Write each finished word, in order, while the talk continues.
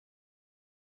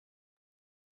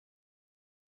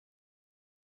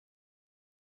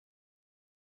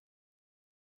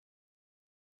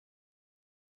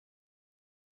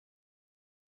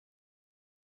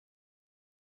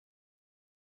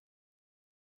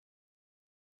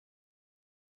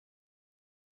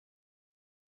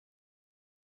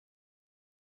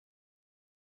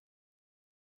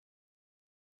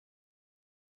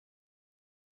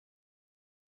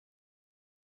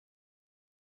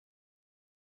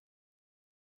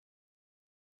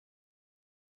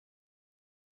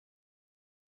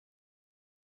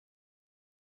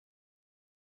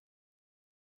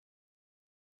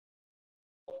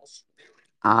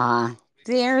Ah,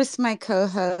 there's my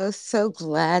co-host. So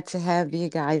glad to have you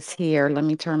guys here. Let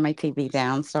me turn my TV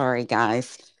down. Sorry,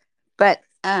 guys. But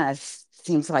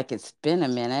seems like it's been a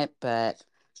minute, but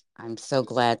I'm so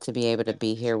glad to be able to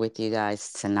be here with you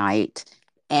guys tonight.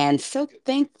 And so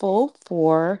thankful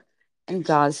for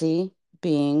Ngazi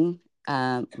being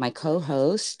my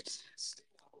co-host.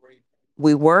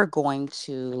 We were going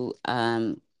to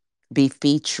be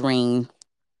featuring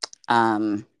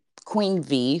um, Queen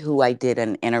V, who I did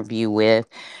an interview with,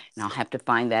 and I'll have to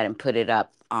find that and put it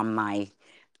up on my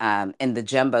in the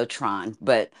jumbotron.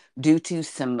 But due to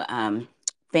some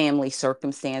family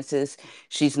circumstances,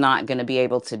 she's not going to be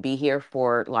able to be here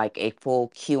for like a full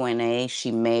Q&A.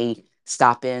 She may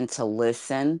stop in to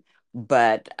listen.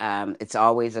 But it's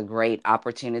always a great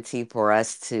opportunity for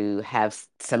us to have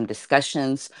some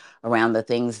discussions around the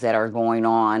things that are going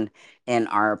on in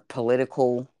our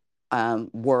political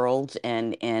world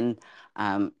and in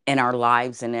our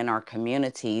lives and in our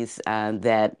communities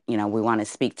that we want to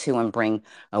speak to and bring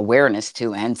awareness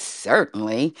to, and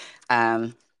certainly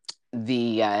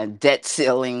the debt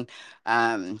ceiling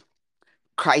um,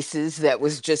 crisis that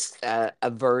was just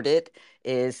averted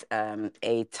is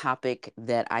a topic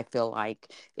that I feel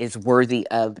like is worthy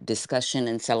of discussion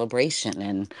and celebration.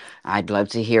 And I'd love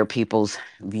to hear people's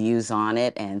views on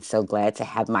it. And so glad to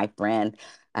have my friend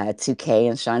 2K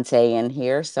and Shantae in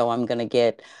here. So I'm going to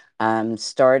get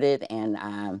started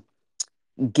and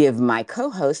give my co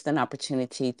host an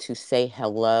opportunity to say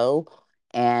hello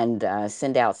and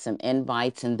send out some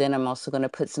invites. And then I'm also going to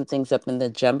put some things up in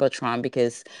the Jumbotron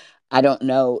because I don't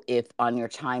know if on your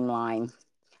timeline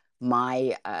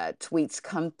my tweets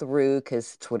come through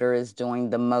because Twitter is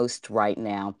doing the most right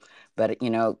now. But,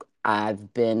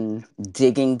 I've been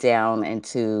digging down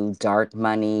into dark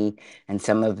money and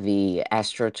some of the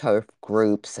astroturf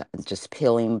groups, just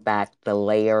peeling back the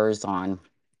layers on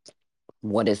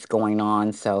what is going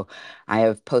on. So I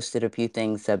have posted a few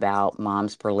things about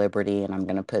Moms for Liberty, and I'm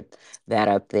going to put that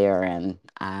up there. And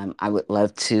I would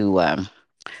love to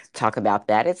talk about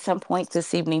that at some point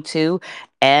this evening too.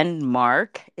 And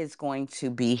Mark is going to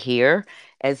be here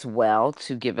as well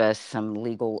to give us some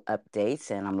legal updates,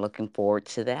 and I'm looking forward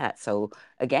to that. So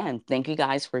again, thank you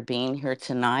guys for being here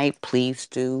tonight. Please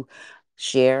do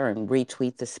share and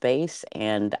retweet the space,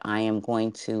 and I am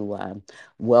going to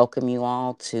welcome you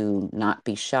all to not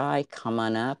be shy. Come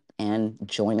on up and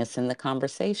join us in the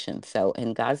conversation. So,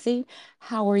 Ngazi,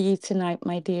 how are you tonight,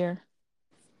 my dear?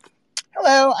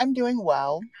 Hello, I'm doing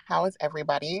well. How is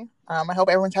everybody? I hope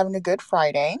everyone's having a good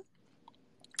Friday.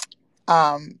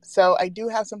 So I do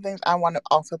have some things I want to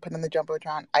also put in the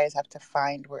jumbotron. I just have to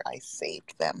find where I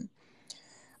saved them.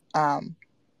 Um,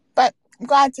 but I'm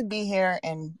glad to be here,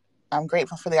 and I'm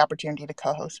grateful for the opportunity to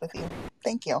co-host with you.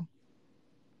 Thank you.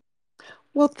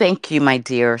 Well, thank you, my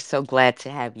dear. So glad to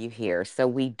have you here. So,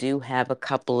 we do have a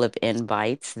couple of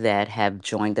invites that have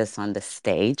joined us on the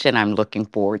stage, and I'm looking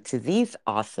forward to these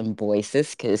awesome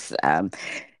voices because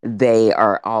they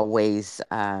are always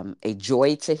a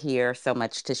joy to hear, so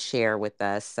much to share with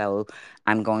us. So,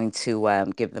 I'm going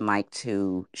to give the mic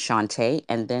to Shantae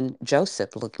and then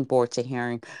Joseph. Looking forward to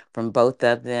hearing from both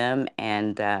of them.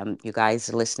 And you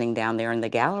guys listening down there in the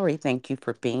gallery, thank you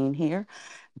for being here.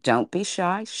 Don't be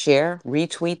shy. Share,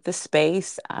 retweet the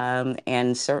space,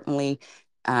 and certainly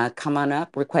come on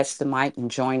up, request the mic,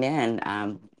 and join in.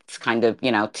 It's kind of,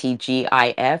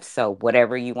 TGIF. So,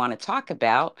 whatever you want to talk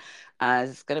about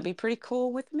is going to be pretty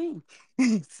cool with me.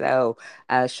 So,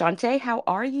 Shantae, how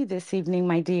are you this evening,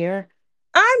 my dear?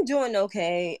 I'm doing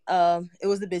okay. It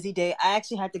was a busy day. I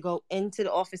actually had to go into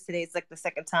the office today. It's like the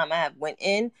second time I have went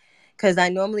in because I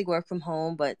normally work from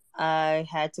home, but I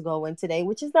had to go in today,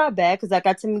 which is not bad because I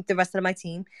got to meet the rest of my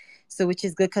team. So, which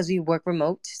is good because we work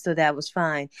remote. So that was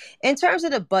fine. In terms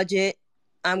of the budget,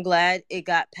 I'm glad it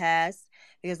got passed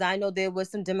because I know there was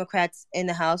some Democrats in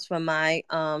the House from my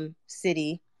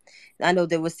city. I know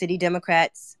there was city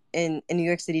Democrats in New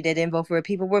York City that didn't vote for it.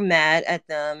 People were mad at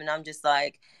them, and I'm just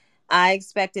like, I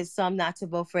expected some not to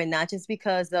vote for it, not just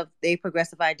because of their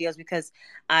progressive ideals, because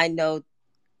I know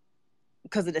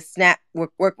because of the SNAP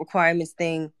work requirements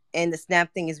thing, and the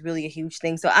SNAP thing is really a huge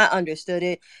thing. So I understood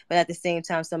it, but at the same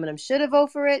time, some of them should have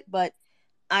voted for it, but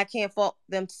I can't fault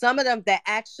them. Some of them that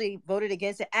actually voted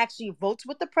against it actually votes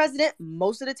with the president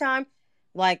most of the time,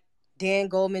 like Dan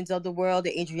Goldman's of the world,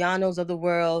 the Adrianos of the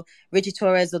world, Richie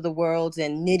Torres of the world,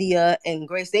 and Nydia and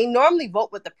Grace. They normally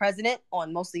vote with the president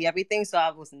on mostly everything, so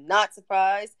I was not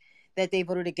surprised that they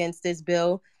voted against this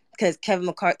bill because Kevin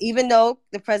McCarthy, even though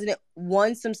the president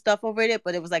won some stuff over it,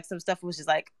 but it was like some stuff was just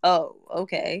like, oh,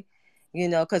 okay,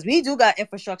 because we do got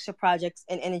infrastructure projects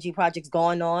and energy projects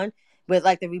going on, with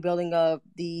like the rebuilding of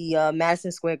the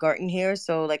Madison Square Garden here.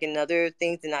 So like in other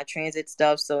things, and not transit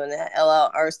stuff. So in the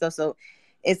LLR stuff. So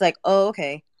it's like, oh,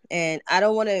 okay. And I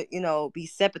don't want to, be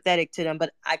sympathetic to them,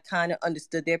 but I kind of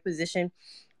understood their position.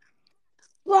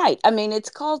 Right. I mean, it's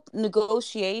called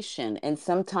negotiation, and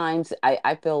sometimes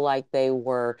I feel like they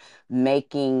were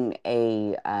making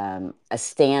a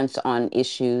stance on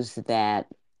issues that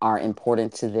are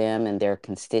important to them and their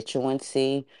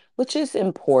constituency, which is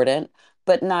important,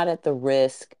 but not at the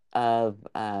risk of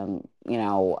Which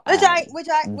I, which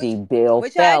I, the bill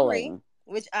which I agree. failing.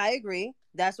 Which I agree.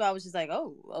 That's why I was just like,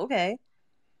 oh, okay.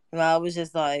 And I was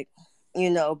just like,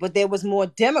 but there was more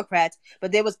Democrats,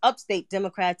 but there was upstate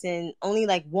Democrats, and only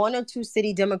like one or two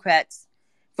city Democrats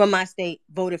from my state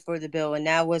voted for the bill, and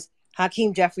that was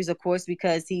Hakeem Jeffries, of course,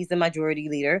 because he's the majority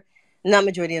leader, not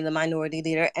majority of the minority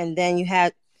leader, and then you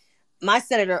had my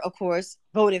senator, of course,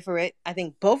 voted for it. I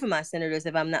think both of my senators,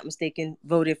 if I'm not mistaken,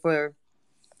 voted for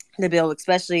the bill,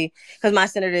 especially because my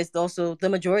senator is also the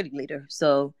majority leader.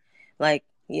 So, like,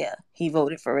 yeah, he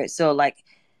voted for it. So, like,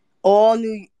 all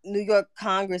New York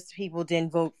Congress people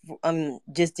didn't vote.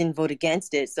 Just didn't vote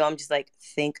against it. So I'm just like,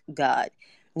 thank God,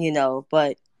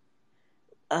 But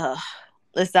uh,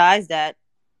 besides that,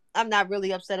 I'm not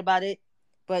really upset about it.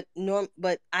 But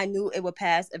I knew it would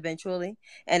pass eventually,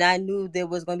 and I knew there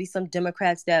was going to be some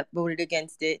Democrats that voted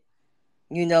against it.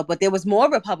 But there was more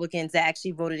Republicans that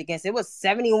actually voted against it. It was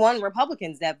 71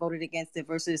 Republicans that voted against it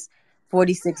versus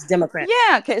 46 Democrats.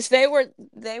 Yeah, because they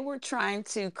were trying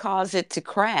to cause it to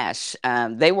crash.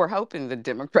 They were hoping the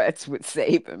Democrats would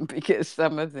save him because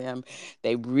some of them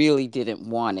they really didn't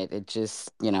want it. It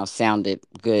just sounded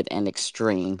good and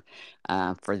extreme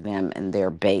for them and their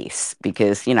base.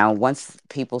 Because once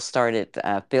people started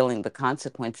feeling the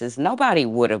consequences, nobody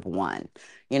would have won.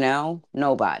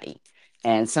 Nobody.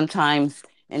 And sometimes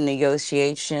in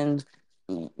negotiations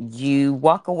you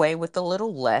walk away with a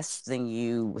little less than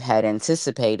you had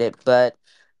anticipated, but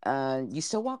you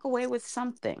still walk away with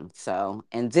something. So,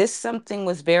 and this something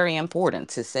was very important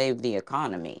to save the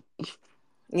economy.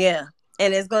 Yeah.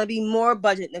 And there's going to be more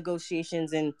budget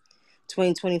negotiations in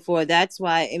 2024. That's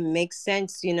why it makes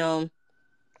sense,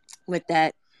 with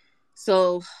that.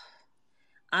 So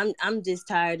I'm just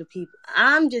tired of people.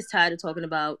 I'm just tired of talking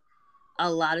about a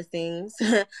lot of things.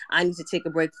 I need to take a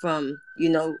break from,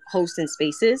 hosting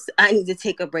spaces. I need to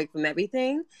take a break from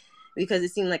everything because it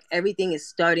seems like everything is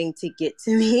starting to get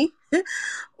to me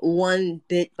one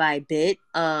bit by bit.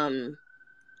 I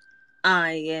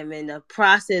am in the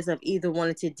process of either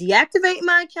wanting to deactivate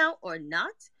my account or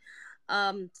not.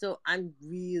 So I'm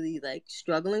really like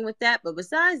struggling with that. But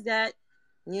besides that,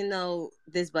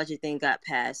 this budget thing got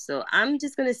passed. So I'm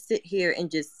just gonna sit here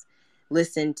and just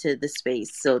listen to the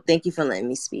space. So thank you for letting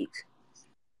me speak.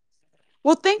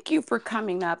 Well, thank you for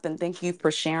coming up and thank you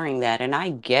for sharing that. And I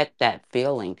get that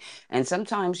feeling. And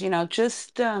sometimes,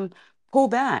 just pull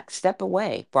back, step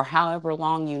away for however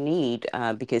long you need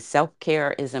because self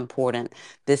care is important.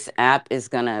 This app is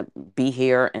going to be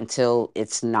here until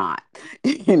it's not,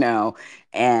 you know,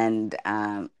 and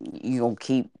you'll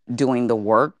keep doing the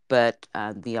work. But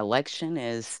the election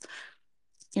is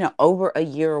over a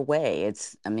year away.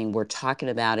 I mean, we're talking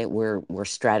about it, we're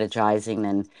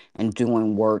strategizing and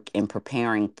doing work and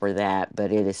preparing for that,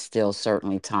 but it is still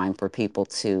certainly time for people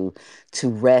to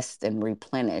rest and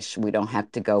replenish. We don't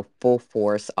have to go full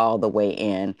force all the way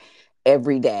in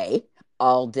every day,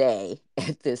 all day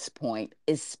at this point,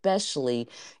 especially,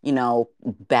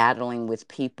 battling with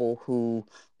people who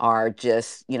are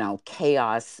just,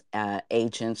 chaos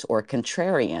agents or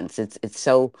contrarians. It's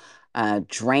so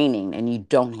draining, and you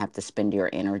don't have to spend your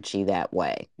energy that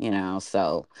way,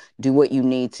 so do what you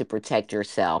need to protect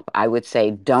yourself. I would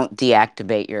say don't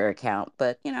deactivate your account,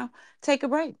 but take a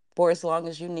break for as long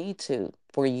as you need to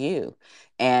for you,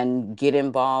 and get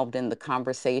involved in the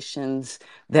conversations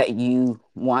that you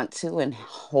want to, and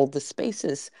hold the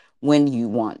spaces when you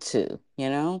want to,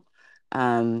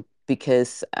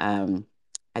 because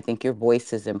I think your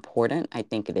voice is important. I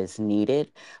think it is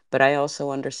needed, but I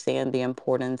also understand the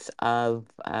importance of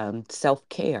self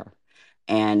care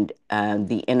and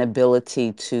the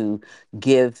inability to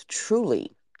give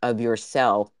truly of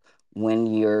yourself when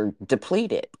you're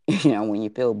depleted, when you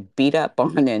feel beat up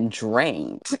on and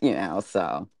drained,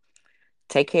 So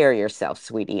take care of yourself,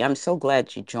 sweetie. I'm so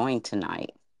glad you joined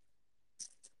tonight.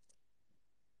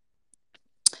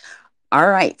 All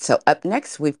right. So up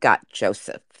next, we've got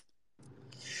Joseph.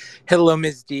 Hello,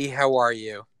 Ms. D. How are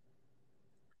you?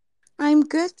 I'm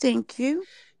good, thank you.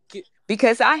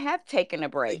 because I have taken a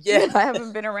break. Yeah. I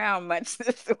haven't been around much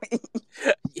this week.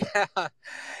 Yeah,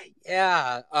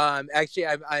 yeah. Actually,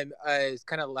 I was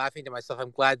kind of laughing to myself.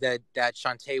 I'm glad that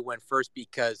Shantae went first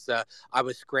because I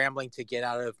was scrambling to get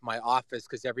out of my office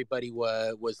because everybody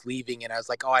was leaving, and I was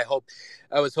like, oh,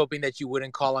 I was hoping that you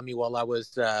wouldn't call on me while I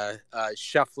was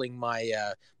shuffling my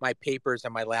papers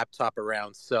and my laptop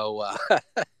around. So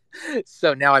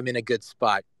so now I'm in a good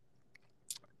spot.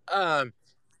 Um,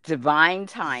 Divine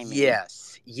timing.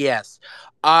 Yes, yes.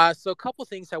 So a couple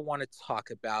things I want to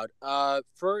talk about.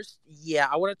 First, yeah,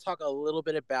 I want to talk a little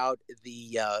bit about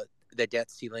the debt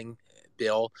ceiling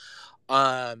bill.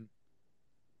 Um,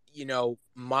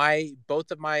 my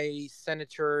both of my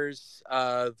senators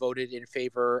voted in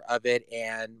favor of it,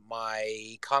 and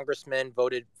my congressman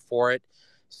voted for it.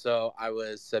 So I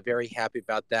was very happy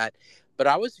about that. But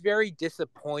I was very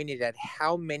disappointed at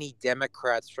how many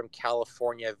Democrats from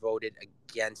California voted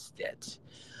against it.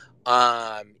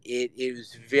 It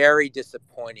was very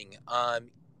disappointing.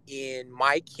 In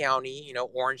my county,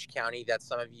 Orange County, that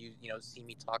some of you, see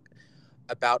me talk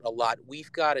about a lot.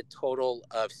 We've got a total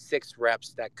of 6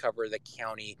 reps that cover the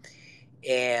county,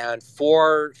 and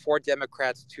four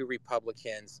Democrats, 2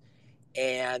 Republicans.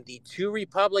 And the 2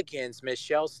 Republicans,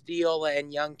 Michelle Steele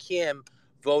and Young Kim,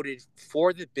 voted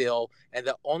for the bill. And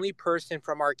the only person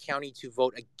from our county to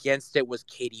vote against it was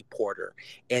Katie Porter.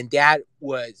 And that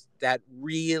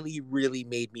really, really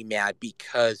made me mad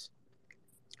because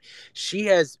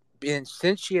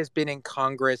since she has been in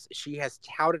Congress, she has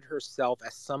touted herself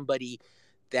as somebody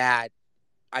that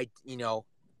I,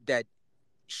 that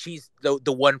she's the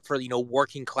one for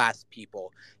working class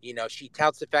people. She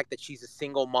touts the fact that she's a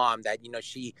single mom, that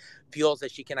she feels that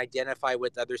she can identify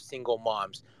with other single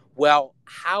moms. Well,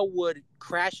 how would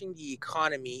crashing the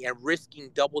economy and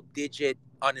risking double digit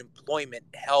unemployment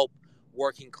help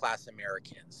working class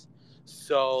Americans?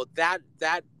 So that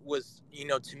was,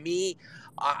 to me,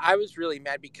 I was really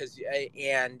mad because,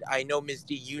 and I know, Ms.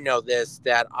 D, you know this,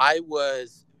 that I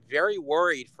was very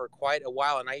worried for quite a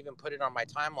while, and I even put it on my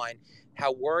timeline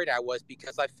how worried I was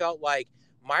because I felt like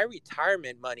my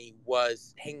retirement money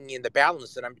was hanging in the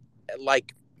balance. And I'm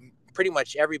like pretty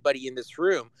much everybody in this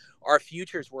room, our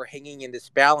futures were hanging in this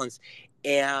balance.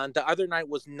 And the other night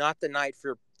was not the night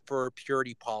for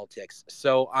purity politics.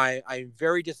 So I'm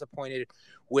very disappointed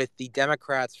with the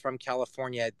Democrats from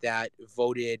California that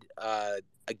voted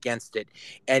against it.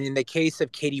 And in the case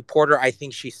of Katie Porter, I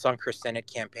think she sunk her Senate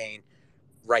campaign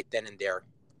right then and there.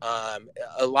 Um,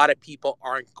 a lot of people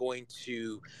aren't going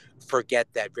to forget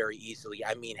that very easily.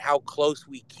 I mean, how close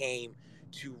we came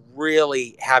to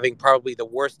really having probably the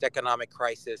worst economic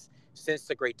crisis since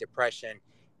the Great Depression,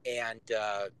 and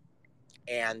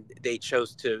they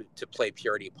chose to play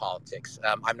purity politics.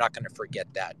 I'm not going to forget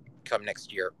that come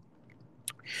next year.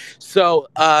 So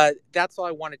that's all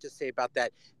I wanted to say about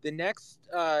that. The next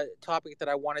topic that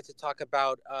I wanted to talk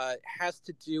about has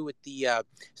to do with the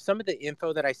some of the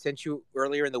info that I sent you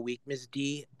earlier in the week, Ms.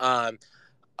 D. I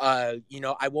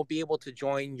won't be able to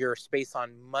join your space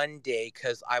on Monday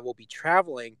because I will be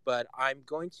traveling, but I'm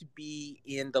going to be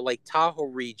in the Lake Tahoe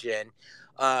region.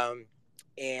 Um,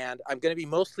 and I'm going to be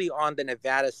mostly on the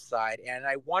Nevada side. And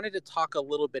I wanted to talk a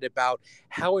little bit about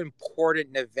how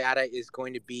important Nevada is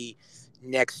going to be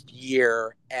next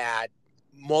year at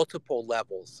multiple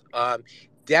levels.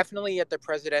 Definitely at the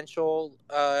presidential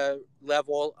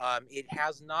level. It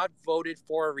has not voted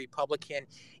for a Republican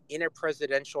in a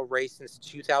presidential race since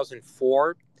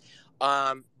 2004,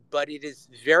 but it is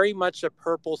very much a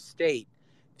purple state.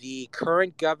 The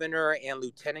current governor and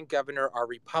lieutenant governor are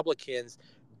Republicans,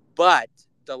 but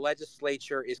the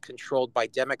legislature is controlled by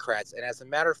Democrats. And as a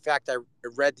matter of fact, I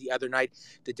read the other night,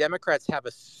 the Democrats have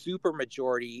a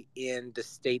supermajority in the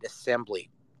state assembly.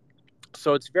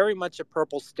 So it's very much a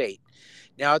purple state.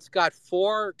 Now it's got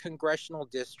 4 congressional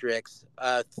districts,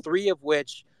 3 of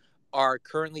which are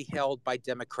currently held by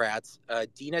Democrats: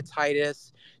 Dina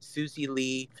Titus, Susie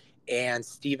Lee, and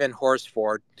Stephen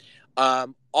Horsford.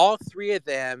 All 3 of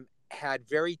them had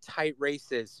very tight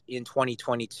races in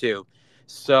 2022.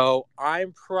 So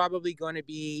I'm probably going to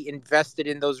be invested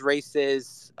in those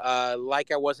races like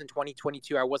I was in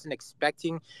 2022. I wasn't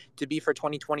expecting to be for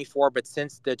 2024, but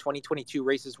since the 2022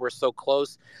 races were so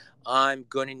close, I'm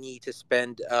going to need to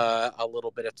spend a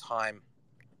little bit of time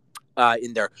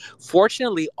in there.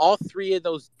 Fortunately, all 3 of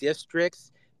those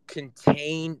districts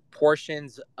contain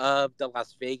portions of the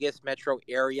Las Vegas metro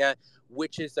area,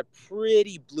 which is a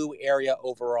pretty blue area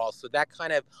overall. So that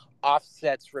kind of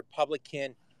offsets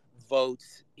Republican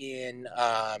votes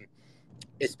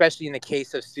especially in the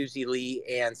case of Susie Lee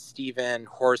and Stephen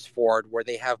Horsford, where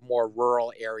they have more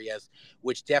rural areas,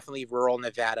 which definitely rural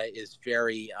Nevada is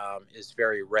very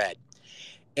red.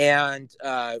 And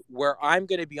where I'm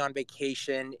going to be on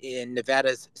vacation in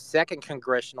Nevada's second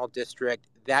congressional district,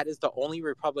 that is the only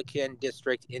Republican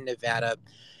district in Nevada.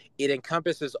 It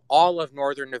encompasses all of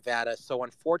northern Nevada. So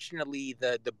unfortunately,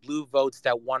 the blue votes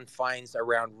that one finds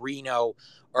around Reno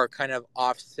are kind of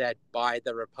offset by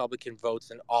the Republican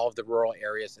votes in all of the rural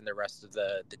areas in the rest of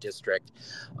the district.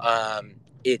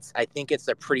 I think it's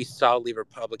a pretty solidly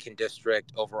Republican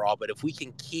district overall. But if we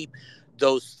can keep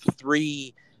those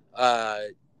three uh,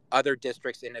 other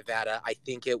districts in Nevada, I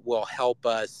think it will help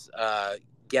us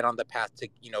get on the path to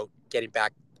getting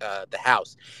back the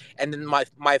House. And then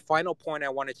my final point I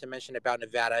wanted to mention about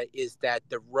Nevada is that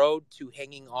the road to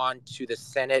hanging on to the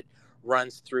Senate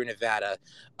runs through Nevada.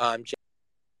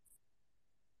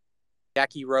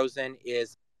 Jackie Rosen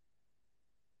is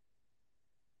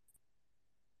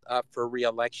up for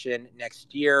re-election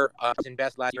next year.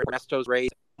 Invest last year, Ernesto's race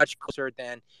much closer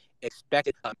than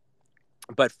expected,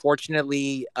 but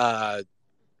fortunately,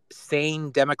 sane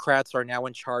Democrats are now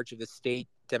in charge of the state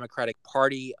Democratic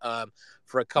Party.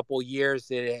 For a couple years,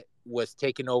 it was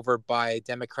taken over by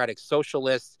Democratic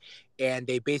Socialists, and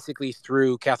they basically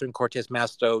threw Catherine Cortez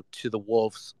Masto to the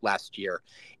wolves last year.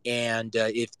 And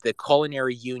if the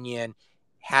Culinary Union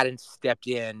hadn't stepped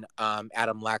in,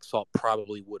 Adam Laxalt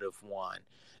probably would have won.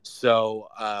 So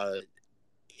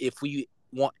if we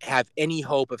have any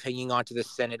hope of hanging on to the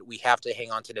Senate, we have to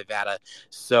hang on to Nevada.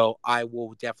 So I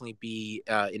will definitely be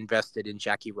invested in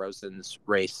Jackie Rosen's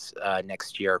race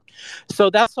next year. So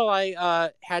that's all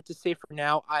I had to say for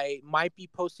now. I might be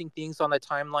posting things on the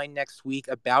timeline next week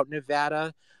about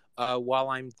Nevada while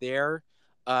I'm there.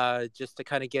 Just to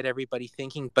kind of get everybody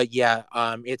thinking. But yeah,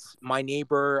 it's my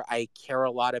neighbor. I care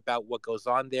a lot about what goes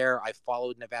on there. I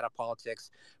followed Nevada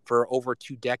politics for over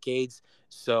 2 decades.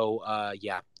 So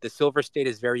yeah, the Silver State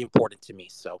is very important to me.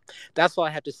 So that's all I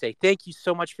have to say. Thank you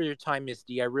so much for your time, Ms.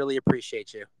 D. I really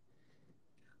appreciate you.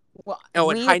 Well, Oh,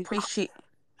 and we hi. appreciate.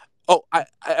 Oh,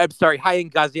 I'm sorry. Hi,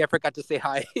 Ngazi. I forgot to say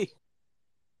hi.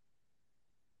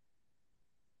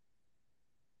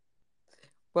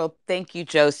 Well, thank you,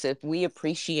 Joseph. We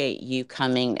appreciate you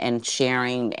coming and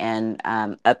sharing and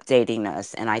updating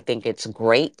us. And I think it's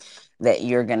great that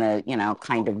you're going to,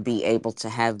 kind of be able to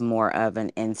have more of an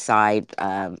inside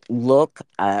look.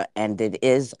 And it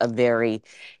is a very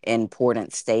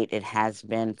important state. It has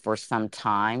been for some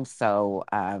time. So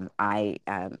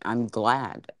I'm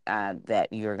glad that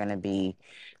you're going to be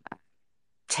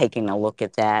taking a look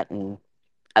at that and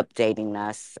updating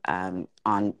us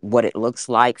on what it looks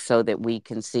like so that we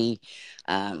can see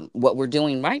what we're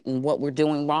doing right and what we're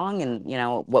doing wrong and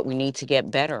what we need to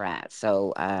get better at.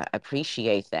 So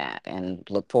appreciate that and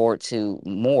look forward to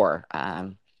more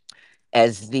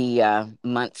as the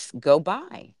months go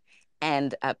by.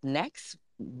 And up next,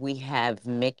 we have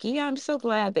Mickey. I'm so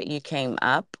glad that you came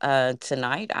up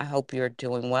tonight. I hope you're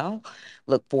doing well.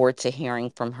 Look forward to hearing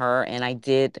from her. And I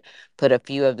did put a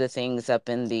few of the things up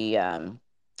in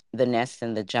the nest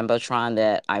and the jumbotron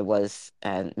that I was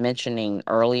mentioning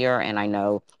earlier, and I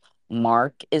know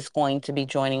Mark is going to be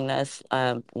joining us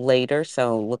later,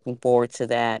 so looking forward to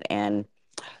that. And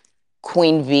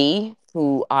Queen V,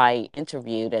 who I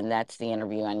interviewed, and that's the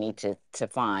interview I need to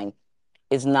find,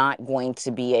 is not going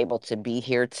to be able to be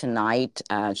here tonight.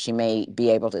 She may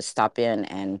be able to stop in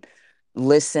and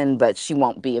listen, but she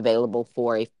won't be available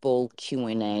for a full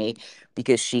Q&A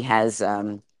because she has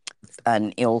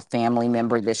an ill family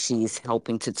member that she's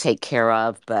helping to take care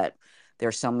of. But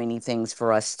there's so many things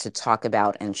for us to talk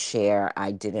about and share.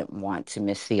 I didn't want to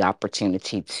miss the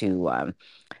opportunity to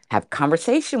have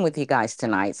conversation with you guys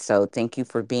tonight. So thank you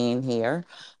for being here.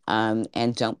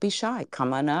 And don't be shy.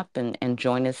 Come on up and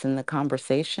join us in the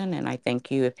conversation. And I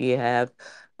thank you if you have,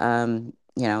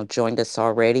 joined us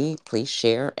already. Please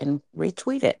share and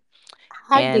retweet it.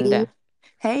 Hi, And Dee.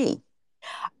 hey,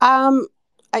 Um,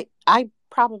 I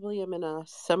probably am in a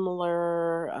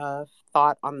similar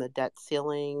thought on the debt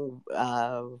ceiling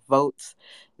votes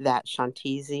that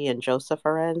Shantizi and Joseph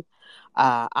are in.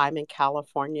 I'm in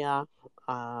California,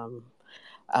 um,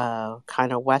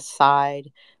 kind of west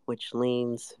side, which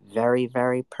leans very,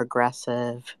 very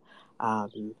progressive. A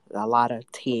lot of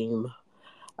team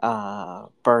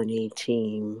Bernie,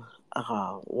 team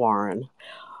Warren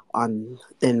on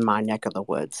in my neck of the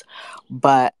woods.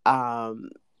 But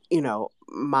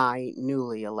my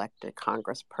newly elected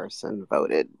congressperson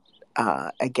voted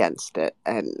against it,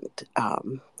 and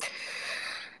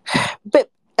but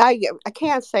I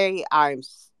can't say I'm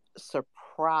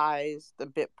surprised, a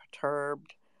bit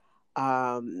perturbed,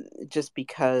 just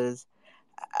because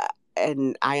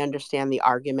and I understand the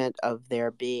argument of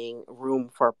there being room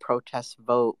for a protest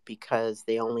vote because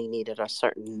they only needed a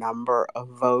certain number of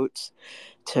votes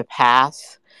to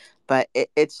pass. But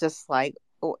it's just like,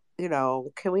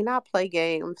 can we not play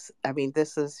games? I mean,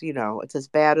 this is, it's as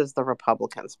bad as the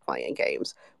Republicans playing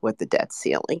games with the debt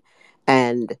ceiling.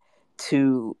 And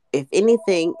if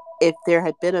anything, if there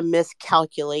had been a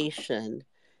miscalculation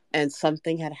and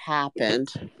something had happened,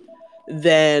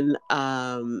 then,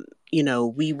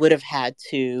 we would have had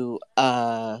to,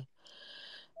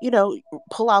 you know,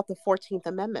 pull out the 14th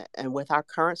Amendment. And with our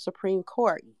current Supreme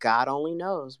Court, God only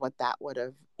knows what that would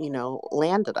have,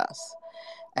 landed us.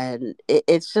 And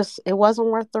it wasn't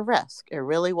worth the risk. It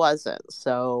really wasn't.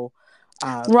 So,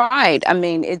 um, Right. I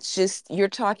mean, it's just you're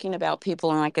talking about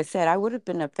people, and like I said, I would have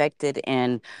been affected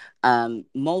in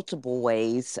multiple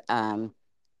ways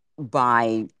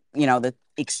by the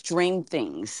extreme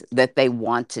things that they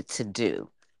wanted to do,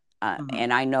 mhm.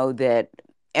 and I know that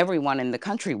everyone in the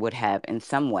country would have in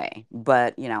some way.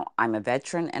 But I'm a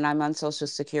veteran and I'm on Social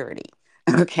Security.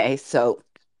 Okay, so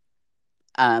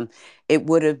um, it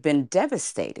would have been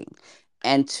devastating.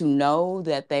 And to know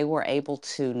that they were able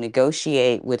to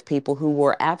negotiate with people who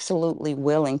were absolutely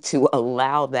willing to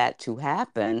allow that to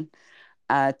happen,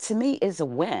 to me is a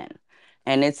win.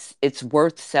 And it's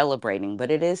worth celebrating. But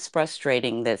it is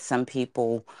frustrating that some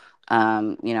people,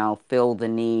 feel the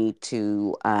need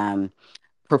to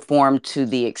perform to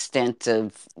the extent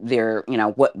of their,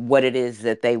 what it is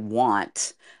that they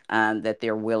want, that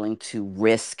they're willing to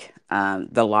risk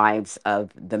the lives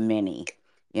of the many.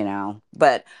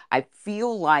 But I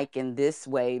feel like in this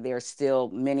way, there's still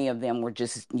many of them were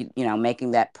just,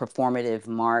 making that performative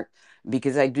mark,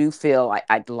 because I do feel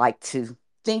I'd like to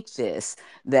think this,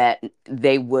 that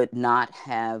they would not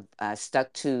have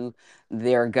stuck to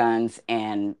their guns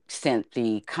and sent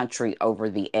the country over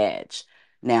the edge.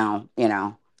 Now,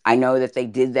 I know that they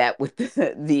did that with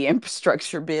the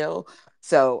infrastructure bill,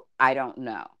 so I don't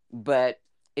know, but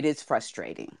it is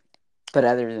frustrating. But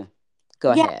other than,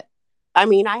 go Yeah. ahead. I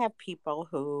mean, I have people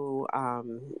who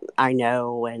I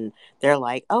know, and they're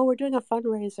like, "Oh, we're doing a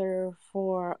fundraiser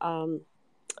for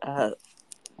uh,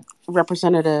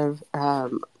 Representative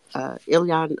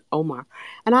Ilhan Omar,"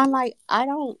 and I'm like, I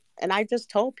don't. And I just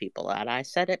told people that. I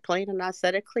said it plain and I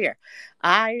said it clear.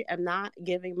 I am not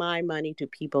giving my money to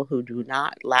people who do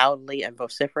not loudly and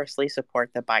vociferously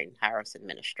support the Biden Harris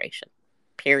administration.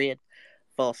 Period.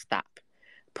 Full stop.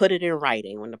 Put it in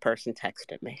writing when the person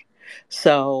texted me.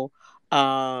 So,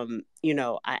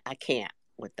 I can't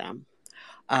with them.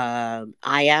 I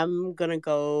am going to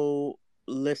go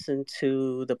listen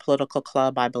to the political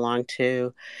club I belong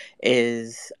to.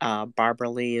 Is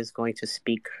Barbara Lee is going to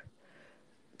speak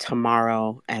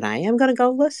tomorrow, and I am going to go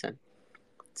listen.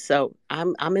 So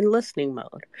I'm in listening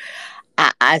mode.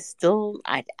 I still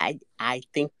I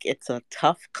think it's a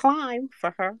tough climb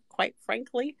for her, quite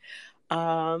frankly.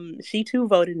 She too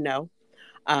voted no.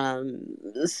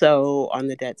 So on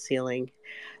the debt ceiling.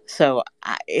 So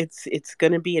it's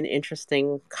going to be an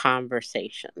interesting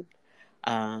conversation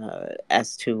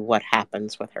as to what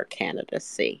happens with her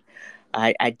candidacy.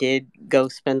 I did go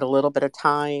spend a little bit of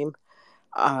time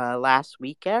last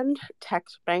weekend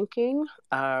text banking,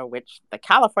 which the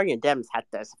California Dems had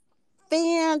this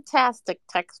fantastic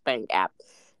text bank app.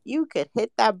 You could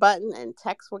hit that button and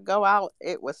text would go out.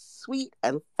 It was sweet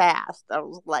and fast. I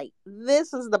was like,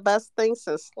 this is the best thing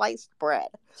since sliced bread.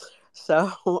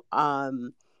 So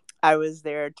I was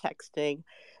there texting.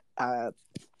 Uh,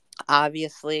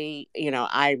 Obviously,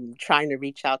 I'm trying to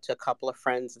reach out to a couple of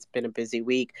friends. It's been a busy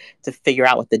week to figure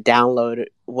out what the download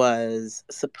was.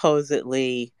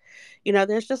 Supposedly,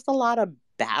 there's just a lot of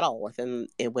battle within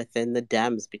the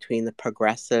Dems between the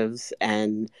progressives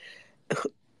and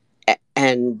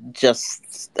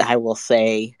just, I will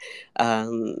say,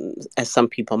 as some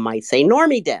people might say,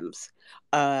 normie Dems.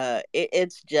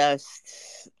 It's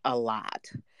just a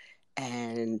lot,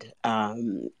 and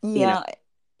Yeah,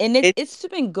 and it. it's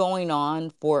been going on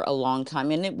for a long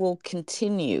time, and it will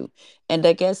continue. And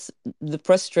I guess the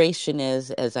frustration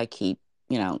is, as I keep,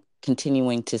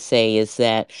 continuing to say, is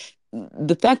that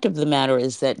the fact of the matter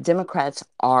is that Democrats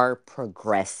are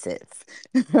progressive.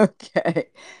 Okay.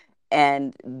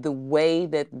 And the way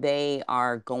that they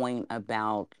are going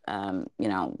about,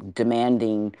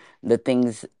 demanding the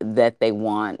things that they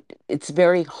want, it's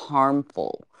very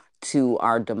harmful to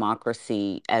our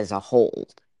democracy as a whole.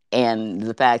 And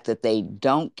the fact that they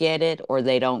don't get it or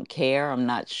they don't care, I'm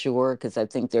not sure, because I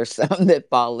think there's some that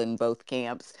fall in both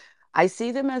camps. I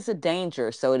see them as a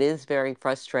danger, so it is very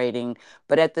frustrating.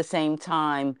 But at the same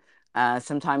time,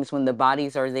 sometimes when the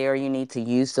bodies are there, you need to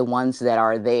use the ones that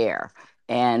are there.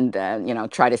 and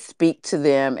try to speak to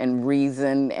them and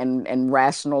reason and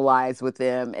rationalize with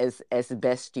them as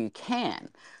best you can.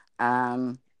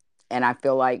 um, and I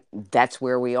feel like that's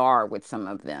where we are with some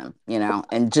of them,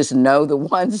 and just know the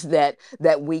ones that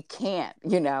we can't,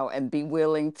 and be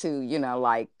willing to,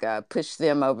 like, push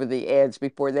them over the edge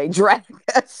before they drag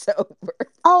us over.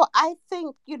 Oh, I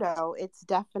think, it's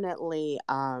definitely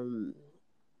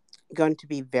going to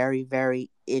be very, very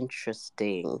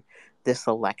interesting this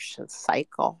election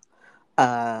cycle,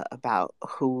 about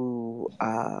who's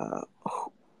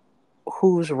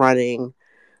running,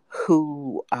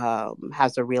 who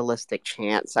has a realistic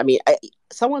chance. I mean,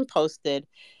 someone posted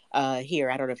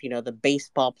here, I don't know if you know, the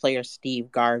baseball player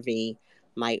Steve Garvey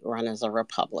might run as a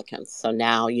Republican. So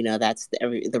now, that's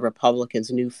the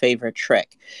Republicans' new favorite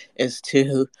trick is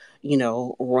to,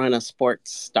 run a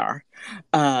sports star.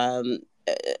 Um,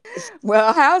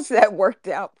 Well, how's that worked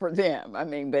out for them? I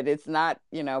mean, but it's not,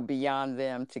 beyond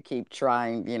them to keep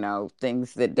trying,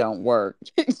 things that don't work.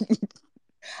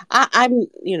 I'm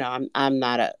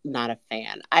not a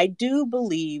fan. I do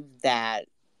believe that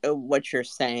what you're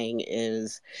saying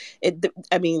is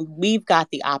I mean, we've got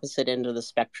the opposite end of the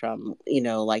spectrum,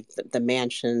 like the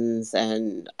mansions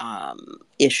and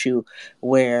issue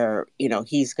where,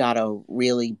 he's got a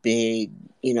really big,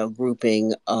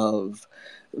 grouping of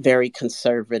very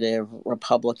conservative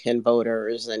Republican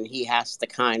voters, and he has to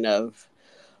kind of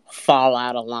fall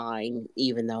out of line,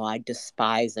 even though I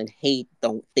despise and hate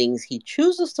the things he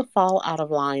chooses to fall out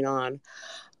of line on.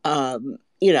 Um,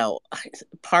 you know,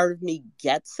 Part of me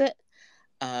gets it.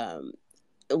 Um,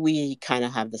 we kind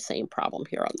of have the same problem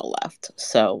here on the left,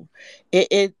 so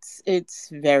it's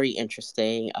very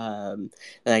interesting. A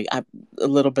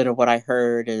little bit of what I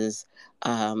heard is,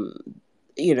 um,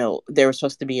 there was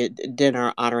supposed to be a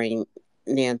dinner honoring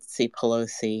Nancy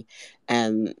Pelosi,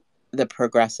 and the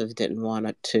progressives didn't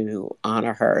want to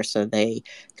honor her, so they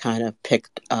kind of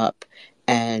picked up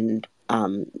and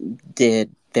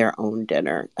did their own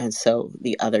dinner, and so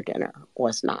the other dinner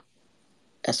was not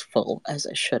as full as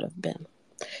it should have been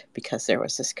because there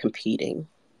was this competing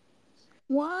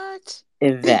What?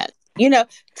 event.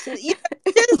 Just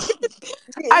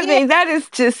I yeah, mean, that is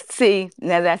just, see,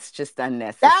 now that's just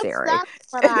unnecessary. that's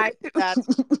what I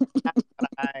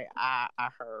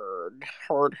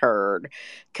heard,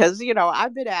 because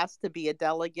I've been asked to be a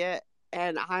delegate,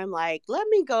 and I'm like, let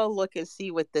me go look and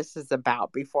see what this is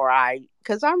about before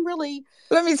because I'm really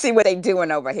Let me see what they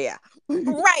doing over here.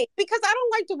 right, because I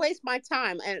don't like to waste my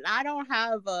time, and I'm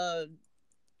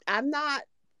not,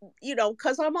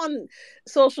 because I'm on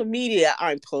social media,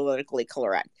 I'm politically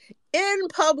correct. In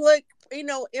public,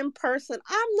 in person,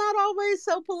 I'm not always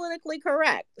so politically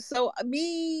correct. So I'm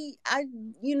like, I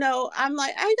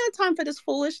ain't got time for this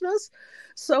foolishness.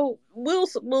 So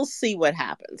we'll see what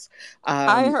happens.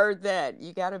 I Um, heard that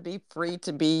you got to be free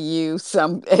to be you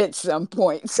at some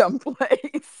point,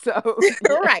 someplace. So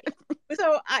yeah. right.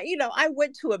 So I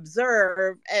went to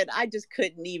observe, and I just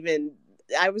couldn't even.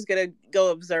 I was gonna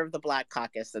go observe the Black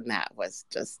Caucus, and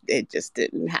it just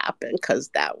didn't happen because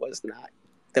that was not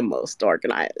the most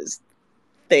organized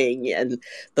thing. And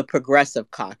the Progressive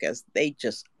Caucus, they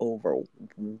just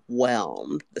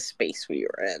overwhelmed the space we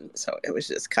were in. So it was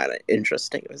just kind of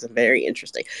interesting. It was very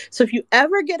interesting. So if you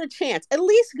ever get a chance, at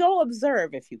least go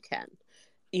observe if you can.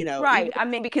 Even Right. I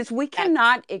mean, because we that.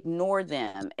 cannot ignore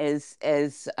them as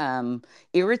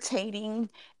irritating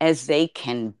as they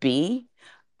can be.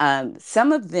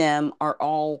 Some of them are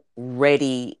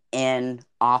already in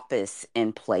office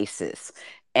in places,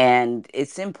 and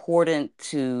it's important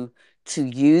to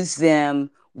use them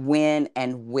when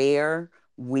and where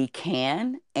we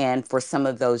can. And for some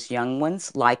of those young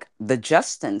ones, like the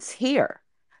Justins here,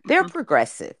 they're Mhm.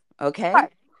 progressive, okay?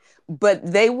 Right.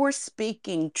 But they were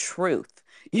speaking truth,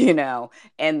 you know.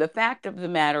 And the fact of the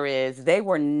matter is, they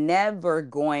were never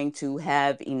going to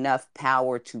have enough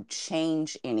power to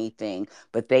change anything,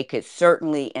 but they could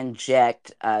certainly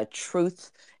inject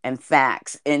truth and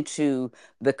facts into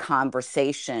the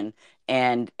conversation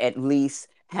and at least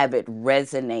have it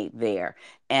resonate there.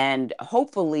 And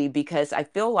hopefully, because I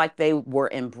feel like they were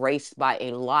embraced by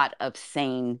a lot of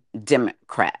sane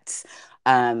Democrats,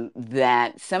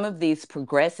 that some of these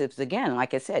progressives, again,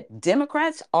 like I said,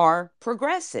 Democrats are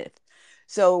progressive.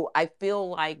 So I feel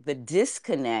like the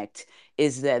disconnect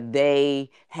is that they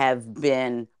have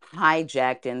been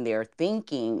hijacked in their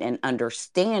thinking and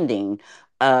understanding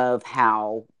of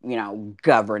how,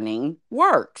 governing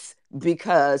works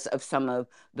because of some of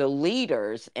the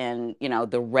leaders and,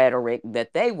 the rhetoric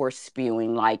that they were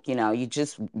spewing, like, you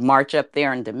just march up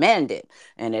there and demand it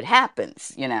and it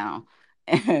happens.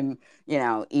 And,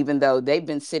 even though they've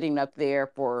been sitting up there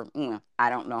for, I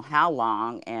don't know how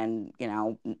long, and,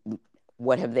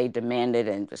 what have they demanded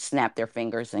and just snapped their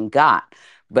fingers and got?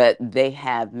 But they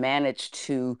have managed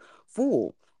to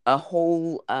fool a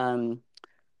whole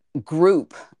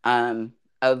group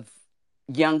of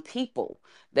young people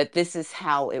that this is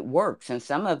how it works. And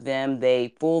some of them,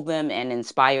 they fool them and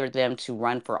inspire them to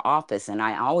run for office. And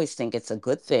I always think it's a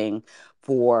good thing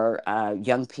for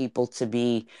young people to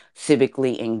be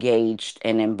civically engaged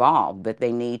and involved, but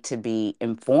they need to be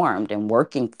informed and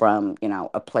working from,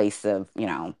 a place of,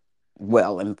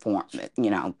 well informed,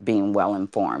 being well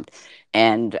informed.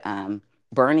 And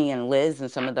Bernie and Liz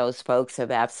and some of those folks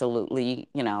have absolutely,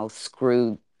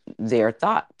 screwed their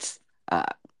thoughts. Uh,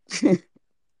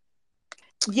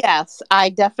 Yes, I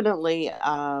definitely.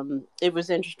 It was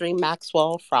interesting.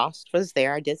 Maxwell Frost was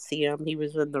there. I did see him. He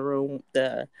was in the room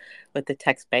with the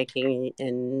text banking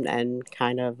and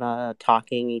kind of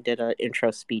talking. He did an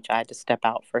intro speech. I had to step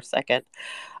out for a second.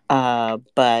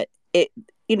 But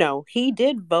he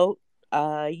did vote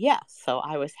yes. So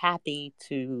I was happy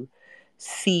to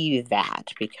see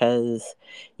that, because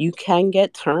you can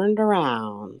get turned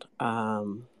around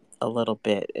a little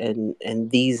bit in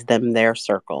these them their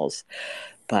circles.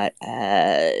 But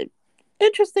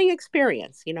interesting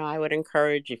experience. I would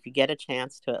encourage, if you get a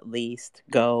chance, to at least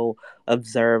go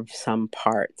observe some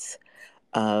parts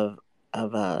of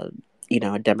a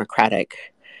a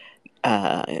democratic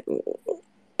uh,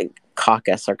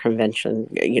 caucus or convention.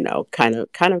 Kind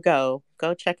of go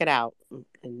check it out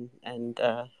and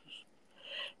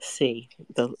see.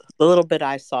 The little bit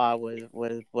I saw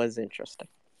was interesting.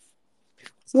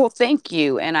 well, thank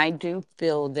you. And I do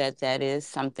feel that that is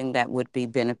something that would be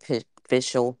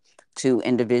beneficial to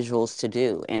individuals to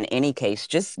do. In any case,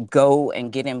 just go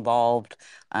and get involved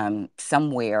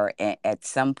somewhere at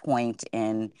some point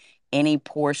in any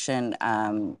portion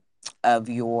of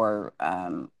your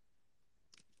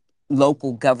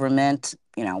local government,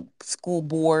 school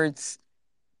boards,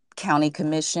 county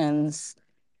commissions,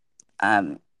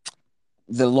 um,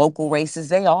 the local races,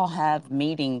 they all have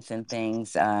meetings and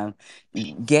things.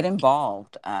 Get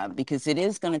involved because it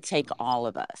is going to take all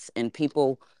of us. And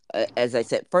people, as I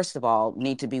said, first of all,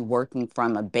 need to be working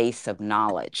from a base of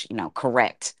knowledge,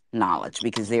 correct knowledge,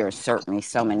 because there are certainly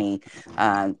so many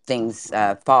things,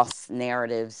 false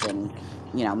narratives and,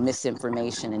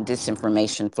 misinformation and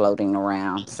disinformation floating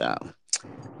around. So.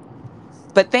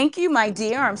 But thank you, my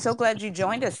dear. I'm so glad you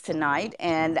joined us tonight.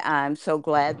 And I'm so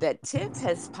glad that Tiff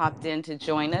has popped in to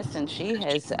join us. And she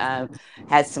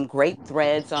has some great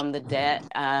threads on the debt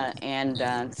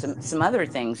and some other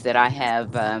things that I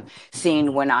have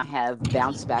seen when I have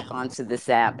bounced back onto this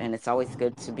app. And it's always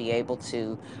good to be able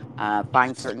to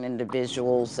find certain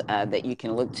individuals that you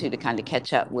can look to kind of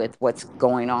catch up with what's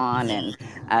going on and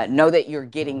know that you're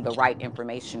getting the right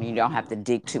information. You don't have to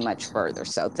dig too much further.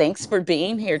 So thanks for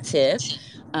being here, Tiff.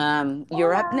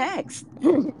 You're up Hola. next.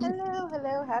 Hello,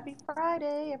 hello. Happy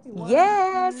Friday,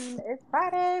 Yes. everyone. It's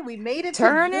Friday. We made it to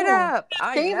Turn it June. up.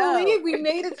 I Can you know. believe we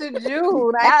made it to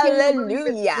June? I can't even believe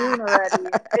it's Hallelujah. June already.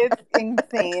 It's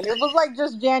insane. It was like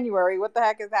just January. What the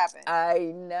heck has happened?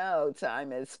 I know.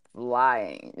 Time is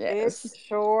flying. It Yes.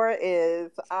 sure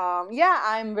is. Yeah,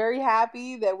 I'm very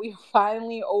happy that we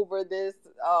finally over this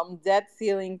debt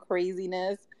ceiling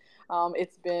craziness.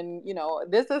 It's been,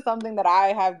 this is something that I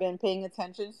have been paying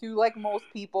attention to, like most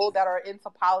people that are into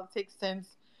politics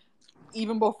since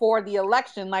even before the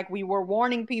election. Like, we were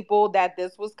warning people that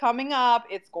this was coming up.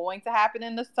 It's going to happen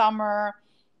in the summer.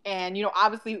 And,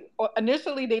 obviously,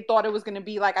 initially they thought it was going to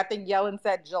be like, I think Yellen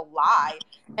said July,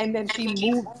 and then she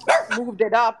moved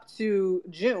it up to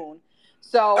June.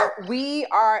 So there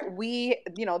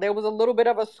was a little bit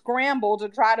of a scramble to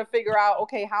try to figure out,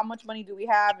 okay, how much money do we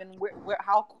have, and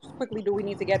how quickly do we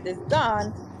need to get this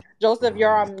done? Joseph,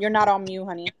 you're not on mute,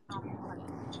 honey.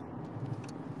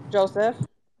 Joseph,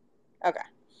 okay.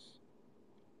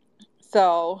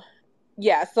 So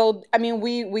yeah, so I mean,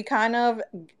 we kind of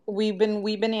we've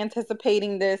been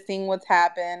anticipating this, seeing what's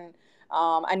happened.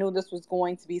 I knew this was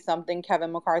going to be something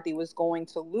Kevin McCarthy was going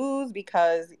to lose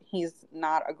because he's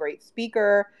not a great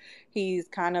speaker. He's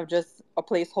kind of just a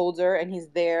placeholder, and he's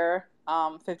there.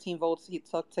 15 votes he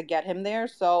took to get him there.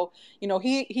 So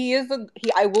he is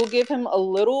he. I will give him a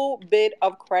little bit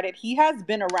of credit. He has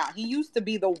been around. He used to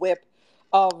be the whip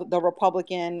of the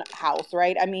Republican House,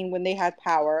 right? I mean, when they had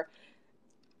power,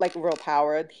 like real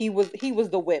power. He was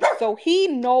the whip. So he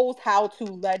knows how to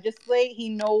legislate. He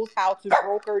knows how to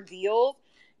broker deals.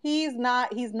 He's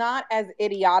not as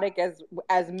idiotic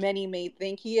as many may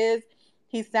think he is.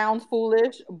 He sounds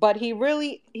foolish, but he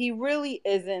really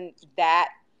isn't that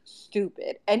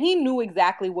stupid. And he knew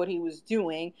exactly what he was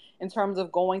doing in terms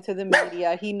of going to the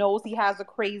media. He knows he has a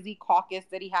crazy caucus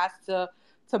that he has to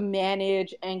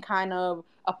manage and kind of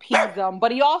appease them.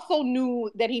 But he also knew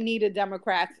that he needed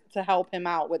Democrats to help him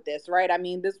out with this, right? I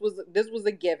mean, this was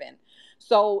a given.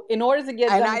 So in order to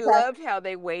get And I Democrats, loved how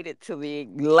they waited till the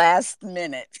last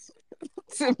minute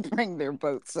to bring their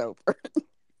votes over.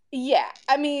 yeah,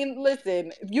 I mean,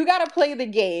 listen, you got to play the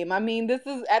game. I mean, this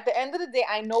is at the end of the day,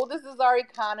 I know this is our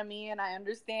economy and I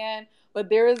understand, but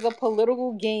there is a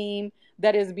political game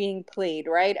that is being played,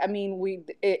 right? I mean,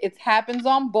 it happens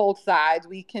on both sides.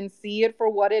 We can see it for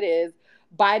what it is.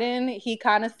 Biden, he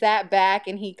kind of sat back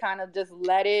and he kind of just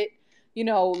let it,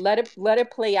 let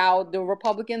it play out. The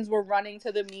Republicans were running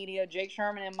to the media. Jake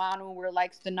Sherman and Manu were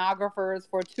like stenographers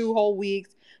for 2 whole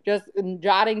weeks, just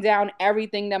jotting down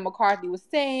everything that McCarthy was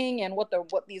saying and what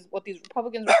these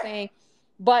Republicans were saying.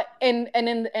 But and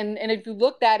if you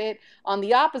looked at it on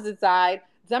the opposite side,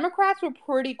 Democrats were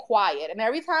pretty quiet. And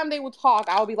every time they would talk,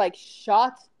 I would be like,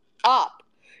 shut up.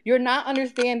 You're not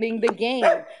understanding the game.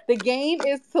 The game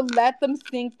is to let them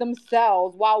sink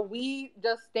themselves while we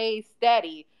just stay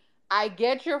steady. I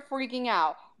get you're freaking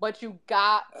out, but you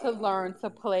got to learn to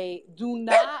play. Do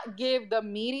not give the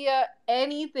media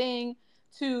anything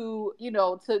to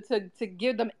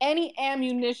give them any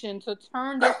ammunition to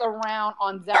turn this around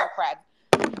on Democrats.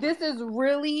 This is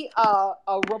really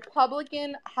a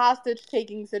Republican hostage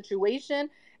taking situation,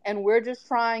 and we're just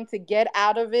trying to get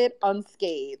out of it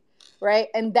unscathed, right?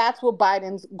 And that's what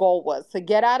Biden's goal was, to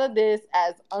get out of this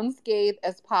as unscathed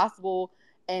as possible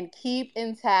and keep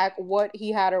intact what we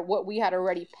had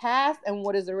already passed and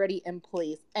what is already in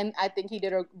place. And I think he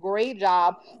did a great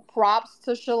job. Props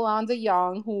to Shalonda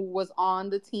Young, who was on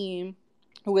the team,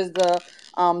 who is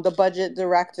the budget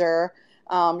director.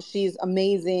 She's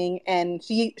amazing, and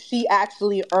she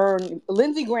actually earned.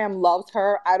 Lindsey Graham loves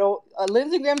her. I don't.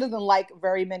 Lindsey Graham doesn't like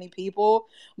very many people,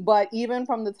 but even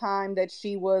from the time that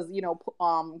she was,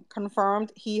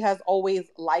 confirmed, he has always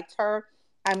liked her.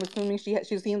 I'm assuming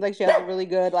she seems like she has a really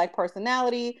good like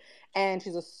personality, and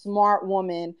she's a smart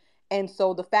woman. And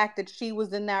so the fact that she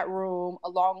was in that room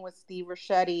along with Steve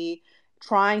Ricchetti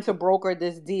trying to broker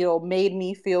this deal made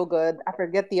me feel good. I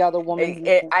forget the other woman's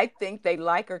name. I think they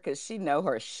like her because she know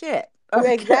her shit.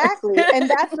 Okay. Exactly. And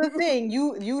that's the thing.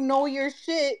 You know your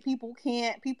shit. People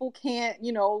can't,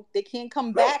 they can't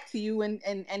come back to you and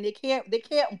they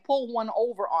can't pull one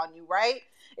over on you, right?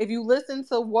 If you listen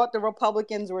to what the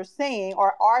Republicans were saying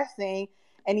or are saying,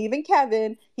 and even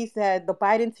Kevin, he said the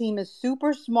Biden team is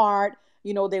super smart.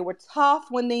 They were tough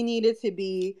when they needed to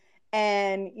be,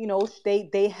 and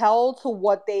they held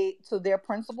to their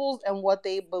principles and what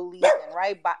they believe in,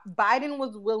 right? Biden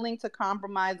was willing to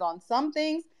compromise on some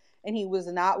things, and he was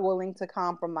not willing to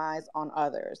compromise on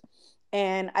others.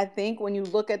 And I think when you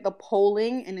look at the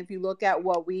polling, and if you look at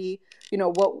what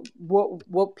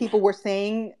what people were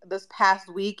saying this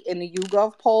past week in the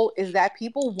YouGov poll, is that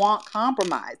people want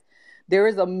compromise. There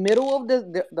is a middle of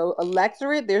the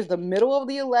electorate. There's the middle of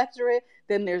the electorate.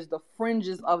 Then there's the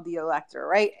fringes of the electorate,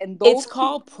 right? And It's those two.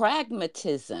 called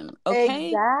pragmatism, okay?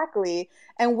 Exactly.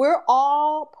 And we're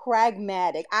all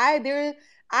pragmatic. I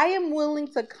am willing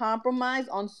to compromise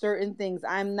on certain things.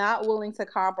 I'm not willing to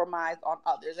compromise on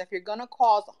others. If you're going to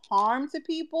cause harm to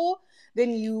people,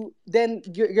 we're going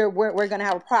to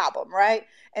have a problem, right?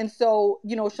 And so,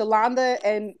 Shalonda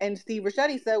and Steve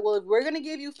Ricchetti said, well, if we're going to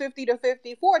give you 50 to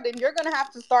 54, then you're going to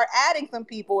have to start adding some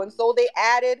people. And so they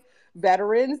added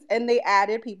veterans and they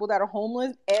added people that are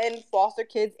homeless and foster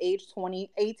kids aged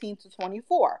 18 to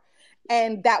 24.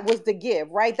 And that was the give,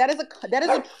 right? That is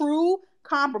a true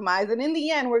compromise. And in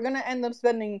the end, we're going to end up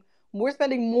spending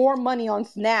more money on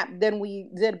SNAP than we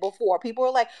did before. People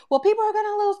are like, well, people are going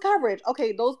to lose coverage.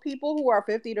 Okay, those people who are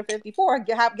 50 to 54,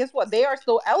 guess what? They are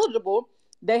still eligible.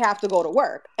 They have to go to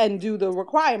work and do the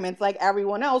requirements like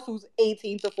everyone else who's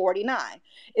 18 to 49.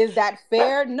 Is that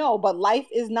fair? No, but life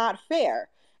is not fair.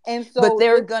 And But so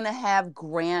they're this, going to have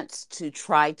grants to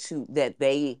try to that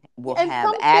they will and have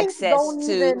some states access don't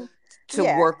even, to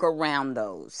yeah, work around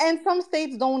those. and some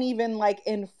states don't even like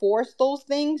enforce those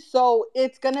things, so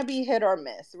it's gonna be hit or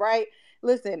miss, right?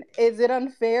 Listen, is it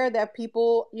unfair that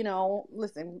people,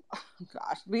 listen,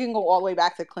 gosh, we can go all the way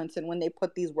back to Clinton when they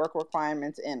put these work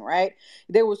requirements in, right?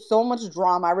 There was so much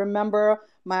drama. I remember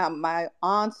my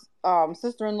aunt's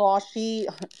sister-in-law, she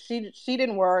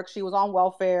didn't work, she was on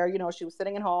welfare, she was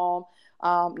sitting at home,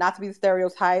 not to be the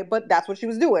stereotype, but that's what she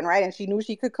was doing, right? And she knew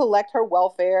she could collect her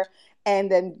welfare.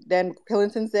 And then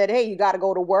Clinton said, "Hey, you got to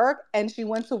go to work." And she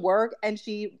went to work, and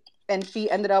she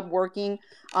ended up working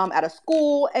at a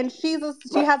school, and she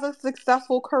has a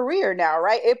successful career now,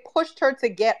 right? It pushed her to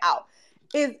get out.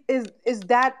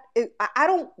 I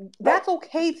don't, that's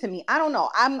okay to me. I don't know.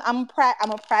 I'm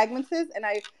a pragmatist, and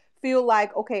I feel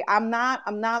like, okay, I'm not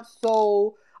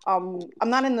so I'm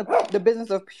not in the business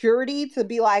of purity to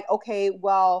be like, okay,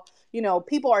 well,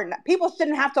 people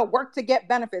shouldn't have to work to get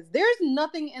benefits. There's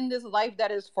nothing in this life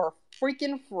that is for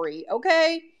freaking free,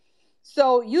 okay?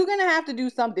 So you're gonna have to do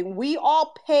something. We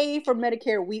all pay for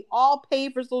Medicare. We all pay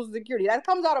for Social Security. That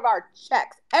comes out of our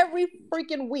checks every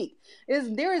freaking week.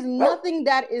 There is nothing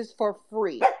that is for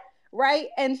free, right?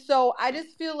 And so I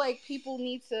just feel like people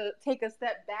need to take a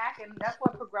step back, and that's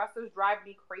why progressives drive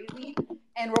me crazy.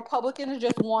 And Republicans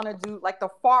just want to do, like the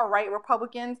far right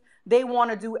Republicans, they want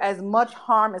to do as much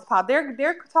harm as possible.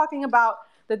 They're talking about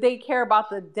that they care about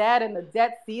the debt and the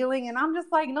debt ceiling, and I'm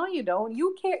just like, no, you don't.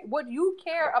 You care. What you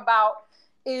care about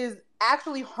is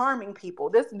actually harming people.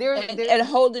 There's And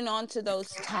holding on to those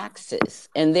taxes,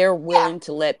 and they're yeah, willing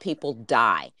to let people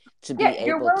die to yeah. be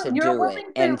You're able to willing. You're do it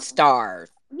willing and to. starve.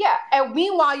 Yeah, and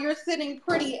meanwhile you're sitting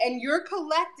pretty and you're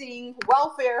collecting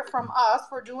welfare from us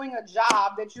for doing a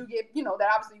job that you get, that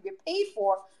obviously you get paid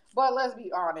for. But let's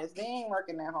be honest, they ain't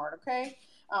working that hard, okay?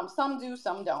 Some do,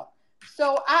 some don't.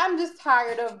 So I'm just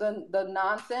tired of the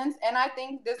nonsense, and I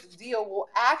think this deal will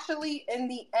actually, in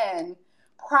the end,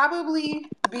 probably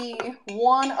be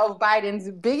one of Biden's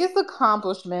biggest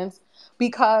accomplishments,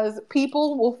 because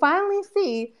people will finally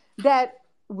see that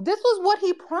this was what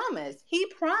he promised. He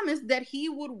promised that he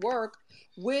would work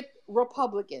with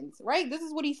Republicans, right? This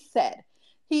is what he said.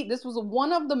 This was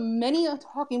one of the many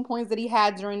talking points that he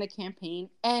had during the campaign,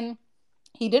 and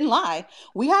he didn't lie.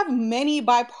 We have many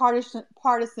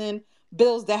bipartisan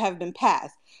bills that have been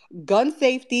passed. Gun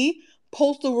safety,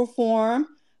 postal reform,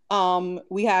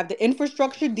 we have the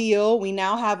infrastructure deal. We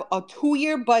now have a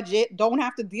 2-year budget. Don't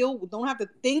have to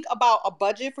think about a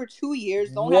budget for 2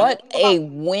 years. Don't have to What think a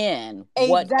about win. a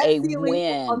What debt a ceiling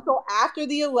win. until after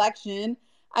the election.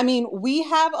 I mean, we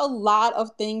have a lot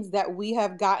of things that we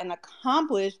have gotten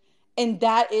accomplished, and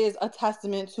that is a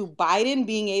testament to Biden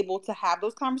being able to have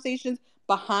those conversations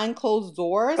behind closed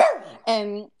doors.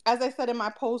 And as I said in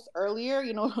my post earlier,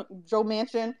 Joe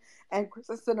Manchin and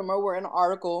Kristen Sinema were in an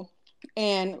article.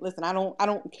 And listen, I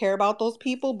don't care about those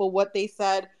people, but what they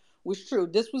said was true.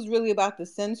 This was really about the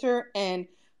center, and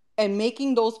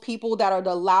making those people that are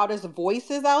the loudest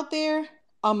voices out there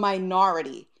a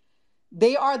minority.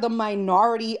 They are the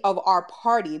minority of our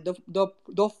party.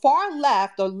 The far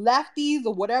left, the lefties,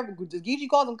 or whatever, Gigi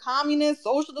calls them communists,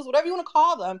 socialists, whatever you want to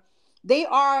call them, they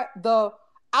are the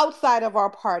outside of our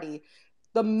party.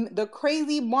 The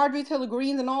crazy Marjorie Taylor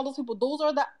Greens and all those people, those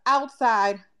are the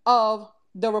outside of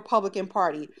the Republican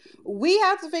Party. We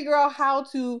have to figure out how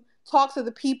to talk to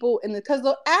the people because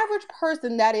the average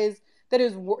person that is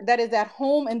at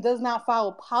home and does not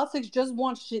follow politics just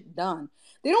wants shit done.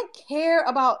 They don't care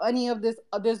about any of this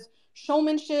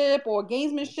showmanship or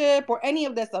gamesmanship or any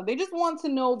of that stuff. They just want to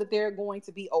know that they're going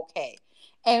to be okay.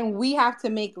 And we have to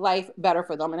make life better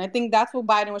for them. And I think that's what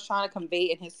Biden was trying to convey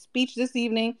in his speech this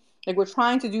evening. Like, we're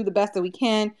trying to do the best that we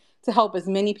can to help as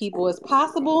many people as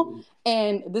possible.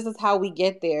 And this is how we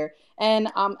get there. And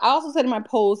I also said in my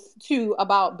post, too,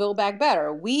 about Build Back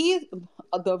Better. The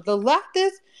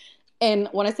leftists, and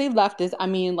when I say leftist, I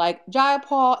mean like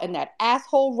Jayapal and that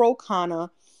asshole Ro Khanna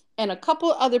and a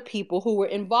couple of other people who were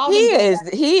He involved in Build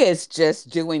Back. is just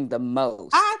doing the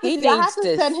most. He I needs have to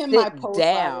to send him my sit post, by the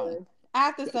down. way. I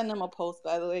have to send him a post,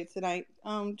 by the way, tonight.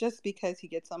 Just because he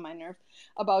gets on my nerves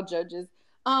about judges.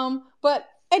 But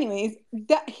anyways,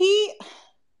 that he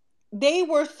they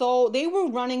were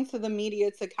running to the media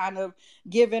to kind of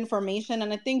give information,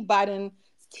 and I think Biden's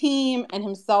team and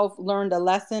himself learned a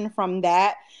lesson from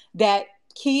that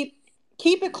keep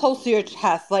it close to your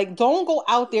chest. Like, don't go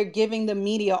out there giving the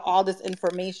media all this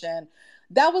information.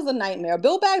 That was a nightmare.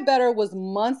 Build Back Better was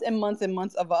months and months and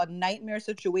months of a nightmare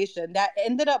situation that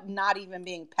ended up not even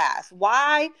being passed.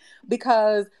 Why?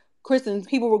 Because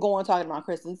people were going talking about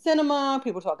Kristen Sinema,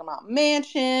 people talking about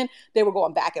Manchin, they were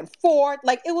going back and forth.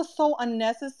 Like, it was so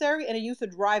unnecessary, and it used to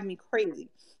drive me crazy.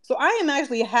 So I am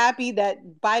actually happy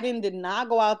that Biden did not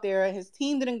go out there. His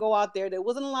team didn't go out there. There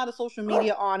wasn't a lot of social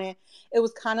media on it. It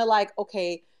was kind of like,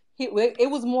 okay,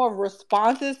 it was more of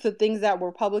responses to things that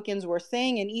Republicans were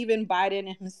saying. And even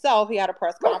Biden himself, he had a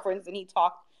press conference and he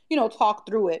talked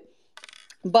through it.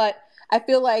 But I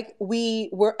feel like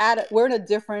we're in a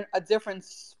different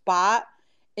spot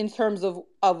in terms of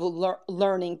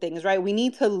learning things, right? We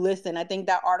need to listen. I think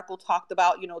that article talked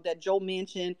about, that Joe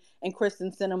Manchin and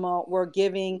Kristen Sinema were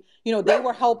giving, they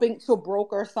were helping to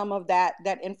broker some of that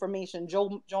information.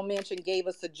 Joe Manchin gave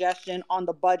a suggestion on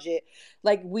the budget.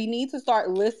 Like, we need to start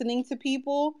listening to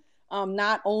people.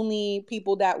 not only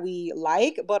people that we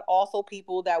like, but also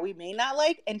people that we may not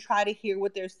like, and try to hear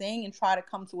what they're saying and try to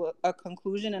come to a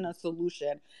conclusion and a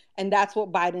solution. And that's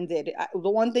what Biden did. The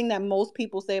one thing that most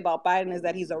people say about Biden is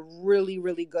that he's a really,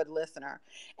 really good listener.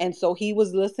 And so he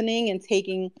was listening and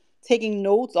taking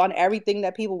notes on everything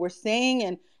that people were saying,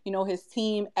 and his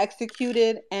team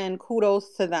executed, and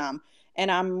kudos to them. And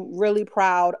I'm really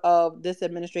proud of this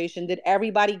administration. Did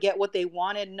everybody get what they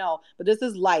wanted? No, but this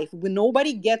is life. When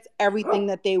nobody gets everything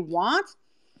that they want,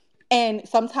 and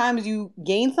sometimes you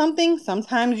gain something,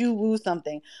 sometimes you lose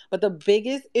something. But the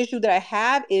biggest issue that I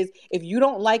have is, if you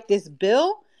don't like this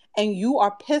bill and you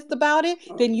are pissed about it,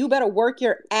 then you better work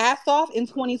your ass off in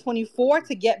 2024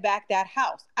 to get back that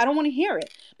house. I don't want to hear it,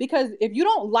 because if you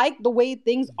don't like the way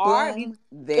things are, Boom, if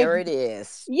there it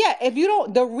is. yeah, if you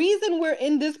don't, the reason we're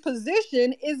in this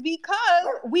position is because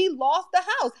we lost the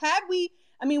House. Had we,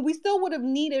 I mean, we still would have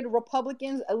needed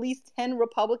Republicans, at least 10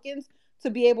 Republicans, to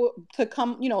be able to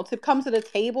come, to come to the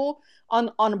table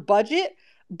on a budget.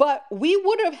 But we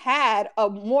would have had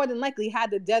more than likely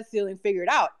had the debt ceiling figured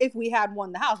out if we had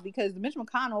won the House, because Mitch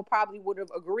McConnell probably would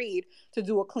have agreed to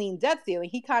do a clean debt ceiling.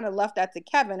 He kind of left that to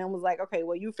Kevin and was like, okay,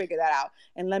 well, you figure that out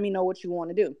and let me know what you want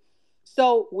to do.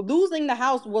 So losing the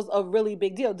House was a really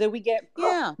big deal. Did we get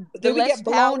Yeah, the did we less get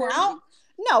blown power, out?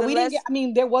 No, the we didn't get. less. I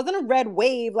mean, there wasn't a red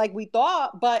wave like we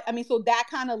thought, but I mean, so that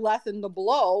kind of lessened the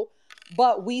blow.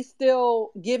 But we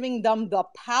still giving them the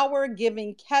power,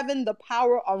 giving Kevin the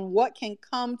power on what can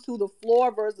come to the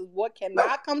floor versus what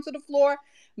cannot come to the floor,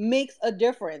 makes a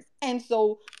difference. And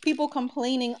so people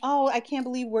complaining, oh, I can't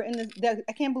believe we're in this.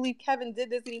 I can't believe Kevin did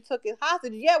this and he took it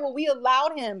hostage. Yeah, well, we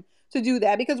allowed him to do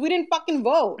that because we didn't fucking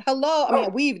vote. Hello, I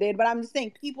mean, we did, but I'm just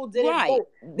saying people didn't Right. vote.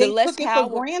 The They less took it for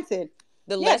power, granted.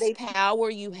 the Yeah, less they power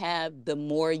you have, the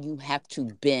more you have to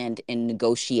bend in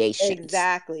negotiations.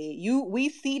 exactly. We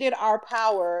ceded our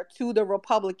power to the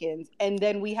Republicans, and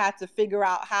then we had to figure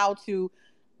out how to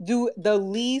do the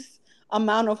least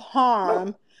amount of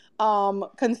harm,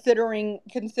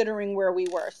 considering where we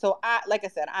were. So I like I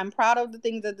said, I'm proud of the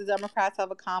things that the Democrats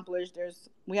have accomplished.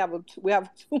 We have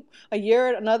a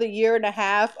year, another year and a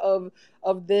half of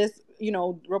this,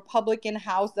 Republican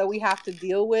House that we have to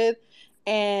deal with.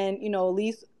 And at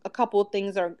least a couple of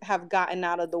things have gotten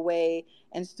out of the way.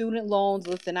 And student loans,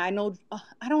 listen, I know,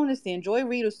 I don't understand. Joy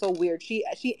Reid is so weird. She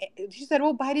said,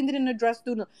 "Oh, Biden didn't address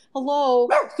student. Hello,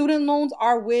 student loans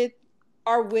are with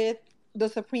the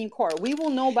Supreme Court. We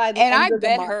will know by the And I end of the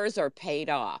bet month. hers are paid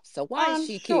off. So why is I'm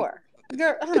she keep? sure.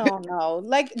 Girl, I don't know.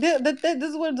 Like this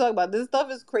is what I'm talking about. This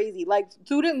stuff is crazy. Like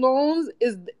student loans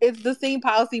it's the same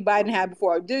policy Biden had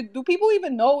before. Do people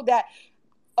even know that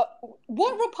uh,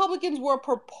 what Republicans were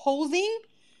proposing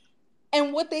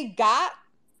and what they got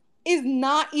is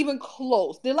not even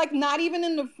close. They're like not even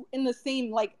in the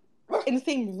same like in the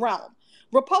same realm.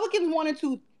 Republicans wanted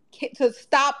to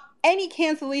stop any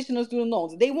cancellation of student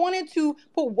loans. They wanted to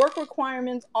put work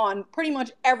requirements on pretty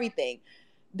much everything.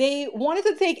 They wanted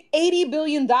to take $80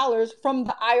 billion from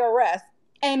the IRS,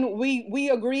 and we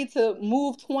agreed to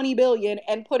move 20 billion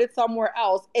and put it somewhere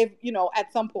else if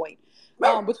at some point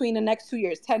between the next 2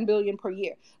 years, 10 billion per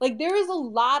year. Like there is a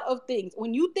lot of things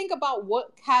when you think about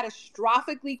what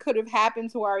catastrophically could have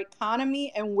happened to our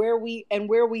economy and where we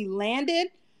landed.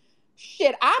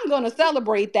 Shit, I'm gonna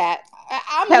celebrate that.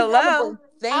 I'm gonna celebrate. Hello. I'm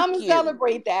Thank gonna you.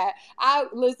 celebrate that. I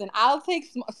listen. I'll take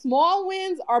small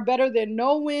wins are better than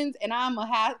no wins, and I'm a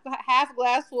half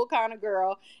glass full kind of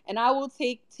girl, and I will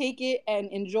take it and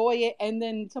enjoy it. And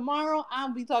then tomorrow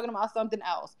I'll be talking about something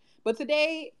else. But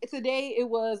today it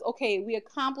was okay. We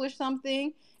accomplished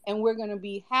something, and we're gonna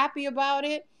be happy about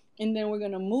it, and then we're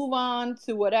gonna move on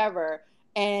to whatever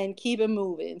and keep it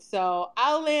moving. So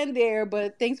I'll land there,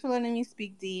 but thanks for letting me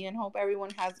speak, Dee, and hope everyone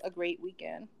has a great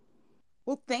weekend.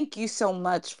 Well, thank you so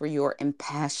much for your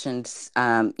impassioned,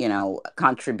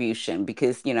 contribution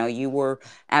because, you were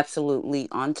absolutely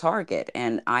on target.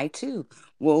 And I too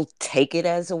will take it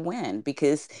as a win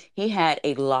because he had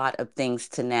a lot of things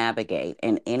to navigate.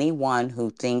 And anyone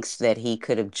who thinks that he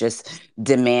could have just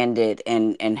demanded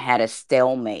and had a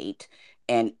stalemate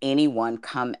and anyone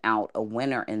come out a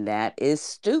winner in that is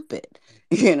stupid,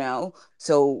 you know?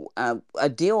 So a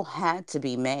deal had to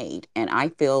be made. And I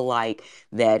feel like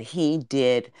that he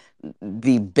did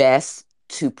the best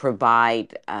to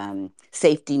provide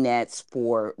safety nets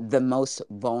for the most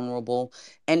vulnerable,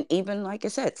 and even, like I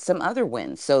said, some other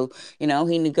wins. So, he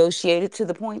negotiated to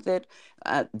the point that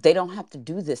they don't have to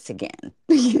do this again,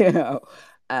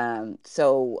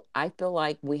 So I feel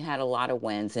like we had a lot of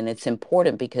wins, and it's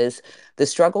important because the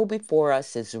struggle before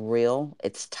us is real,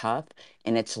 it's tough,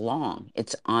 and it's long,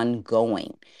 it's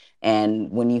ongoing.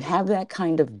 And when you have that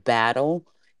kind of battle,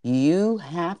 You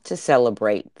have to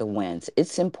celebrate the wins.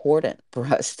 It's important for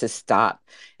us to stop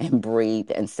and breathe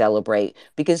and celebrate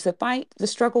because the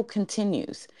struggle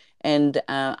continues. And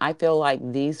I feel like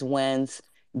these wins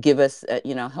give us,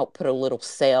 help put a little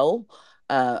sail,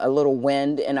 a little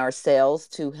wind in our sails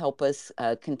to help us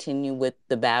continue with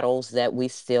the battles that we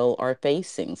still are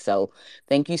facing. So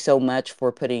thank you so much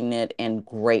for putting it in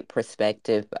great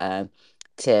perspective.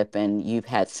 Tip, and you've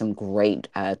had some great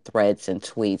threads and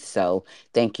tweets. So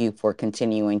thank you for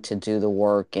continuing to do the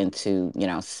work and to,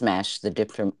 smash the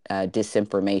different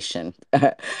disinformation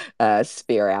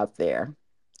sphere out there.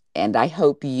 And I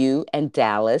hope you and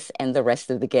Dallas and the rest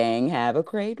of the gang have a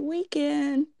great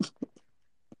weekend.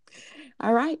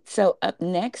 All right. So up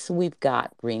next, we've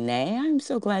got Renee. I'm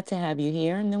so glad to have you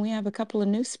here. And then we have a couple of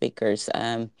new speakers,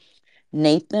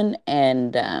 Nathan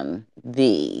and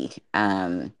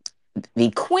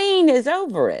the queen is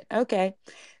over it. Okay.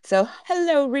 So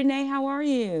hello, Renee. How are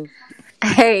you?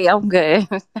 Hey, I'm good.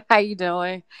 How you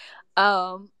doing?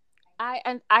 Um,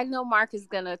 I know Mark is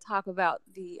gonna talk about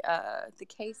the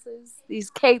cases, these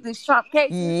Trump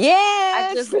cases. I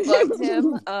Yes. just bugged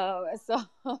him, so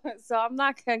so I'm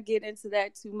not gonna get into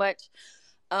that too much.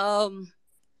 Um,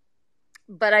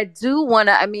 but I do want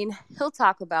to. I mean, he'll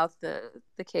talk about the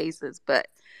cases, but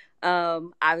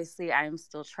obviously I am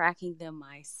still tracking them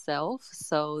myself.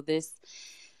 So this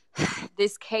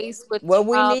case with Well,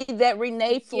 we Trump. need that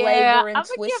Renee Yeah, flavor and I'm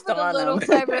gonna twist give it a on little them.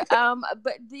 flavor.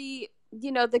 But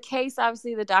the case,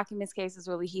 obviously, the documents case is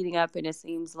really heating up, and it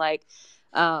seems like,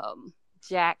 um,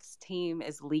 Jack's team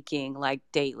is leaking like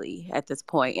daily at this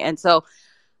point. And so,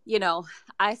 you know,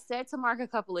 I said to Mark a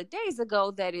couple of days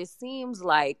ago that it seems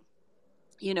like,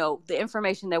 the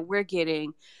information that we're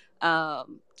getting,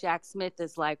 Jack Smith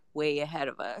is like way ahead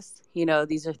of us.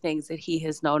 These are things that he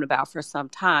has known about for some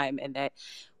time, and that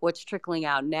what's trickling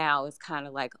out now is kind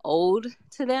of like old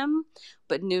to them,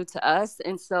 but new to us.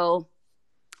 And so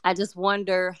I just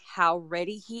wonder how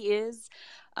ready he is,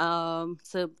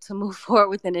 to move forward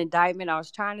with an indictment. I was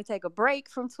trying to take a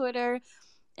break from Twitter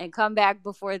and come back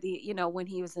before when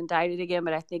he was indicted again,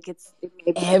 but I think it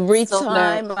may be Every sooner.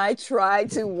 time I try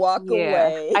to walk Yeah,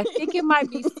 away. I think it might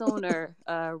be sooner,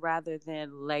 rather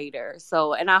than later.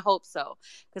 So, and I hope so,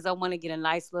 because I want to get a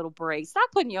nice little break. Stop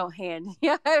putting your hand.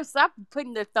 Yeah, stop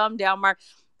putting the thumb down, Mark.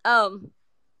 Um,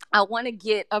 I want to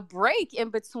get a break in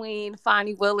between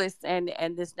Fonnie Willis and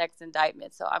this next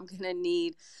indictment. So I'm gonna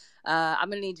need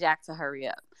Jack to hurry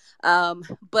up.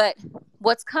 But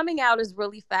what's coming out is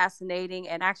really fascinating.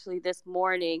 And actually, this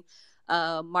morning,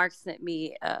 Mark sent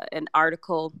me an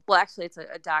article. Well, actually, it's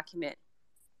a document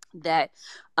that,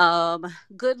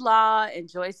 Good Law and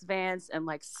Joyce Vance and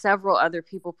like several other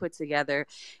people put together.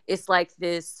 It's like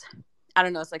this. I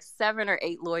don't know, it's like 7 or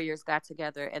 8 lawyers got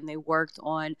together and they worked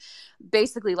on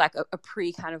basically like a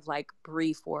pre kind of like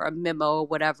brief or a memo or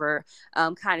whatever,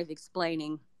 kind of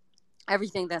explaining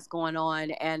everything that's going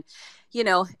on. And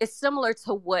it's similar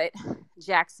to what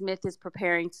Jack Smith is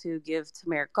preparing to give to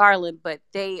Merrick Garland, but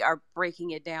they are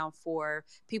breaking it down for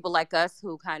people like us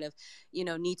who kind of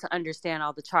need to understand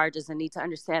all the charges and need to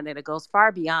understand that it goes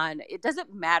far beyond. It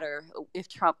doesn't matter if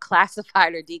Trump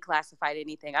classified or declassified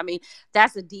anything. I mean,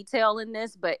 that's a detail in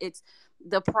this, but it's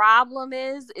the problem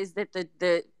is that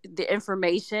the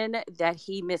information that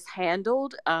he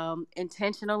mishandled,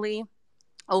 intentionally,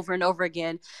 over and over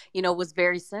again, was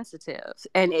very sensitive.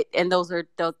 And those are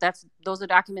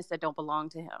documents that don't belong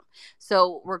to him.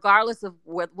 So regardless of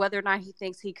whether or not he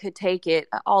thinks he could take it,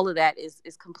 all of that is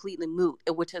completely moot,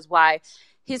 which is why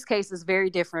his case is very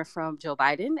different from Joe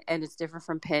Biden, and it's different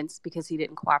from Pence because he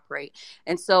didn't cooperate.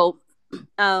 And so,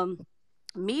 um,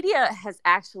 media has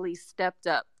actually stepped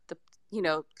up.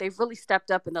 They've really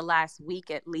stepped up in the last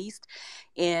week at least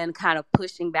in kind of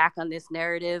pushing back on this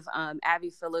narrative. Abby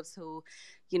Phillips, who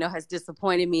has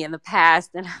disappointed me in the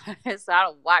past, and so I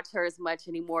don't watch her as much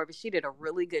anymore, but she did a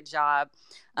really good job.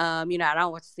 I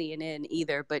don't watch CNN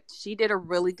either, but she did a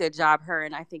really good job. Her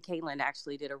and I think Caitlin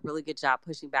actually did a really good job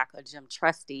pushing back on Jim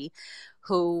Trusty,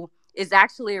 who is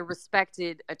actually a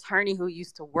respected attorney who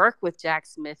used to work with Jack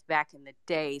Smith back in the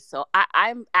day. So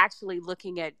I'm actually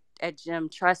looking at Jim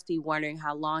Trusty, wondering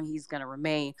how long he's going to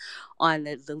remain on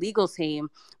the legal team,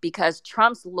 because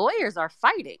Trump's lawyers are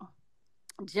fighting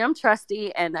Jim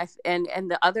Trusty and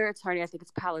the other attorney. I think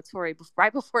it's Palatori.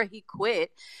 Right before he quit,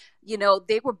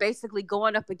 they were basically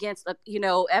going up against,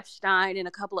 Epstein and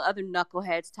a couple of other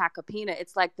knuckleheads, Takapina.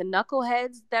 It's like the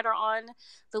knuckleheads that are on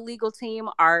the legal team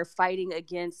are fighting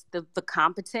against the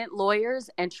competent lawyers,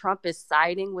 and Trump is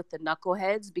siding with the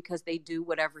knuckleheads because they do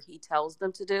whatever he tells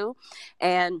them to do.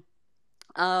 And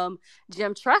um,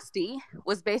 Jim Trusty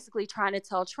was basically trying to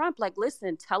tell Trump, like,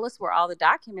 listen, tell us where all the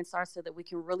documents are so that we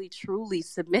can really truly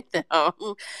submit them,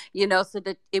 so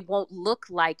that it won't look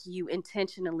like you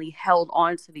intentionally held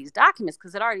on to these documents,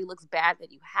 because it already looks bad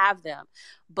that you have them.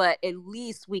 But at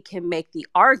least we can make the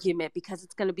argument, because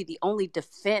it's going to be the only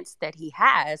defense that he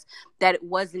has, that it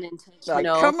wasn't Like,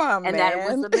 intentional come on, and that it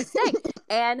was man. a mistake.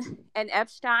 And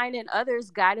Epstein and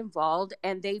others got involved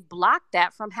and they blocked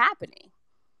that from happening.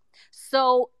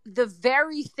 So the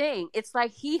very thing, it's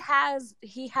like he has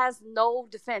no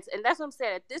defense. And that's what I'm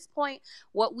saying. At this point,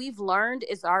 what we've learned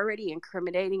is already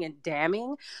incriminating and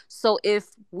damning. So if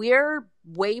we're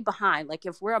way behind, like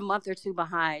if we're a month or two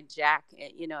behind Jack,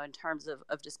 in terms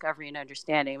of discovery and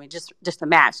understanding, I mean, just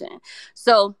imagine.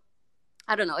 So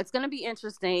I don't know. It's going to be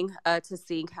interesting to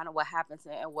see kind of what happens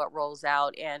and what rolls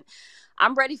out. And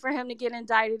I'm ready for him to get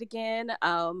indicted again.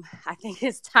 I think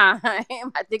it's time.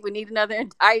 I think we need another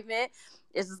indictment.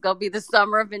 This is going to be the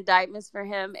summer of indictments for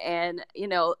him. And,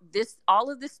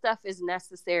 all of this stuff is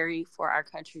necessary for our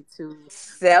country to move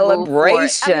forward. I mean,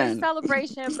 it's Celebration.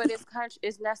 celebration, but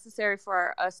it's necessary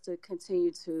for us to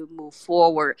continue to move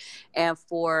forward, and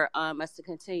for us to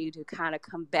continue to kind of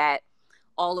combat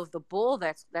all of the bull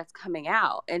that's coming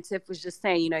out. And Tiff was just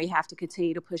saying, you have to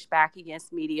continue to push back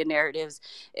against media narratives,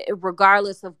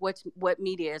 regardless of what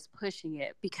media is pushing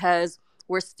it, because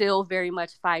we're still very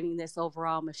much fighting this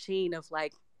overall machine of,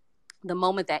 like, the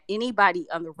moment that anybody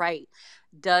on the right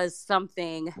does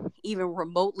something even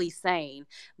remotely sane,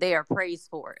 they are praised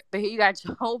for it. But here you got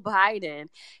Joe Biden,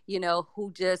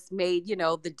 who just made,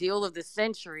 the deal of the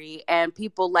century, and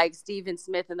people like Stephen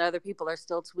Smith and other people are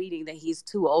still tweeting that he's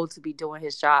too old to be doing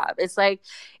his job. It's like,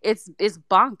 it's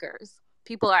bonkers.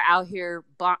 People are out here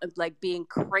like being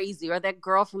crazy. Or that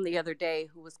girl from the other day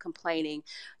who was complaining,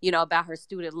 about her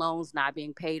student loans not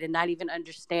being paid and not even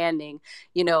understanding,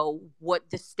 what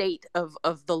the state of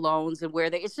the loans and where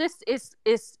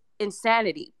it's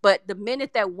insanity. But the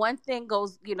minute that one thing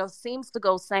goes, seems to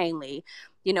go sanely,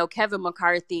 Kevin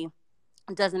McCarthy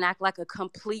doesn't act like a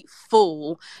complete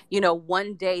fool,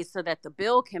 one day so that the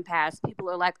bill can pass, people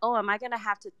are like, oh, am I going to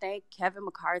have to thank Kevin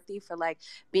McCarthy for, like,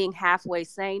 being halfway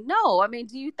sane? No. I mean,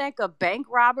 do you thank a bank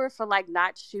robber for, like,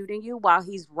 not shooting you while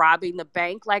he's robbing the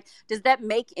bank? Like, does that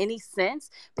make any sense?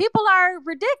 People are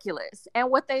ridiculous. And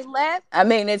what they let I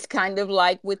mean, it's kind of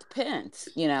like with Pence,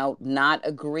 not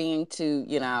agreeing to,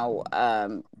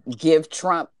 give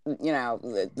Trump,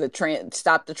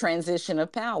 stop the transition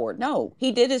of power. No,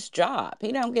 he did his job.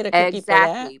 He don't get a cookie for that.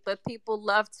 Exactly. But people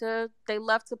love to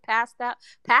pass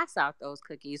out those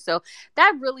cookies. So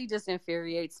that really just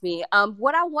infuriates me.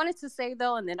 What I wanted to say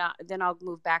though, and then I'll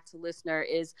move back to listener,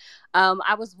 is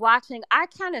I was watching, I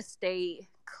kind of stay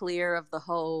clear of the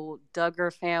whole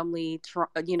Duggar family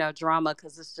drama,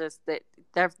 because it's just that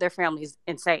their family is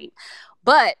insane.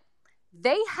 But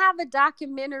they have a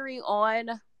documentary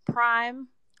on Prime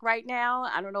right now.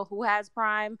 I don't know who has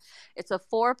Prime. It's a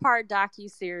 4-part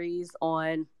docu-series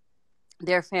on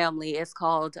their family. It's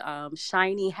called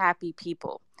Shiny Happy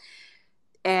People.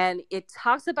 And it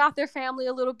talks about their family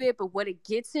a little bit, but what it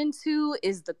gets into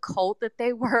is the cult that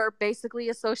they were basically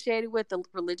associated with, the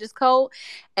religious cult.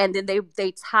 And then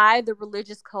they tie the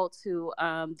religious cult to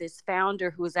this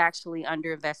founder who is actually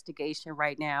under investigation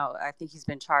right now. I think he's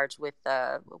been charged with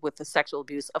the sexual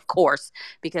abuse, of course,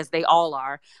 because they all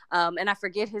are. And I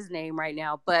forget his name right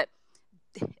now, but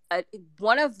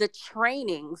one of the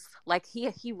trainings, like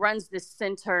he runs this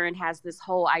center and has this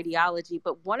whole ideology,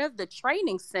 but one of the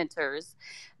training centers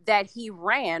that he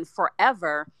ran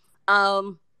forever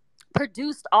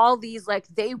produced all these, like,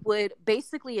 they would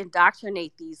basically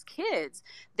indoctrinate these kids.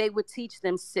 They would teach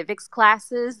them civics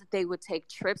classes. They would take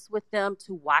trips with them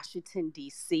to Washington,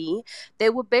 D.C. They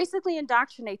would basically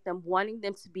indoctrinate them, wanting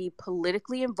them to be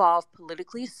politically involved,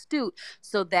 politically astute,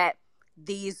 so that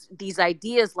these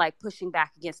ideas, like pushing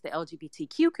back against the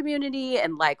LGBTQ community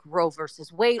and like Roe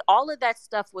versus Wade, all of that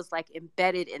stuff was like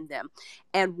embedded in them.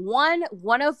 And one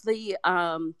of the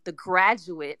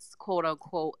graduates, quote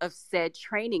unquote, of said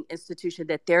training institution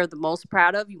that they're the most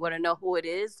proud of, you want to know who it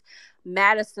is?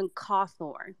 Madison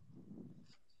Cawthorn.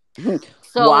 Why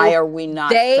So are we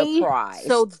not they surprised?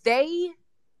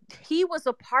 he was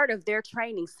a part of their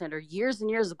training center years and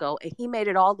years ago, and he made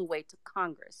it all the way to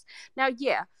Congress. Now,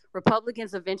 yeah,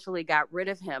 Republicans eventually got rid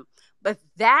of him, but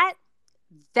that's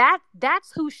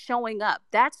who's showing up.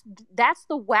 That's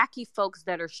the wacky folks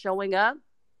that are showing up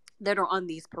that are on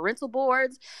these parental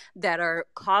boards, that are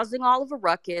causing all of a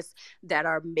ruckus, that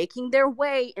are making their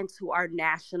way into our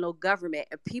national government.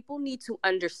 And people need to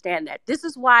understand that. This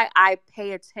is why I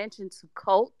pay attention to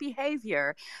cult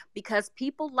behavior, because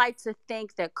people like to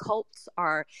think that cults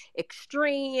are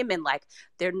extreme and like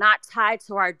they're not tied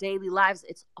to our daily lives.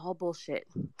 It's all bullshit,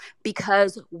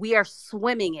 because we are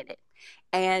swimming in it,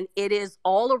 and it is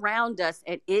all around us,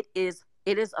 and it is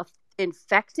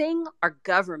infecting our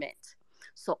government.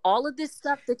 So all of this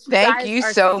stuff that you Thank guys you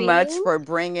are so much seeing, for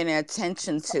bringing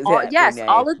attention so to all, that, yes,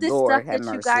 all Renee. of this stuff Lord have that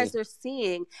you mercy. guys are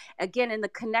seeing, again, in the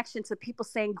connection to people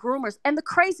saying groomers. And the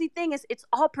crazy thing is, it's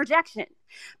all projection,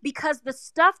 because the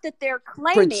stuff that they're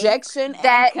claiming, Projection and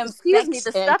that, excuse me,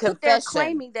 the stuff that they're confession.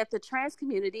 claiming that the trans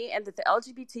community and that the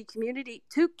LGBT community,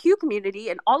 2Q community,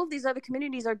 and all of these other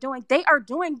communities are doing, they are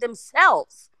doing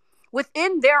themselves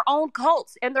within their own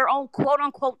cults and their own quote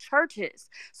unquote churches.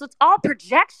 So it's all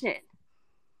projection.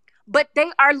 But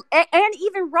they are, and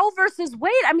even Roe versus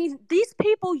Wade. I mean, these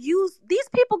people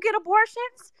get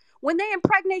abortions when they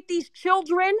impregnate these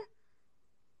children.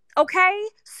 Okay,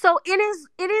 so it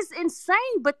is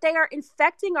insane, but they are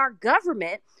infecting our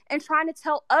government and trying to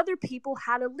tell other people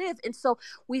how to live. And so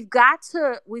we've got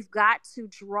to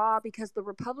draw, because the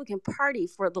Republican Party,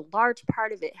 for the large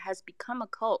part of it, has become a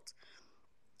cult.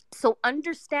 So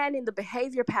understanding the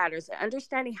behavior patterns and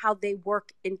understanding how they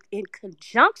work in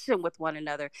conjunction with one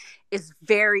another is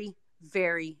very,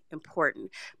 very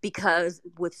important, because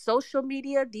with social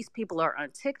media, these people are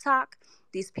on TikTok.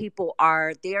 These people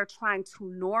are, they are trying to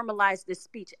normalize this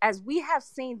speech, as we have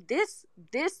seen this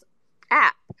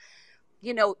app,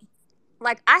 you know,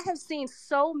 like I have seen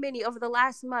so many over the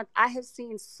last month. I have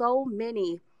seen so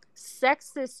many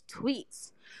sexist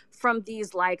tweets from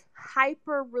these like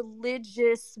hyper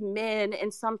religious men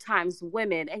and sometimes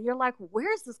women. And you're like,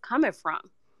 where is this coming from?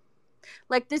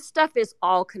 Like, this stuff is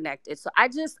all connected. So I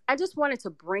just wanted to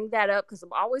bring that up, because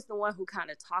I'm always the one who kind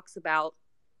of talks about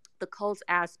the cult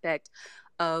aspect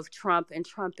of Trump and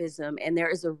Trumpism. And there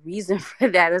is a reason for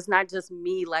that. It's not just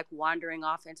me like wandering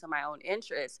off into my own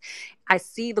interests. I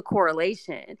see the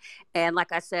correlation. And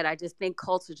like I said, I just think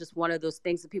cults are just one of those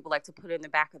things that people like to put in the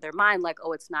back of their mind, like,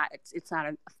 oh, it's not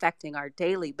affecting our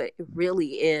daily, but it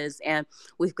really is. And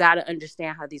we've got to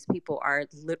understand how these people are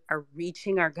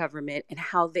reaching our government, and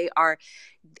how they are.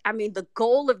 I mean, the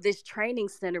goal of this training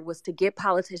center was to get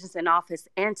politicians in office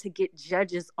and to get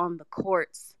judges on the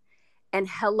courts. And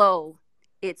hello,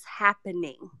 it's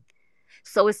happening.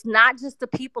 So it's not just the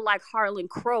people like Harlan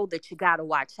Crow that you got to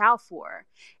watch out for.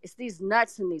 It's these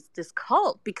nuts and this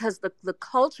cult, because the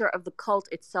culture of the cult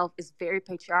itself is very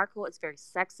patriarchal. It's very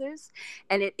sexist,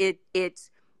 and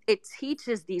it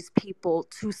teaches these people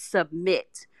to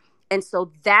submit. And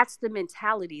so that's the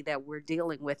mentality that we're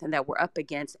dealing with and that we're up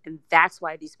against, and that's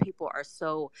why these people are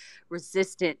so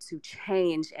resistant to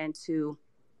change and to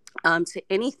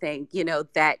anything,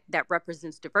 that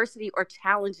represents diversity, or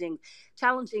challenging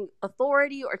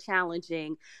authority, or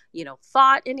challenging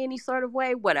thought in any sort of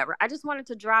way, whatever. I just wanted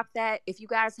to drop that. If you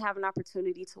guys have an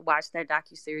opportunity to watch that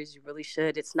docuseries, you really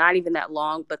should. It's not even that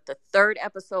long, but the third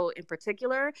episode in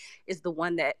particular is the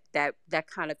one that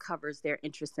kind of covers their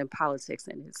interest in politics,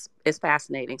 and it's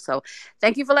fascinating. So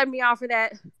thank you for letting me offer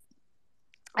that.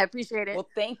 I appreciate it. Well,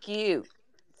 thank you.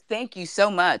 Thank you so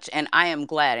much. And I am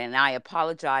glad. And I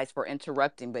apologize for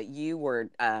interrupting, but you were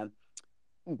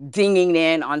dinging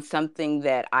in on something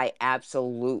that I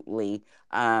absolutely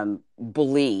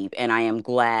believe, and I am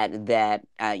glad that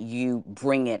you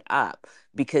bring it up,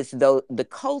 because though the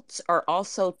cults are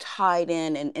also tied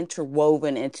in and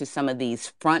interwoven into some of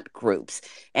these front groups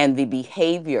and the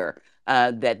behavior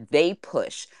that they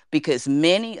push, because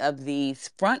many of these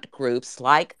front groups,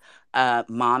 like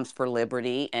Moms for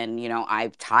Liberty, and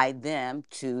I've tied them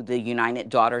to the United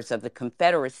Daughters of the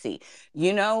Confederacy.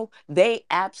 They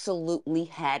absolutely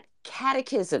had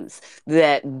catechisms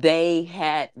that they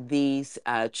had these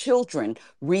children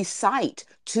recite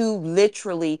to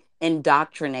literally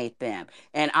indoctrinate them.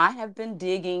 And I have been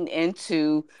digging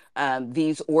into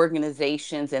these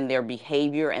organizations and their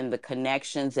behavior and the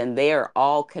connections, and they are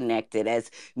all connected,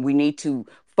 as we need to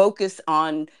focus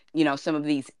on some of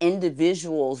these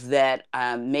individuals that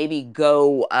maybe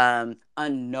go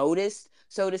unnoticed,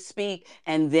 so to speak,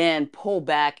 and then pull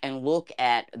back and look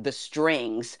at the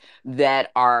strings that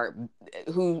are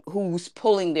who's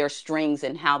pulling their strings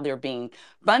and how they're being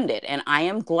funded. And I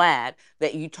am glad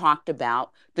that you talked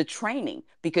about the training,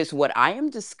 because what I am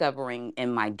discovering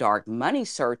in my dark money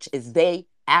search is they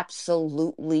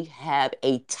absolutely have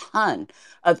a ton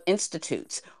of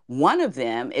institutes. One of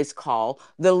them is called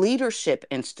the Leadership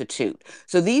Institute.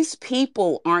 So these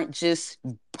people aren't just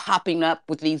popping up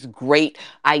with these great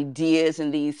ideas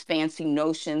and these fancy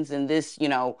notions and this,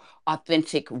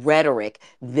 authentic rhetoric.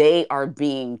 They are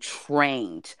being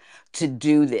trained to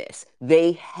do this.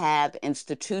 They have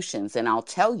institutions, and I'll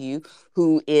tell you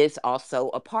who is also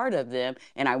a part of them.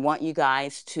 And I want you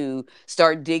guys to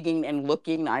start digging and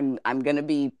looking. I'm going to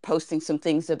be posting some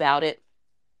things about it,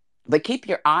 but keep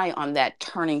your eye on that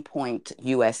Turning Point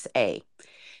USA.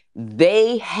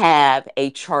 They have a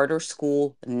charter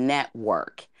school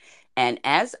network. And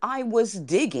as I was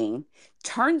digging,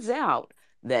 turns out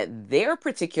that their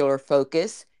particular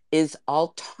focus is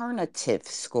alternative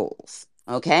schools.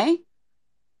 Okay.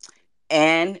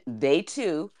 And they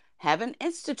too have an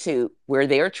institute where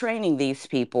they're training these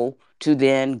people to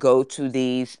then go to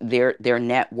their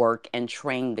network and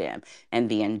train them. And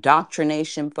the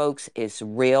indoctrination, folks, is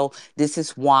real. This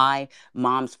is why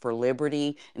Moms for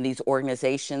Liberty and these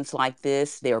organizations like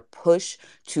this, their push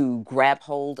to grab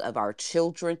hold of our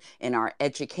children and our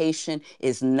education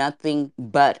is nothing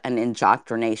but an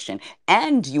indoctrination.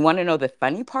 And you want to know the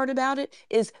funny part about it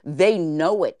is they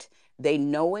know it. They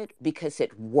know it because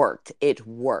it worked. It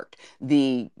worked.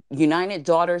 The United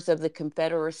Daughters of the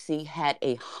Confederacy had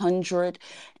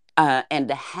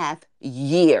 100.5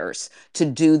 years to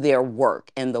do their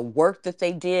work. And the work that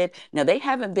they did, now they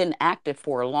haven't been active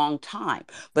for a long time,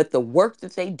 but the work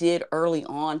that they did early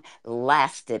on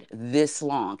lasted this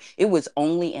long. It was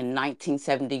only in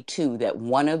 1972 that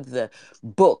one of the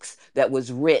books that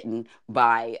was written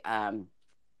by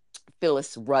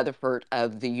Phyllis Rutherford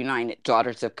of the United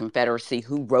Daughters of Confederacy,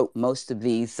 who wrote most of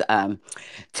these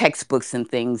textbooks and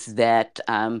things that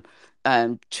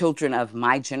children of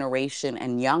my generation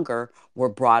and younger were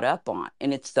brought up on.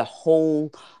 And it's the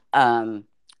whole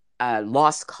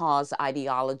lost cause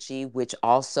ideology, which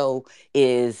also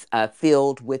is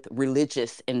filled with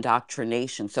religious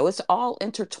indoctrination. So it's all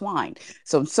intertwined.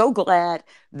 So I'm so glad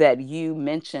that you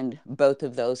mentioned both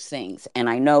of those things. And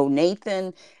I know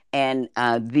Nathan and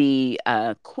the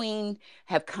Queen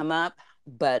have come up,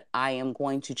 but I am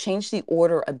going to change the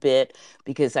order a bit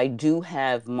because I do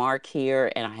have Mark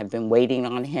here and I have been waiting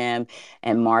on him.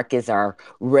 And Mark is our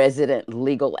resident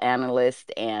legal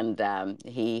analyst, and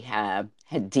he had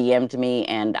DM'd me,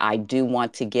 and I do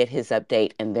want to get his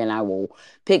update, and then I will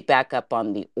pick back up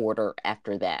on the order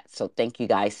after that. So thank you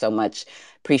guys so much.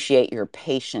 Appreciate your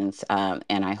patience,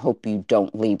 and I hope you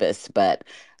don't leave us. But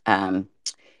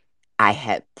I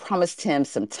had promised him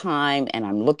some time, and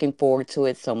I'm looking forward to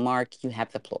it. So, Mark, you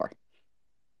have the floor.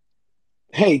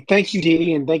 Hey, thank you,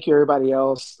 Dee, and thank you everybody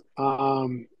else.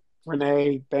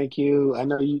 Renee, thank you. I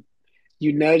know you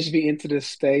nudged me into this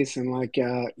space, and I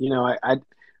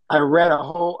read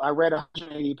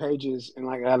 180 pages, and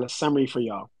like I had a summary for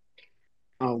y'all.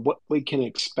 What we can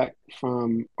expect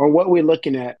from, or what we're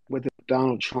looking at with the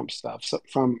Donald Trump stuff. So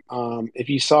from if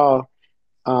you saw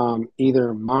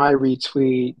either my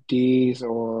retweet, Dee's,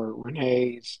 or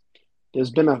Renee's, there's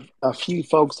been a few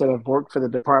folks that have worked for the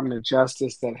Department of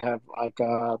Justice that have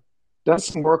done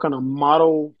some work on a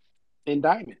model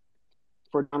indictment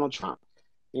for Donald Trump,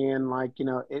 and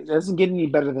it doesn't get any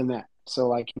better than that.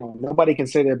 So nobody can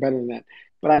say they're better than that.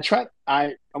 But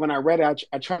I when I read it,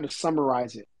 I tried to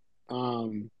summarize it,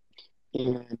 and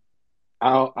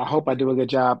I hope I do a good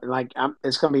job. And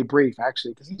it's going to be brief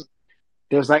actually, because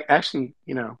there's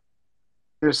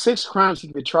there's 6 crimes he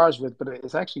could be charged with, but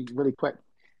it's actually really quick.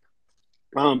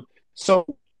 So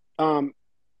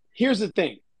here's the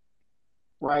thing,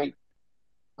 right?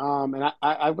 And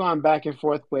I've gone back and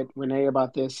forth with Renee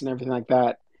about this and everything like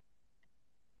that.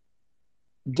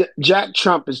 Jack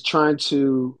Trump is trying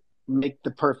to make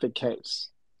the perfect case.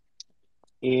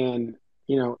 And,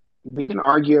 we can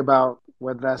argue about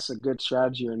whether that's a good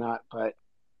strategy or not, but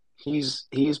he's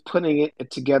putting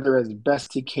it together as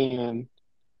best he can,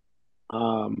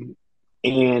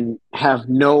 and have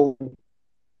no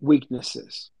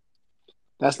weaknesses.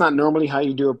 That's not normally how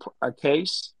you do a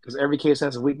case, because every case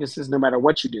has weaknesses no matter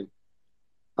what you do.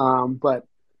 But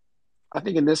I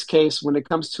think in this case, when it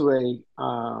comes to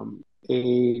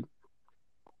a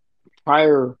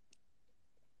prior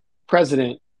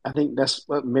president, I think that's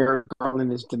what Merrick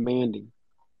Garland is demanding.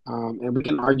 And we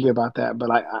can argue about that, but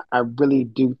I really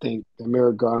do think that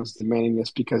Merrick Garland is demanding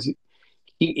this because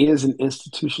he is an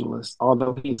institutionalist.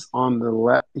 Although he's on the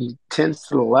left, he tends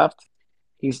to the left,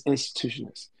 he's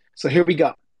institutionalist. So here we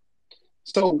go.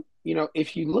 So,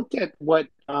 if you looked at what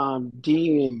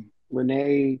Dee and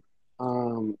Renee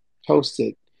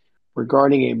posted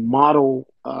regarding a model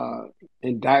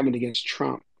indictment against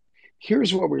Trump,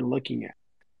 here's what we're looking at.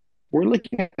 We're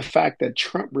looking at the fact that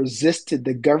Trump resisted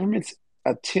the government's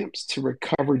attempts to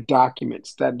recover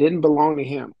documents that didn't belong to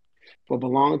him, but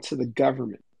belonged to the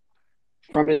government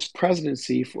from his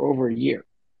presidency for over a year.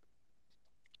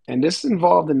 And this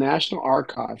involved the National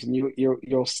Archives, and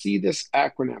you'll see this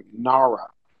acronym NARA.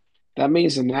 That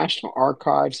means the National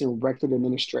Archives and Record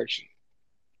Administration,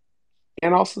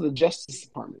 and also the Justice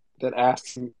Department that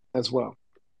asked him as well.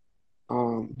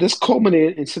 This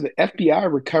culminated into the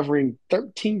FBI recovering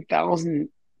 13,000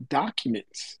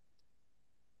 documents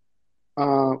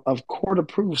of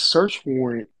court-approved search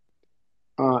warrant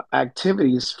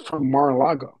activities from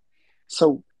Mar-a-Lago.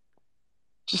 So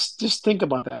just think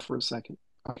about that for a second.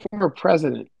 A former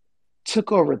president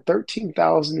took over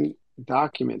 13,000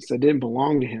 documents that didn't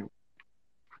belong to him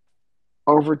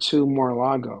over to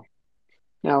Mar-a-Lago.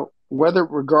 Now,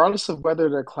 regardless of whether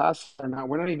they're classified or not,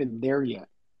 we're not even there yet.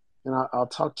 And I'll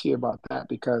talk to you about that,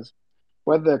 because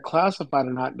whether they're classified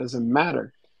or not doesn't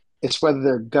matter. It's whether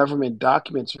they're government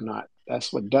documents or not.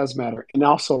 That's what does matter. And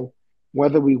also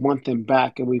whether we want them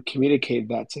back, and we've communicated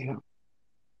that to him.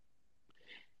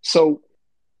 So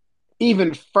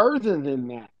even further than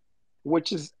that,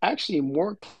 which is actually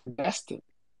more clandestine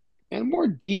and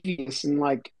more devious and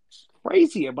like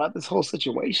crazy about this whole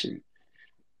situation,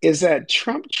 is that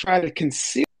Trump tried to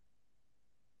conceal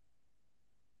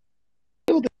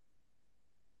the—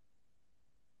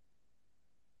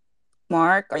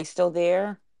 Mark, are you still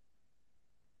there?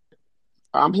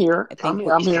 I'm here. I think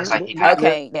I'm here. Seems like he got We're,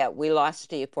 okay, yeah, we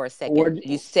lost you for a we're, second.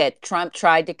 You said Trump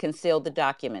tried to conceal the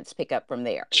documents. Pick up from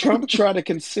there. Trump tried to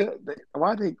conceal.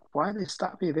 Why they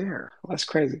stop me there? Well, that's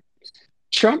crazy.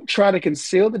 Trump tried to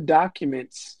conceal the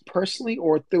documents personally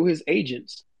or through his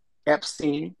agents.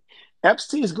 Epstein.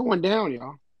 Epstein's going down,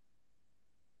 y'all.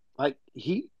 Like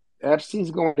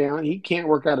Epstein's going down. He can't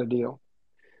work out a deal.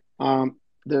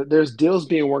 There's deals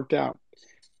being worked out.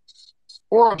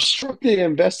 Or obstructed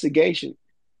investigation.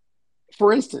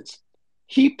 For instance,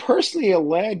 he personally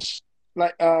alleged,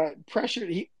 like, pressured.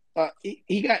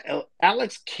 He got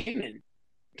Alex Cannon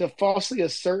to falsely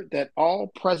assert that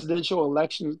all presidential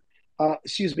election,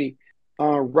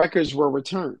 records were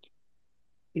returned.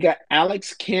 He got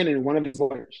Alex Cannon, one of his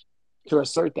lawyers, to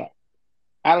assert that.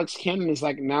 Alex Cannon is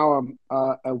like now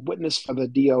a witness for the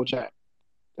DOJ.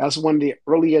 That's one of the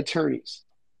early attorneys.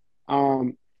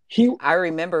 I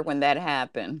remember when that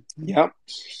happened. Yep.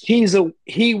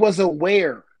 He was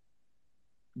aware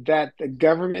that the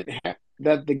government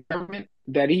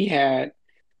that he had,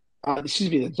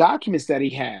 the documents that he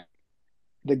had,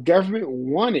 the government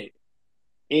wanted,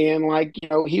 and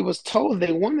he was told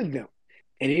they wanted them,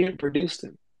 and he didn't produce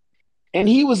them. And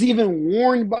he was even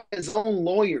warned by his own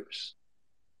lawyers,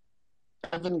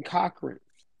 Evan Cochran,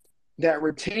 that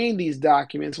retaining these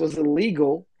documents was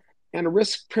illegal and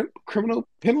risked criminal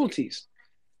penalties.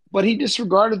 But he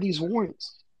disregarded these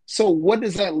warnings. So what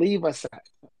does that leave us at?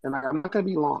 And I'm not going to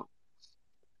be long.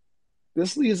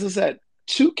 This leaves us at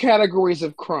two categories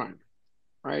of crime,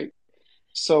 right?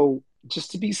 So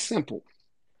just to be simple,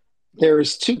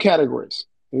 there's two categories.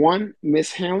 One,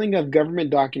 mishandling of government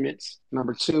documents.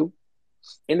 Number two,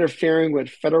 interfering with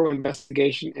federal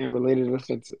investigation and related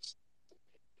offenses.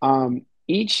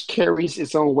 Each carries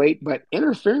its own weight, but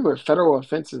interfering with federal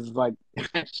offenses is like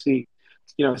actually,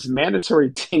 it's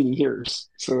mandatory 10 years.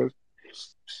 So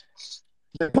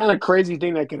the kind of crazy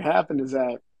thing that could happen is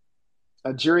that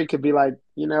a jury could be like,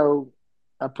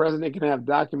 a president can have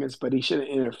documents, but he shouldn't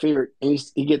interfere, and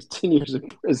he gets 10 years in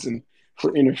prison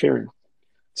for interfering.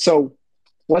 So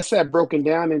what's that broken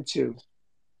down into?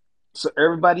 So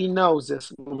everybody knows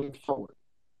this moving forward.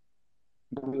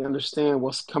 We understand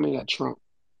what's coming at Trump.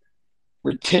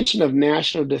 Retention of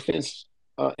national defense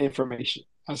information.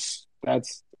 That's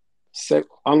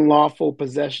unlawful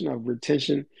possession of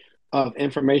retention of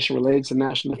information related to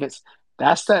national defense.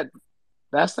 That's that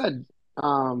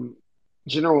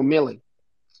General Milley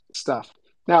stuff.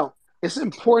 Now, it's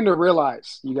important to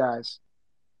realize, you guys,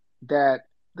 that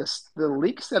the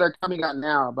leaks that are coming out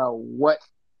now about what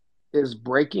is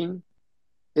breaking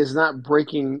is not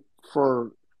breaking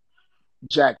for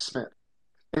Jack Smith.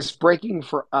 It's breaking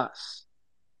for us.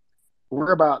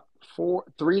 We're about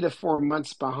 3 to 4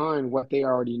 months behind what they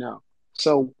already know.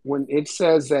 So when it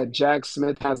says that Jack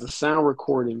Smith has a sound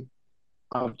recording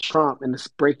of Trump and it's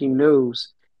breaking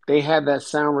news, they had that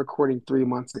sound recording 3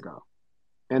 months ago,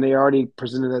 and they already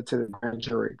presented that to the grand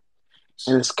jury,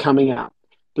 and it's coming out.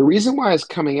 The reason why it's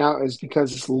coming out is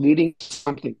because it's leading to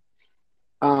something,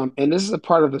 and this is a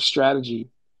part of the strategy.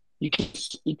 You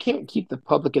can't keep the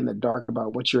public in the dark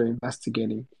about what you're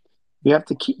investigating. You have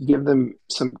to give them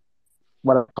some,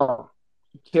 what I call,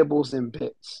 kibbles and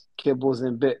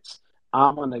bits.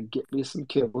 I'm gonna get me some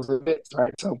kibbles and bits,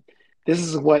 right? So This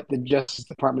is what the Justice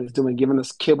Department is doing, giving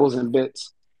us kibbles and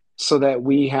bits so that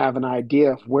we have an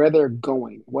idea of where they're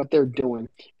going, what they're doing,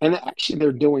 and actually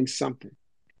they're doing something.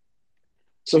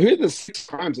 So here are the 6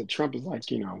 crimes that Trump is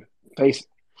facing.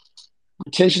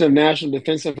 Retention of national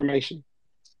defense information,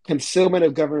 concealment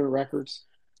of government records,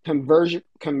 conversion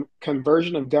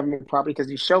of government property, because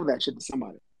he showed that shit to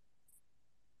somebody,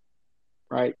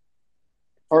 right?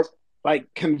 Or like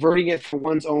converting it for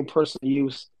one's own personal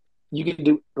use. You can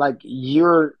do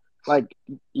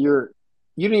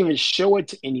you don't even show it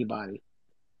to anybody,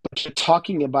 but you're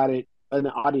talking about it in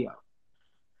the audio.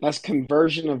 That's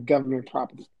conversion of government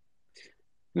property.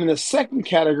 And the second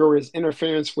category is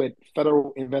interference with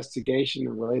federal investigation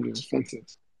and related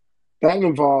offenses. That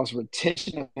involves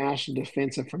retention of national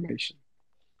defense information,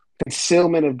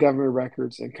 concealment of government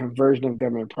records, and conversion of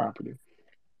government property.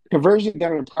 Conversion of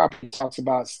government property talks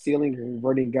about stealing or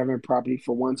converting government property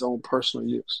for one's own personal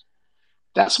use.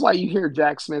 That's why you hear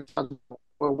Jack Smith talk about,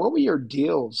 well, what were your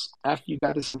deals after you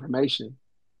got this information?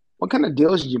 What kind of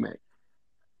deals did you make?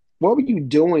 What were you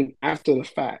doing after the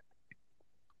fact?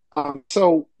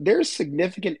 So there's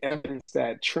significant evidence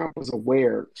that Trump was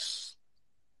aware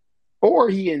or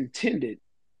he intended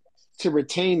to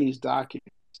retain these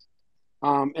documents.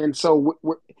 And so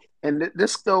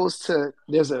this goes to,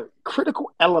 there's a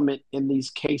critical element in these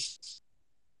cases,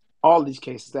 all these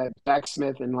cases that Jack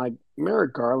Smith and like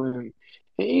Merrick Garland and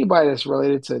anybody that's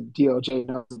related to DOJ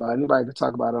knows about, anybody can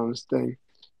talk about on this thing.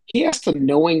 He has to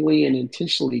knowingly and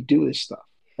intentionally do this stuff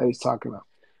that he's talking about.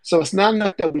 So it's not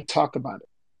enough that we talk about it.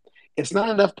 It's not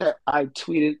enough that I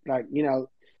tweeted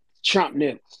Trump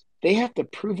knew. They have to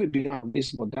prove it beyond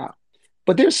reasonable doubt.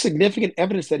 But there's significant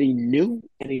evidence that he knew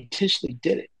and he intentionally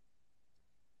did it.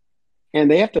 And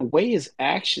they have to weigh his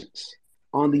actions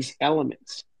on these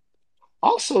elements.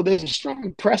 Also, there's a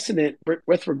strong precedent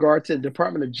with regard to the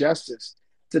Department of Justice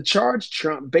to charge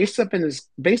Trump based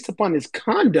upon his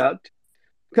conduct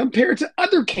compared to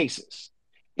other cases.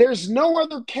 There's no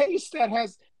other case that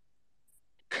has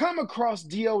come across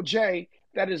DOJ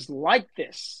that is like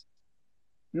this.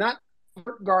 Not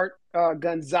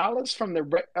Gonzalez from the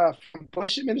from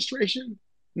Bush administration,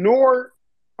 nor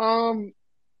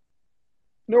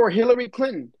Hillary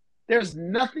Clinton. There's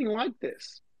nothing like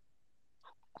this.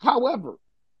 However,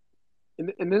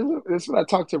 and this is what I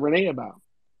talked to Renee about.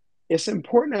 It's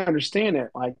important to understand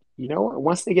that,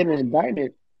 once they get an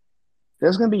indictment,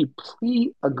 there's going to be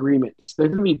plea agreements. There's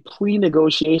going to be plea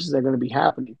negotiations that are going to be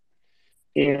happening.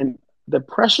 And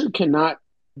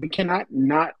we cannot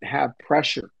not have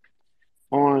pressure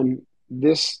on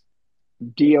this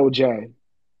DOJ,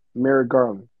 Merrick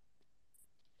Garland,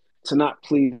 to not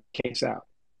plead the case out.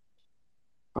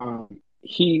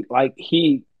 He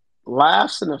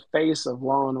laughs in the face of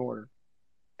law and order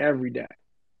every day.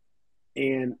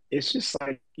 And it's just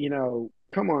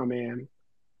come on, man.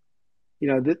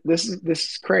 This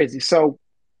is crazy. So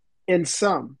in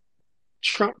sum,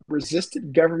 Trump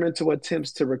resisted governmental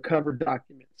attempts to recover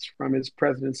documents from his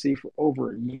presidency for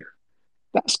over a year.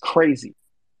 That's crazy.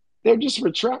 They're just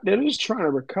trying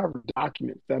to recover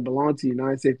documents that belong to the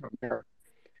United States of America.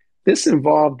 This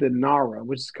involved the NARA,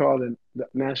 which is called the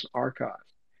National Archives,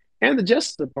 and the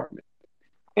Justice Department.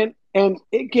 And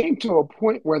it came to a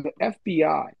point where the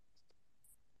FBI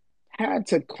had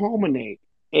to culminate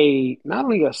not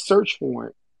only a search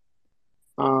warrant,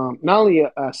 not only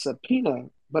a subpoena,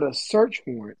 but a search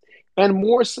warrant and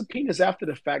more subpoenas after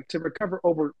the fact to recover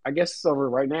I guess it's over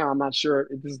right now, I'm not sure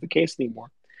if this is the case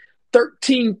anymore,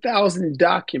 13,000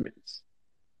 documents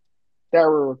that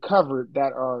were recovered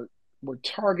that were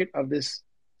target of this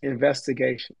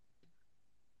investigation.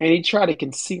 And he tried to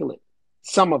conceal it,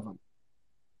 some of them.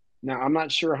 Now, I'm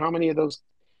not sure how many of those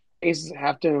cases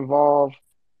have to involve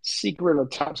secret or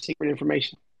top secret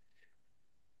information.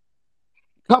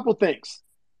 Couple things.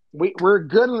 We're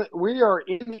good. We are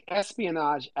in the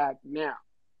Espionage Act now.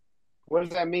 What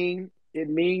does that mean? It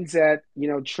means that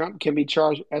Trump can be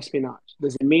charged with espionage.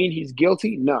 Does it mean he's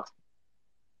guilty? No.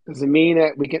 Does it mean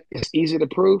that it's easy to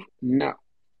prove? No.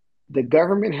 The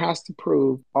government has to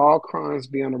prove all crimes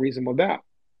beyond a reasonable doubt.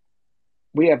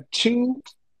 We have two,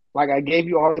 like I gave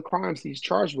you all the crimes he's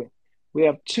charged with. We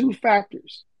have two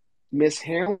factors: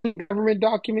 mishandling government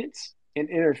documents and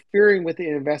interfering with the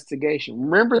investigation.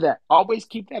 Remember that. Always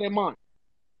keep that in mind.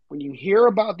 When you hear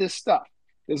about this stuff,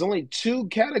 there's only two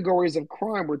categories of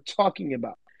crime we're talking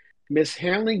about: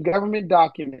 mishandling government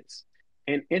documents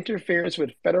and interference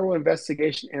with federal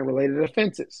investigation and related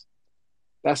offenses.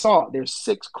 That's all. There's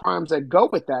 6 crimes that go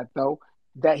with that, though,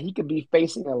 that he could be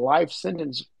facing a life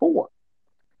sentence for.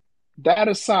 That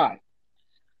aside,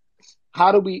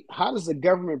 how does the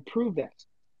government prove that?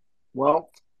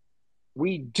 Well,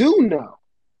 We do know,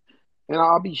 and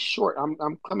I'll be short.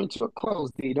 I'm coming to a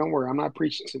close, D. Don't worry, I'm not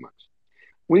preaching too much.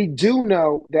 We do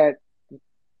know that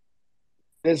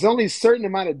there's only a certain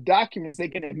amount of documents they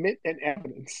can admit in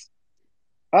evidence.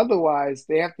 Otherwise,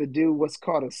 they have to do what's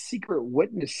called a secret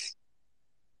witness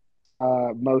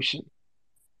motion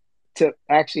to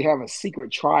actually have a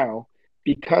secret trial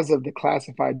because of the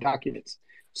classified documents.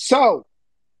 So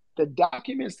the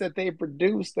documents that they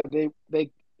produce that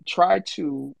they try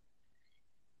to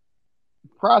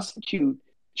prosecute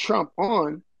Trump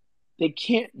on, they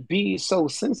can't be so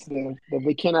sensitive that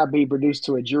they cannot be produced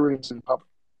to a jury and to the public.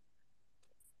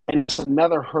 And it's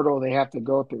another hurdle they have to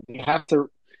go through. They have to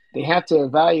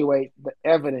evaluate the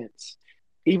evidence.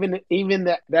 Even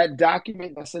that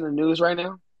document that's in the news right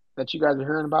now that you guys are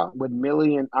hearing about with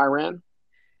Milley and Iran,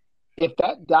 if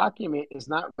that document is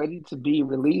not ready to be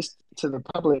released to the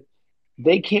public,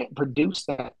 they can't produce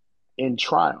that in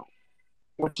trial,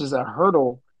 which is a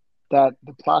hurdle that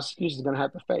the prosecution is going to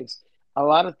have to face. A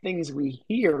lot of things we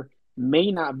hear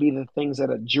may not be the things that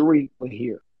a jury would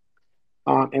hear.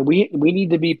 And we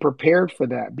need to be prepared for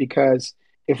that because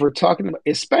if we're talking about,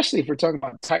 especially if we're talking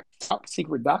about top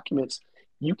secret documents,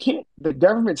 the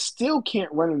government still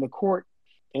can't run into court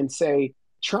and say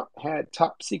Trump had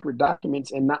top secret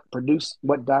documents and not produce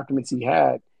what documents he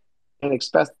had and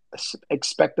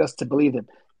expect us to believe them.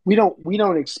 We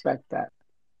don't expect that.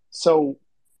 So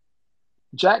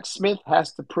Jack Smith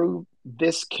has to prove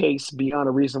this case beyond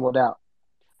a reasonable doubt.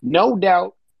 No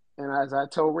doubt, and as I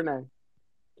told Renee,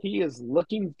 he is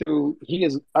looking through, he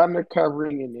is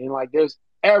uncovering, and like there's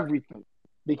everything.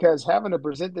 Because having to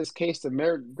present this case to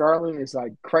Merrick Garland is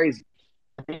like crazy.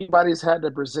 If anybody's had to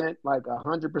present like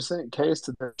 100% case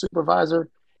to their supervisor,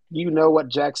 you know what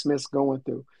Jack Smith's going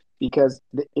through. Because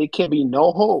it can be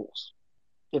no holes.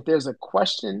 If there's a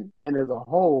question and there's a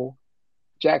hole,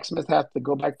 Jack Smith has to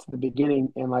go back to the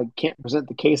beginning and like can't present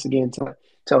the case again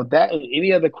until that and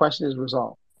any other question is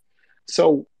resolved.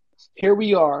 So here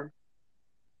we are.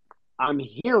 I'm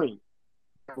hearing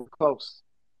that we're close,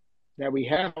 that we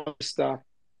have all this stuff.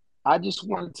 I just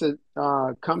wanted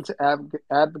to come to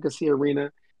Advocacy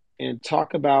Arena and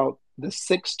talk about the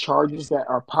 6 charges that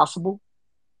are possible,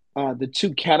 the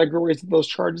 2 categories of those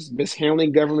charges: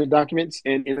 mishandling government documents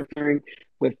and interfering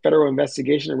with federal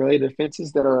investigation and related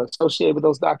offenses that are associated with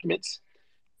those documents.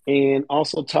 And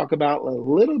also talk about a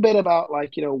little bit about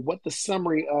what the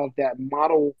summary of that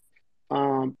model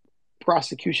um,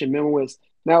 prosecution memo is.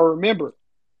 Now, remember,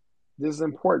 this is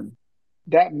important.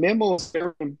 That memo is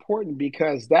very important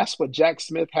because that's what Jack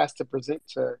Smith has to present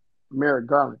to Merrick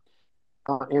Garland.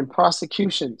 In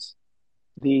prosecutions,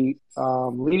 the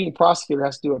leading prosecutor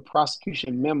has to do a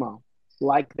prosecution memo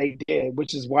like they did,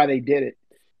 which is why they did it,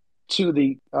 to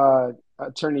the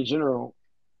attorney general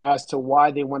as to why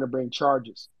they want to bring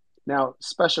charges. Now,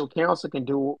 special counsel can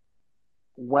do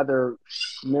whether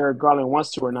Merrick Garland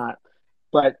wants to or not,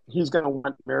 but he's going to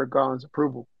want Merrick Garland's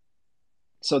approval.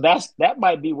 So that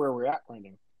might be where we're at right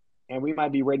now, and we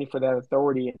might be waiting for that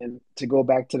authority and to go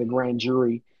back to the grand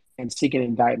jury and seek an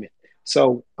indictment.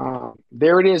 So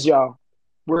there it is, y'all.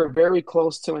 We're very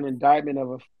close to an indictment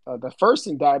of the first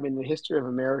indictment in the history of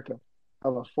America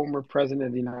of a former president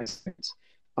of the United States.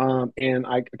 And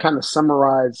I kind of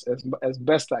summarized as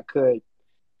best I could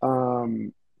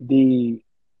the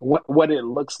what it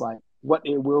looks like, what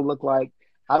it will look like.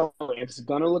 I don't know if it's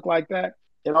going to look like that.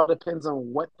 It all depends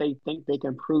on what they think they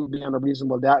can prove beyond a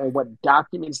reasonable doubt and what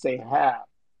documents they have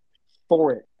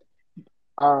for it.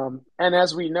 And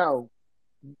as we know,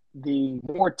 the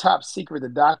more top secret the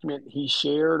document he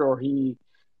shared or he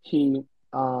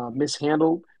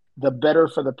mishandled, the better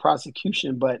for the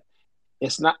prosecution. But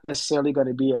it's not necessarily going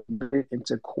to be admitted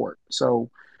into court. So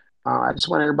I just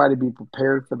want everybody to be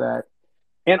prepared for that.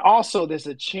 And also, there's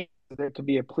a chance that there could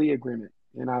be a plea agreement.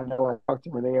 And I know I talked to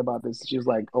Renee about this. She was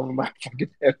like, "Over my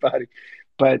fucking dead body,"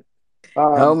 but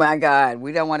Oh um, my God,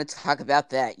 we don't want to talk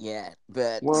about that yet.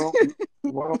 But well,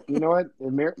 well, you know what?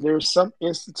 There's some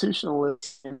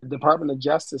institutionalists in the Department of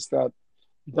Justice that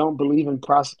don't believe in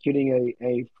prosecuting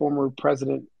a former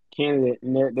president candidate,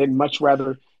 and they'd much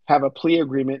rather have a plea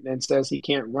agreement that says he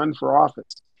can't run for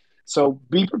office. So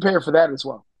be prepared for that as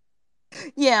well.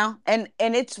 yeah, and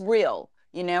it's real.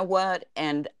 You know what?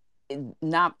 And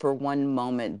not for one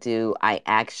moment do I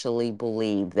actually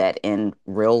believe that in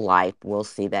real life we'll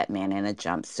see that man in a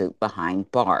jumpsuit behind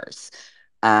bars.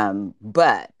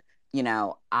 But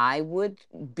I would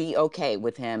be okay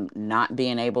with him not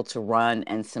being able to run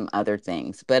and some other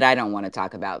things. But I don't want to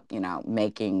talk about,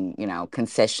 making,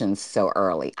 concessions so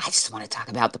early. I just want to talk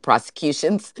about the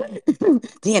prosecutions,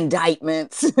 the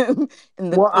indictments, and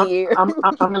the Well, fear. I'm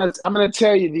gonna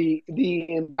tell you the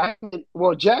indictment.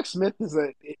 Well, Jack Smith is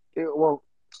well.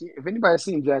 If anybody's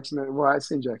seen Jack Smith, well, I've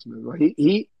seen Jack Smith. Well,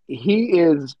 he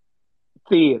is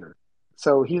theater,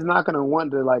 so he's not gonna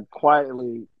want to like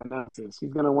quietly announce this.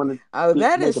 He's gonna want Oh, to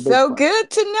that make is a big so splash. good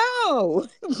to know.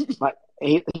 Like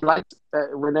he likes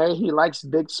Renee. He likes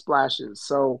big splashes.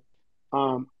 So,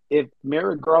 if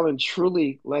Merrick Garland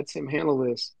truly lets him handle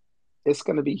this, it's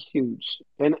going to be huge.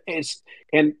 And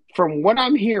from what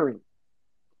I'm hearing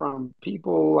from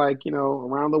people like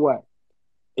around the way,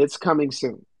 it's coming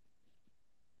soon.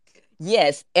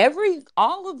 Yes,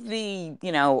 all of the,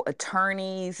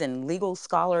 attorneys and legal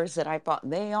scholars that I thought,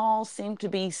 they all seem to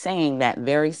be saying that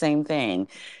very same thing.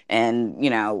 And,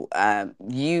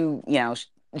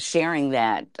 sharing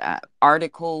that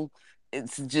article,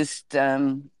 it's just,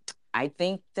 I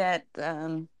think that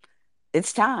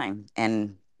it's time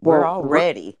and we're Well, all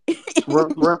ready.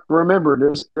 remember,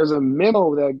 there's a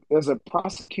memo there's a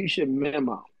prosecution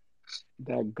memo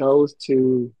that goes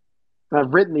to.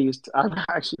 I've written these. I've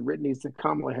actually written these to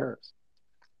Kamala Harris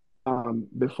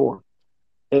before.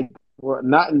 It, well,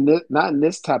 not in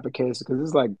this type of case because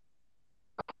it's like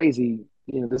crazy.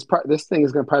 This thing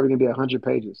is probably gonna be 100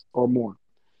 pages or more.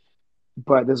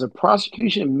 But there's a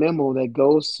prosecution memo that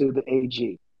goes to the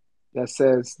AG that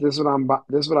says this is what I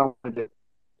want to do.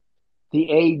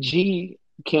 The AG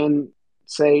can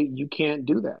say you can't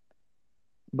do that,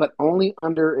 but only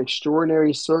under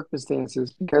extraordinary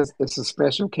circumstances because it's a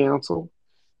special counsel.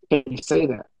 Can you say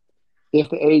that? If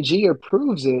the AG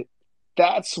approves it,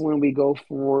 that's when we go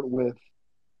forward with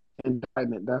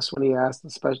indictment. That's when he asks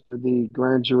the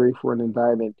grand jury for an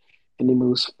indictment, and he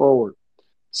moves forward.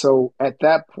 So at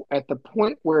the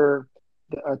point where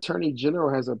the attorney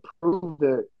general has approved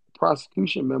the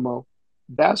prosecution memo,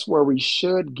 that's where we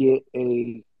should get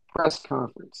a press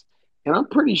conference. And I'm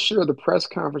pretty sure the press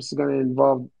conference is going to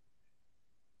involve,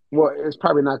 well, it's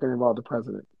probably not going to involve the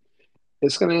president.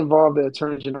 It's going to involve the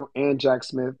attorney general and Jack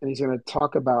Smith, and he's going to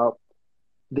talk about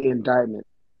the indictment.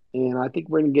 And I think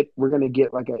we're gonna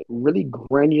get like a really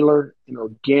granular and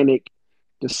organic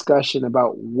discussion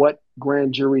about what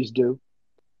grand juries do,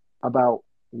 about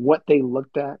what they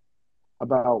looked at,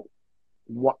 about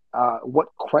what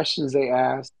questions they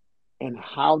asked, and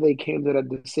how they came to that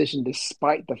decision,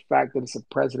 despite the fact that it's a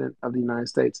president of the United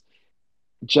States.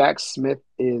 Jack Smith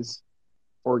is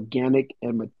organic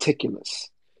and meticulous.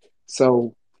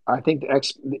 So I think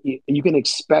you can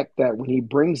expect that when he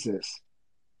brings this,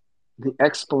 the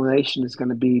explanation is going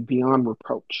to be beyond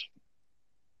reproach.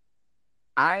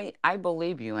 I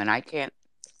believe you, and I can't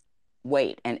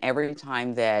wait. And every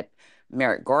time that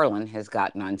Merrick Garland has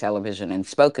gotten on television and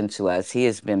spoken to us, he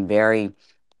has been very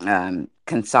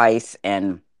concise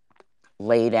and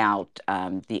laid out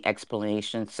the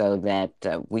explanation so that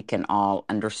we can all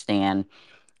understand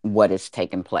what is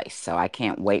taking place. So I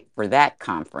can't wait for that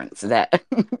conference, that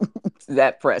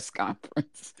that press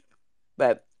conference.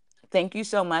 But thank you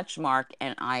so much, Mark,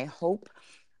 and I hope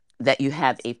that you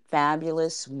have a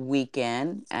fabulous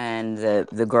weekend and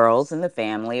the girls and the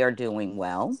family are doing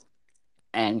well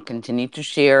and continue to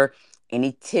share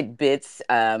any tidbits,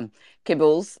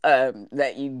 kibbles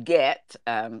that you get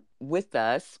with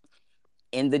us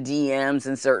in the DMs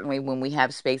and certainly when we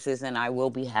have spaces. And I will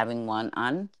be having one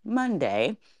on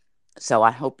Monday. So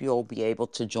I hope you'll be able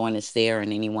to join us there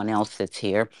and anyone else that's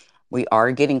here. We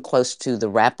are getting close to the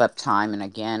wrap up time. And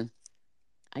again,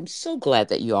 I'm so glad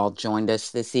that you all joined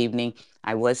us this evening.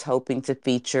 I was hoping to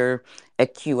feature a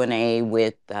Q&A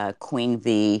with Queen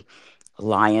V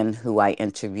Lion, who I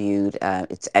interviewed.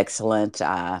 It's excellent.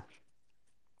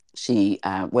 She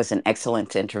was an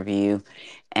excellent interview.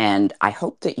 And I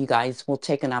hope that you guys will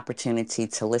take an opportunity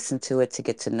to listen to it, to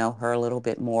get to know her a little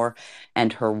bit more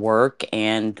and her work.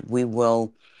 And we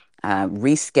will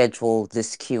reschedule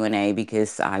this Q&A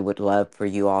because I would love for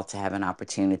you all to have an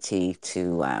opportunity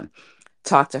to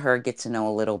talk to her, get to know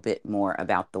a little bit more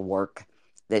about the work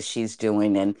that she's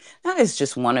doing. And that is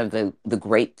just one of the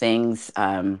great things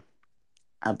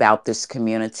about this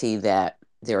community, that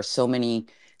there are so many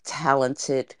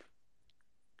talented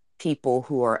people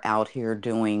who are out here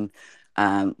doing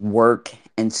work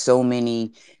in so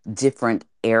many different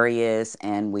areas,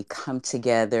 and we come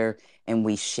together and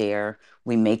we share.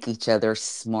 We make each other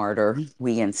smarter.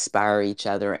 We inspire each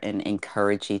other and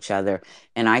encourage each other.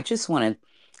 And I just want to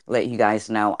let you guys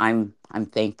know I'm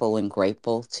thankful and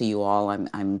grateful to you all.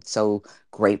 I'm so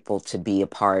grateful to be a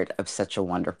part of such a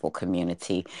wonderful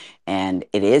community. And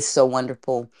it is so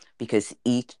wonderful because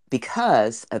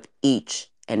of each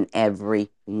and every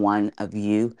one of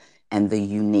you and the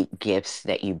unique gifts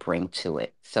that you bring to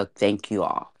it. So thank you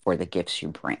all for the gifts you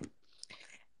bring.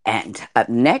 And up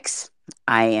next,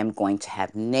 I am going to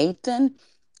have Nathan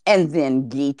and then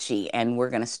Geechee, and we're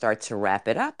going to start to wrap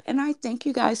it up. And I thank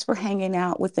you guys for hanging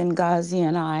out with Ngazi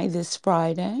and I this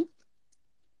Friday.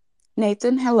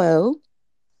 Nathan, hello.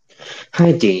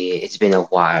 Hi Dee, it's been a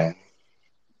while.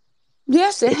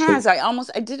 Yes, it It's been has.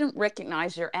 I didn't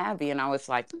recognize your Abby, and I was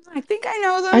like, I think I I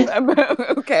know them.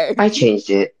 Okay. I changed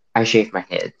it. I shaved my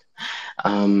head.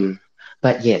 Um,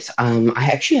 but yes, I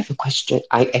actually have a question.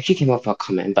 I actually came up for a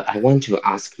comment, but I want to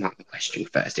ask Mark a question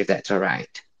first, if that's all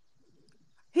right.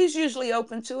 He's usually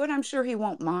open to it. I'm sure he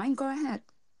won't mind. Go ahead.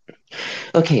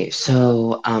 Okay,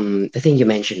 so the thing you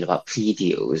mentioned about plea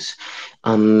deals,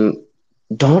 um,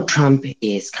 Donald Trump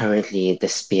is currently the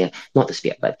spear, not the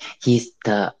spear, but he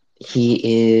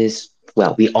is,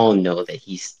 well, we all know that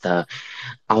he's the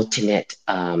ultimate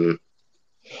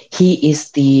he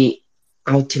is the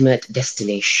ultimate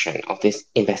destination of this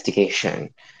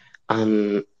investigation.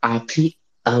 Our plea,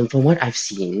 from what I've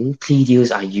seen, plea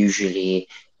deals are usually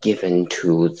given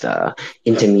to the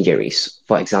intermediaries.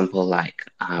 For example, like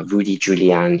Rudy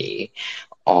Giuliani,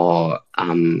 or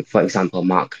for example,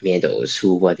 Mark Meadows,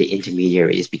 who were the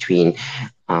intermediaries between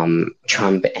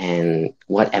Trump and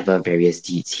whatever various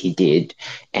deeds he did.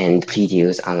 And plea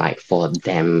deals are like for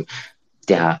them,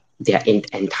 they're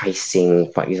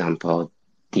enticing, for example,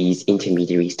 these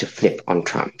intermediaries to flip on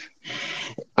Trump.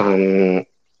 Um,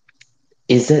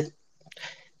 is it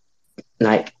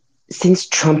like, since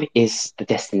Trump is the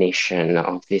destination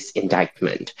of this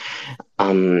indictment,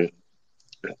 um,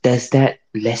 does that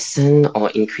lessen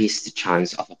or increase the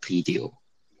chance of a plea deal?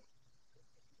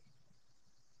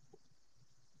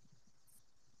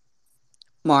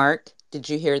 Mark, did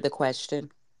you hear the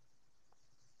question?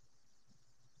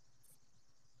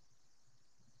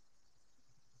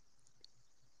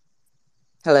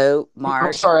 Hello, I'm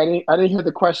Mark. sorry, I didn't hear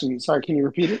the question. Sorry, can you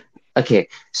repeat it? Okay,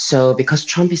 so because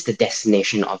Trump is the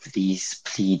destination of these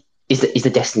plea is the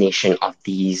destination of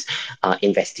these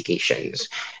investigations,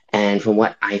 and from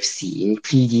what I've seen, uh,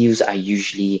 plea deals are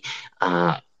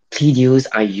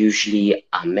usually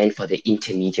meant for the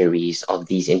intermediaries of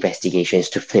these investigations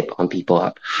to flip on people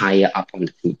up higher up on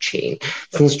the food chain.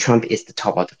 Since Trump is the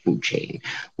top of the food chain,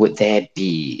 would there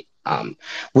be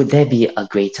would there be a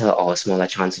greater or smaller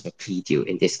chance of a plea deal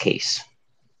in this case?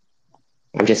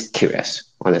 I'm just curious,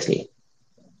 honestly.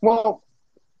 Well,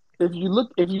 if you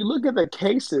look at the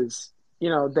cases, you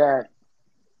know that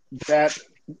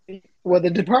well, the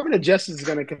Department of Justice is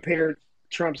going to compare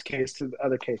Trump's case to the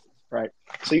other cases, right?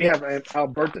 So you have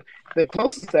Alberto. The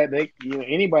closest that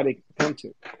anybody can come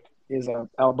to is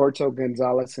Alberto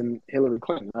Gonzalez and Hillary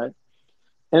Clinton, right?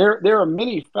 And there are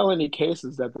many felony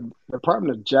cases that the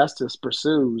Department of Justice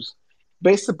pursues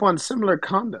based upon similar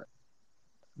conduct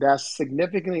that's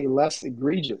significantly less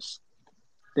egregious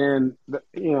than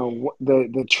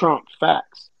the Trump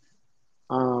facts.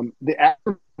 The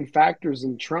aggravating factors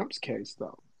in Trump's case,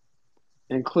 though,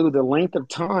 include the length of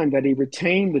time that he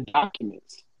retained the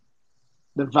documents,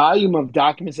 the volume of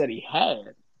documents that he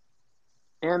had,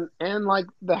 and like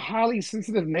the highly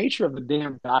sensitive nature of the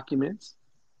damn documents,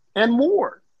 and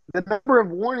more. The number of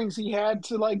warnings he had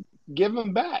to like give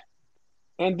them back,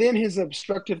 and then his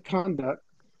obstructive conduct,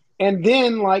 and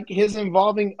then like his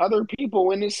involving other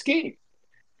people in his scheme.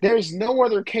 There's no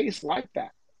other case like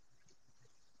that.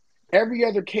 Every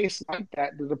other case like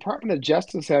that, the Department of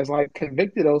Justice has like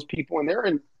convicted those people,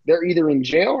 and they're either in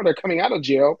jail or they're coming out of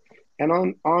jail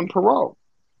and on parole.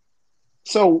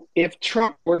 So if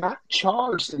Trump were not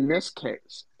charged in this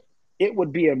case, it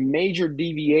would be a major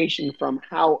deviation from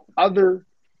how other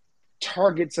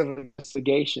targets of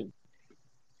investigation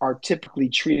are typically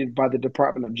treated by the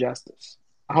Department of Justice.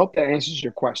 I hope that answers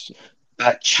your question.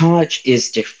 But charge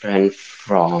is different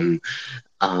from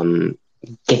um,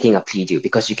 getting a plea deal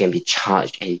because you can be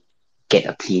charged and get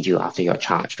a plea deal after you're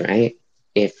charged, right?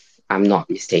 If I'm not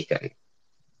mistaken.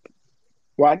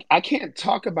 Well, I can't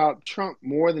talk about Trump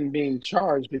more than being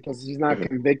charged because he's not Mhm.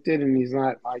 convicted and he's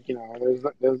not like,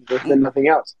 there's been nothing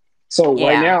else. So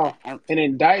right Yeah. now, an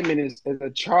indictment is a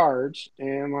charge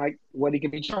and like what he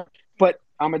can be charged. But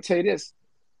I'm going to tell you this,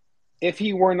 if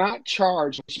he were not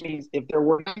charged, which means if there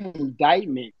were not an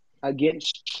indictment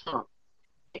against Trump,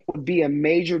 it would be a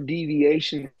major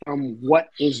deviation from what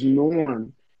is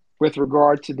norm with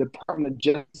regard to Department of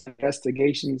Justice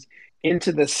investigations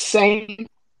into the same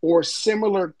or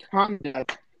similar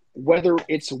conduct whether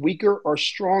it's weaker or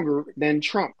stronger than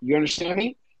Trump. You understand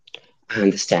me? I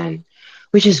understand.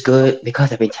 Which is good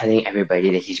because I've been telling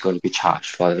everybody that he's going to be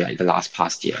charged for like the last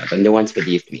past year, but no one's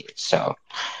believed me. So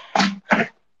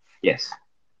yes.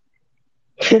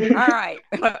 All right.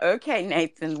 Okay,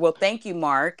 Nathan. Well, thank you,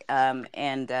 Mark.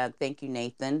 And thank you,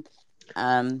 Nathan.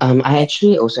 I Eh,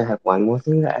 actually also have one more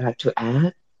thing that I'd like to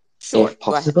add, sure. if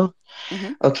Go ahead. possible.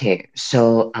 Hmm. Okay,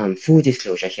 so full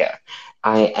disclosure here.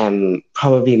 I am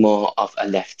probably more of a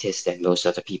leftist than most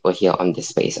of the people here on this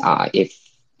space are, if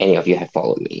any of you have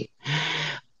followed me.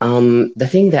 The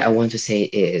thing that I want to say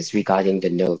is regarding the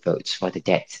no votes for the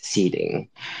debt ceiling.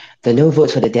 The no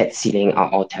votes for the debt ceiling are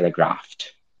all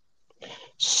telegraphed.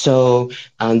 So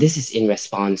this is in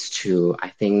response to, I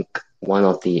think, one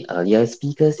of the earlier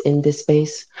speakers in this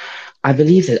space. I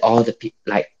believe that all the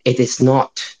like it is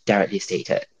not directly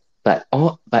stated, but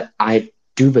I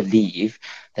do believe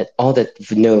that all the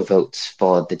no votes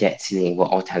for the debt ceiling were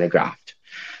all telegraphed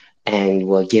and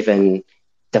were given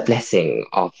the blessing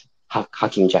of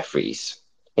Hakim Jeffries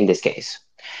in this case.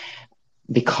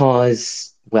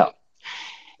 Because, well,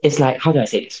 it's like, how do I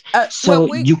say this? Well, So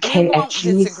we you we can won't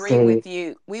actually disagree say, with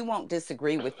you. We won't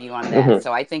disagree with you on that. mhm,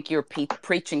 So I think you're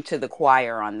preaching to the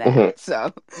choir on that. mhm,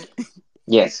 So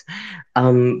yes.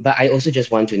 But I also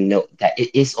just want to note that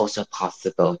it is also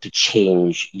possible to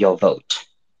change your vote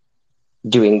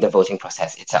during the voting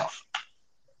process itself.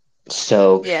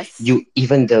 So yes. you,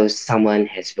 even though someone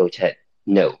has voted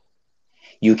no,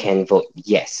 you can vote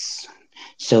yes.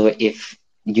 So if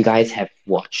you guys have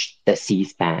watched the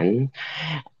C-SPAN,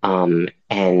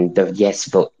 and the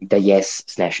yes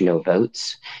slash no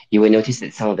votes, you will notice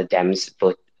that some of the Dems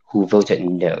who voted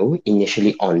no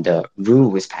initially on the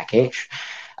rules package,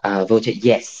 voted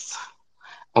yes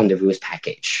on the rules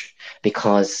package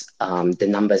because the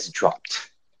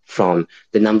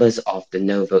numbers of the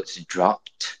no votes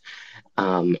dropped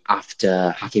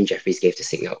after Hakim Jeffries gave the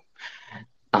signal.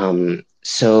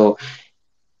 So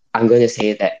I'm going to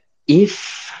say that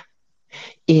if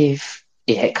if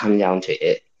it had come down to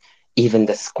it, even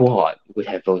the squad would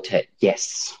have voted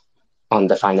yes on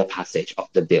the final passage of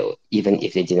the bill, even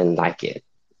if they didn't like it,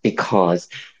 because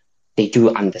they do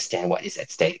understand what is at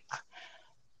stake,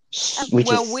 which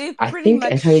Well, is, we've I pretty think,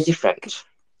 entirely much different.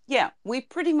 Yeah, we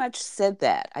pretty much said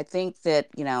that. I think that,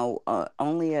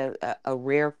 only a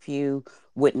rare few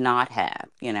would not have,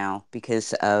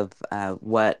 because of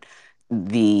what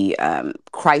the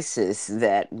crisis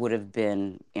that would have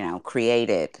been,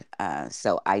 created.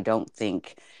 So I don't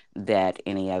think that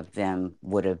any of them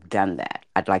would have done that.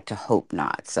 I'd like to hope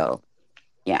not. So,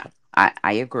 yeah,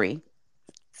 I agree.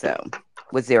 So,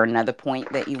 was there another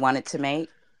point that you wanted to make?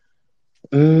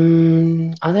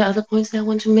 Are there other points that I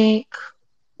want to make?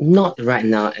 Not right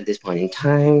now at this point in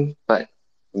time, but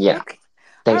yeah, Okay.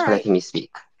 thanks All for right. letting me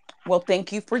speak. Well,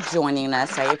 thank you for joining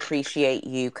us. I appreciate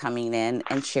you coming in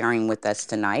and sharing with us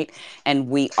tonight. And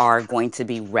we are going to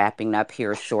be wrapping up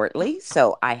here shortly.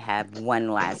 So I have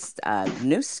one last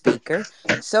new speaker.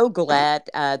 So glad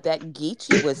that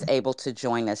Geechee was able to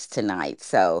join us tonight.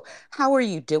 So, how are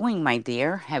you doing, my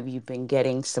dear? Have you been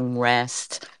getting some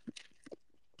rest?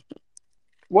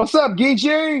 What's up,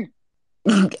 Geechee?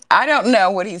 I don't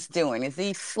know what he's doing. Is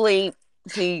he asleep?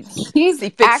 Is He's he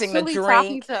fixing a actually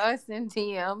talking drink? to us in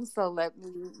TM, so let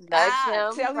me nudge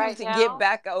him Tell him right to get now.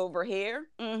 back over here.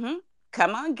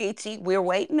 Come on, Geechee. We're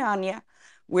waiting on you.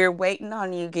 We're waiting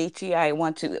on you, Geechee. I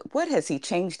want to. What has he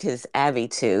changed his Abby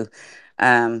to?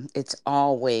 It's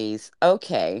always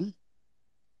okay.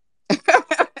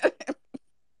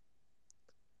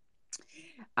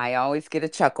 I always get a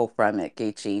chuckle from it,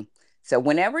 Geechee. So,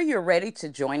 whenever you're ready to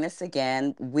join us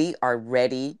again, we are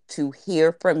ready to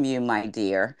hear from you, my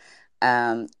dear.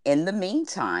 In the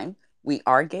meantime, we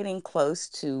are getting close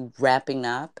to wrapping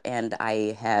up, and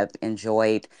I have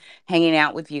enjoyed hanging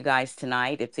out with you guys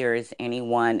tonight. If there is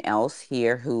anyone else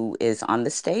here who is on the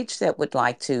stage that would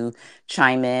like to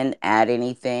chime in, add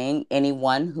anything,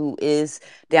 anyone who is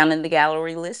down in the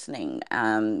gallery listening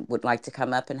would like to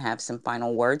come up and have some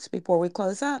final words before we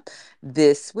close up,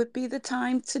 this would be the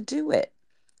time to do it.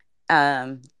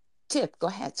 Um, Tiff, go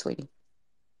ahead, sweetie.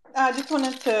 I just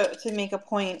wanted to make a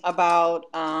point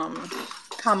about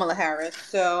Kamala Harris.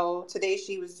 So today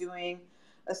she was doing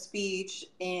a speech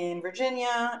in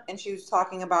Virginia, and she was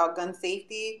talking about gun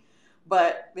safety.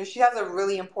 But she has a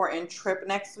really important trip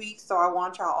next week, so I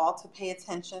want y'all all to pay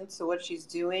attention to what she's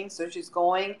doing. So she's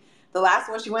going. The last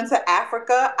one she went to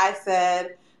Africa. I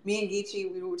said, me and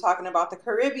Geechee, we were talking about the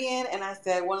Caribbean, and I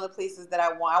said one of the places that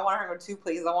I want her to go to two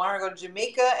places. I want her to go to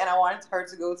Jamaica, and I wanted her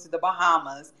to go to the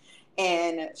Bahamas.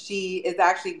 and she is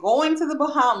actually going to the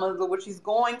Bahamas. But what she's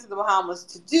going to the Bahamas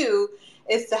to do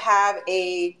is to have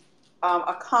a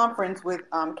conference with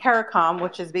CARICOM,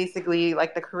 which is basically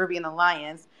like the Caribbean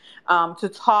Alliance, to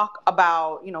talk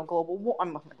about global war,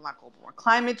 not global war,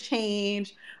 climate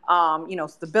change,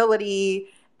 stability,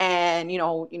 and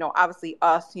obviously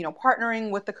us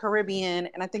partnering with the Caribbean.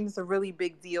 And I think it's a really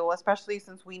big deal, especially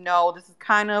since we know this is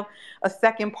kind of a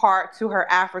second part to her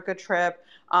Africa trip,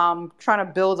 trying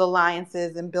to build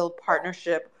alliances and build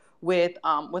partnership with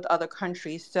other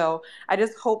countries. So I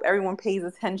just hope everyone pays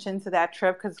attention to that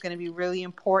trip, because it's going to be really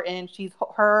important.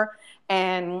 Her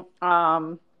and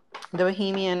the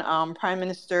Bahamian prime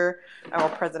minister or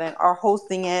president are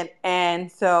hosting it,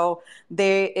 and so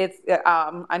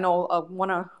I know one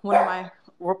of my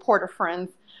reporter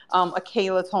friends,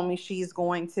 Akela, told me she's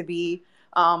going to be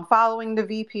following the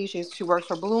VP. She works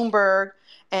for Bloomberg,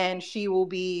 and she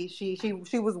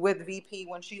was with VP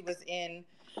when she was in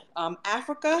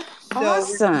Africa.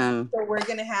 Awesome. So we're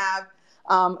gonna have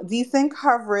decent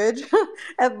coverage,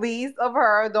 at least, of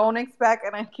her. Don't expect,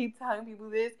 and I keep telling people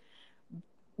this,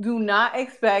 do not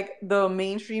expect the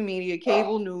mainstream media,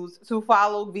 cable news, to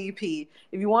follow VP.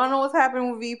 If you want to know what's happening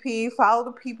with VP, follow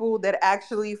the people that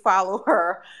actually follow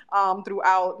her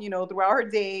throughout her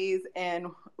days. And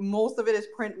most of it is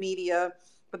print media,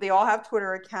 but they all have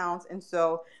Twitter accounts. And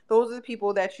so those are the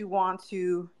people that you want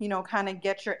to, kind of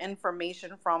get your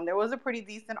information from. There was a pretty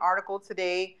decent article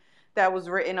today that was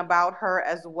written about her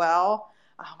as well.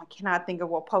 I cannot think of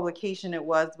what publication it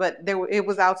was, but it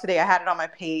was out today. I had it on my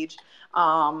page.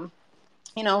 Um,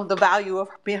 the value of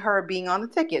her being on the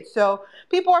ticket. So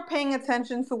people are paying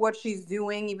attention to what she's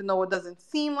doing, even though it doesn't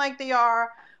seem like they are.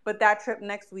 But that trip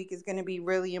next week is going to be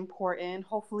really important.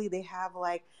 Hopefully they have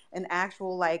like an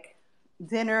actual like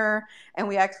dinner, and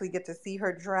we actually get to see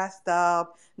her dressed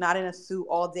up, not in a suit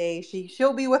all day.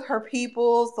 She'll be with her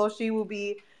people, so she will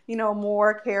be,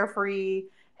 more carefree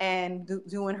and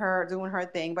doing her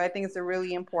thing. But I think it's a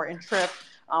really important trip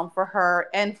for her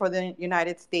and for the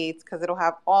United States, because it'll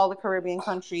have all the Caribbean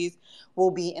countries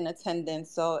will be in attendance.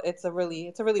 So it's a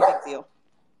really big deal.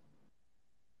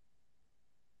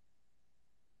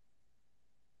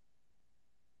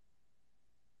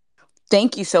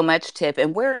 Thank you so much, Tip.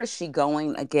 And where is she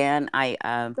going again? I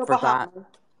The forgot. Bahamas.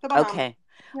 The Bahamas. Okay.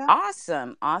 Yeah.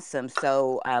 Awesome. Awesome.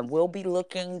 So we'll be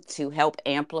looking to help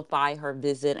amplify her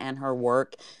visit and her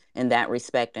work in that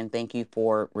respect. And thank you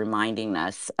for reminding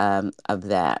us of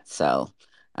that. So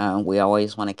we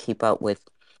always want to keep up with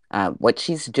what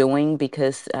she's doing,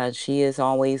 because she is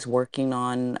always working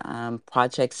on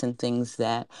projects and things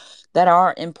that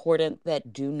are important,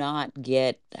 that do not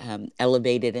get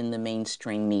elevated in the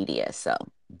mainstream media. So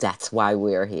that's why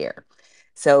we're here.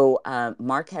 So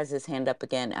Mark has his hand up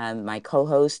again, my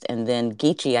co-host, and then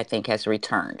Geechee, I think, has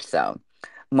returned. So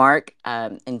Mark,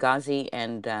 Ngazi,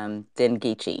 and then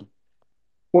Geechee.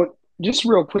 Well, just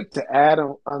real quick to add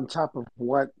on top of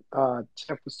what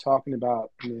Jeff was talking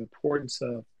about, and the importance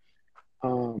of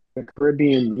the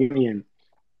Caribbean Union,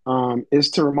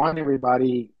 is to remind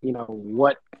everybody,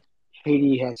 what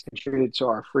Haiti has contributed to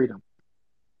our freedom.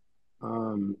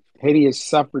 Haiti has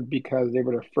suffered because they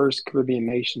were the first Caribbean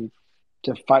nation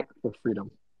to fight for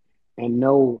freedom. And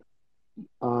no,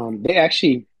 they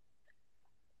actually,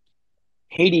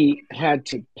 Haiti had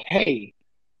to pay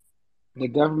the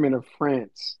government of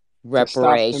France to stop them,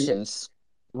 Reparations.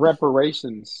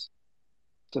 reparations,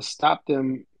 to stop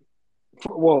them,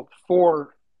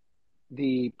 for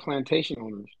the plantation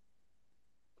owners,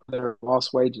 their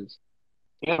lost wages,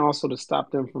 and also to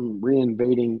stop them from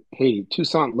reinvading Haiti.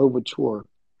 Toussaint Louverture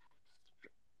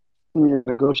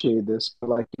negotiated this,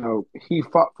 but he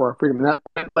fought for our freedom, and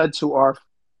that led to our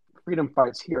freedom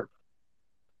fights here.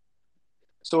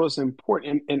 So it's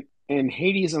important, and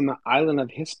Haiti is on the island of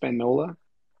Hispaniola,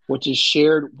 which is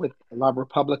shared with La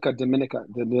Repubblica Dominica,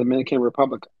 the Dominican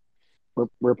Republic.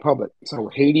 So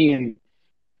Haiti and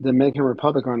the Dominican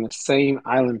Republic are on the same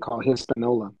island called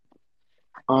Hispaniola.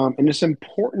 And it's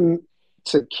important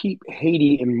to keep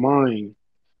Haiti in mind,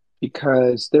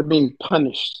 because they're being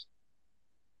punished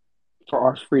for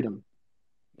our freedom.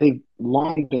 They've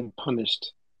long been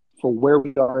punished for where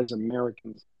we are as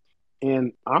Americans.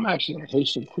 And I'm actually a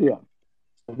Haitian Creole.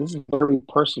 So this is very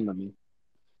personal to me.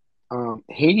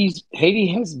 Haiti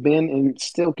has been and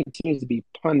still continues to be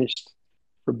punished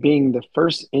for being the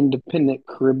first independent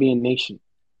Caribbean nation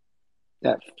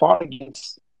that fought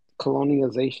against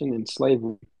colonialization and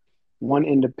slavery, won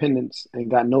independence, and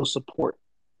got no support,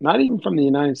 not even from the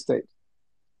United States.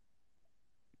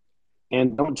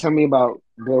 And don't tell me about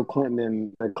Bill Clinton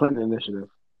and the Clinton Initiative.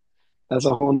 That's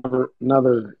a whole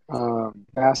another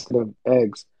basket of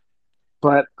eggs.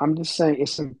 But I'm just saying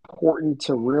it's important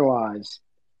to realize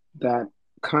that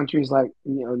countries like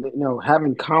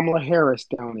having Kamala Harris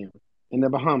down there in the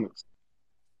Bahamas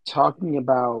talking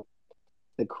about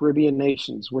the Caribbean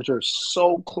nations, which are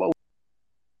so close.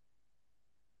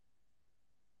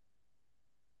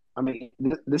 I mean,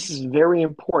 this is very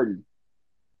important,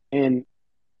 and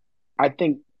I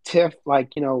think Tiff,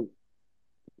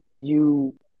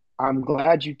 you, I'm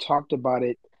glad you talked about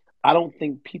it. I don't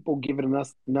think people give it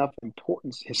enough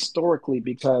importance historically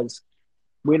because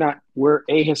we're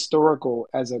ahistorical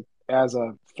as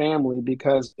a family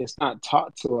because it's not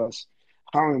taught to us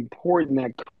how important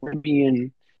that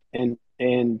Caribbean and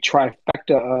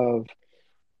trifecta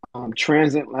of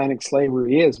transatlantic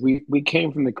slavery is. We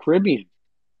came from the Caribbean,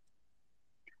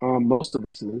 most of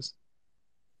us is,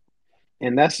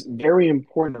 and that's very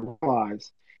important to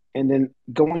realize. And then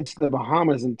going to the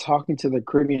Bahamas and talking to the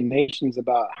Caribbean nations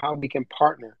about how we can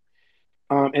partner.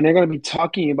 And they're going to be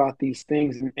talking about these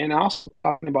things and also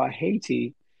talking about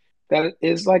Haiti that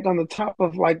is like on the top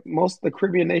of like most of the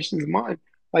Caribbean nations' mind.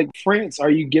 Like France, are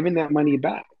you giving that money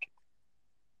back?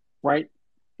 Right?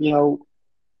 You know,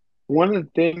 one of the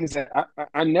things that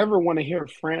I never want to hear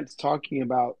France talking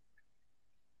about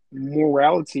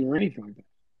morality or anything like that.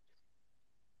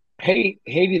 Pay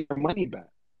Haiti their money back.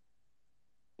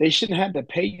 They shouldn't have to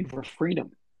pay you for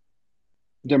freedom,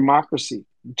 democracy,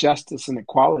 justice, and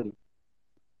equality.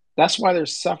 That's why they're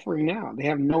suffering now. They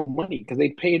have no money because they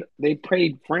paid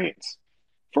France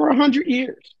for 100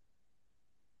 years.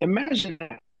 Imagine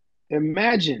that.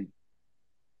 Imagine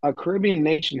a Caribbean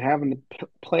nation having to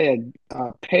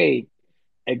pay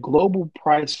a global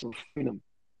price for freedom,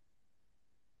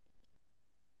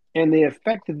 and the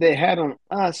effect that they had on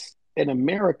us in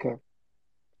America,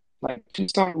 like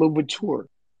Toussaint Louverture,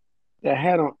 that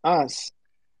had on us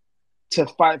to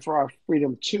fight for our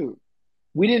freedom too.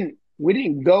 We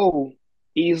didn't go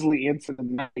easily into the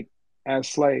night as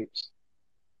slaves.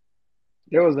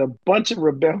 There was a bunch of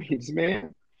rebellions,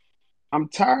 man. I'm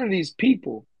tired of these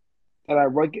people that I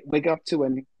wake up to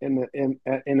in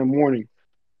the morning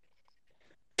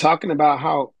talking about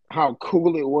how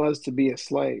cool it was to be a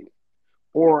slave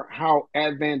or how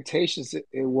advantageous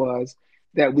it was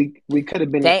that we could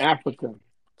have been in Thank Africa.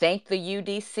 thank the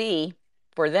UDC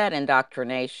for that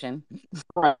indoctrination.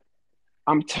 Right.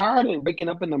 I'm tired of waking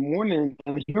up in the morning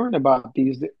and hearing about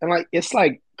these, and like it's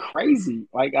like crazy.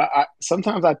 Like I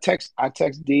sometimes I text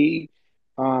D,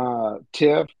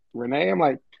 Tiff, Renee. I'm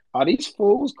like, are these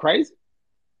fools crazy?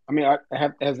 I mean,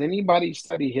 has anybody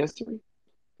studied history?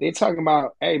 They talking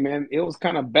about, hey man, it was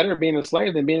kind of better being a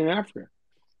slave than being in Africa.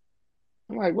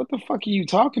 I'm like, what the fuck are you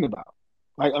talking about?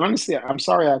 Like honestly, I'm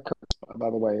sorry I cursed, by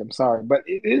the way. I'm sorry, but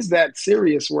it is that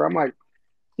serious where I'm like,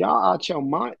 y'all out your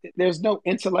mind. There's no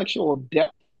intellectual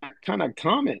depth kind of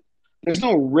comment. There's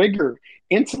no rigor,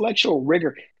 intellectual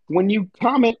rigor. When you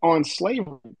comment on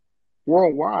slavery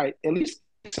worldwide, at least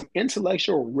some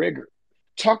intellectual rigor.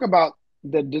 Talk about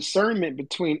the discernment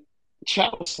between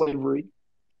chattel slavery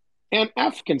and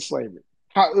African slavery,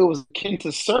 how it was akin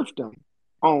to serfdom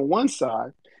on one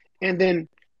side, and then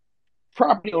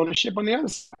property ownership on the other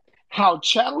side. How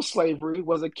chattel slavery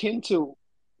was akin to,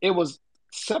 it was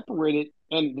separated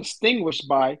and distinguished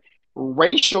by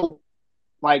racial,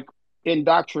 like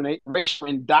racial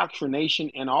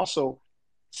indoctrination, and also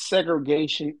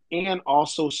segregation and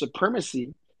also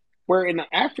supremacy. Where in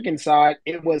the African side,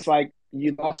 it was like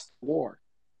you lost the war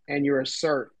and you're a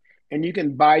serf, and you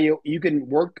can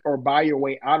work or buy your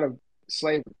way out of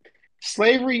slavery.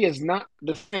 Slavery is not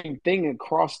the same thing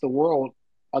across the world,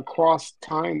 across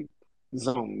time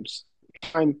zones,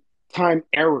 time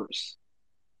errors.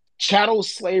 Chattel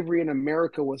slavery in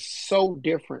America was so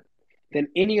different than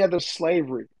any other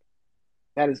slavery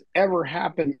that has ever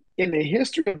happened in the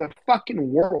history of the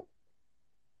fucking world.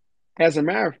 As a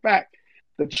matter of fact,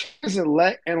 the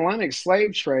transatlantic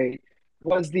slave trade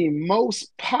was the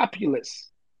most populous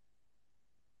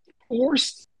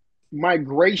forced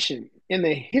migration in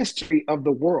the history of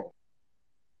the world.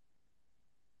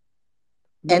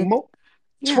 The And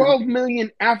yeah, 12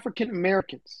 million African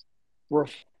Americans were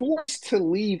forced to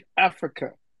leave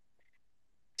Africa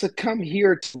to come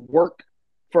here to work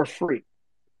for free.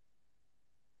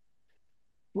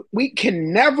 We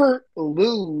can never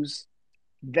lose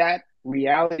that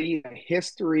reality, that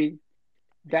history,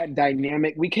 that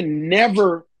dynamic. We can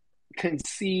never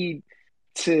concede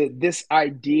to this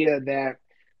idea that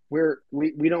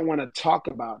we don't want to talk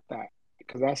about that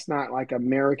because that's not like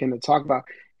American to talk about.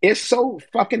 It's so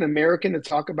fucking American to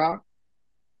talk about.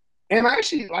 And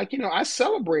actually, like, I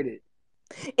celebrate it.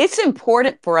 It's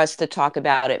important for us to talk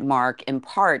about it, Mark, in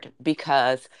part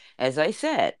because, as I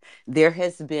said, there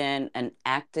has been an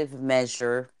active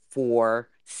measure for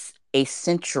a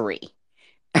century,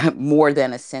 more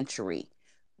than a century,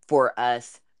 for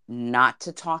us not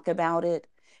to talk about it.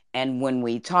 And when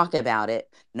we talk about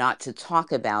it, not to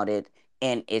talk about it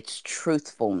in its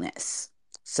truthfulness.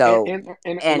 And So, and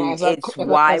and as I it's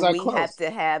why as I we have close, to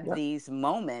have yeah, these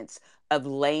moments of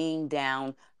laying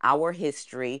down our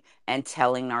history and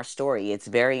telling our story. It's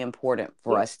very important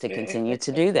for yeah, us to continue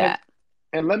to do and that.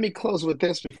 and let me close with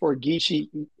this before Geechee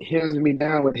hands me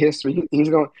down with history. He's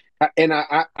going, and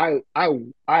I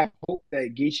hope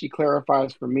that Geechee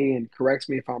clarifies for me and corrects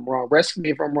me if I'm wrong. Rescue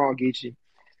me if I'm wrong, Geechee.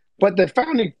 But the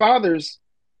founding fathers,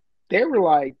 they were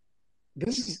like,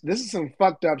 this is some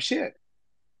fucked up shit.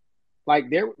 Like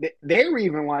they were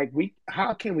even like, we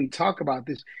how can we talk about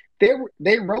this?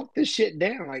 They wrote this shit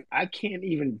down. Like I can't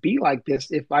even be like this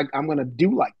if like I'm gonna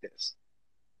do like this.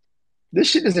 This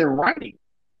shit is in writing.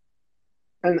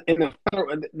 And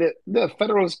the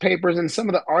Federalist Papers and some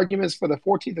of the arguments for the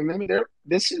 14th Amendment,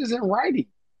 this shit is in writing.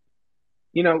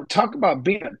 You know, talk about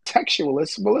being a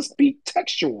textualist. Well, let's be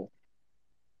textual.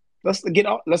 Let's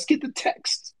get the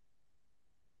text.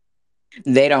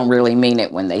 They don't really mean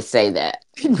it when they say that.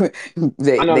 I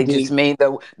know, They just D. mean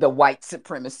the white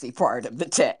supremacy part of the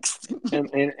text.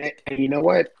 And you know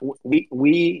what?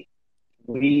 We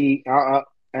I'm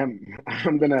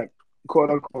gonna quote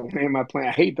unquote land my plane.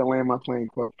 I hate to land my plane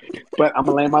quote, but I'm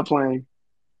gonna land my plane.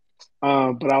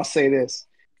 But I'll say this: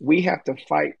 we have to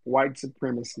fight white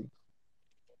supremacy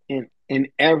in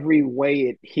every way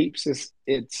it heaps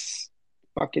its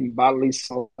fucking bodily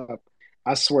soul up.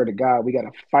 I swear to God, we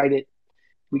gotta fight it.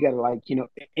 We gotta like,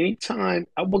 anytime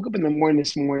I woke up in the morning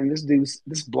this morning,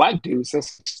 this black dude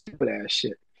says some stupid ass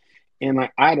shit. And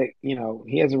like I had to,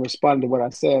 he hasn't responded to what I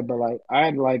said, but like I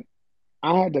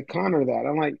had to counter that.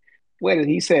 I'm like, wait,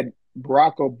 he said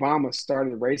Barack Obama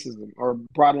started racism or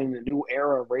brought in a new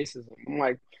era of racism. I'm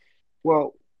like,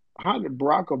 well, how did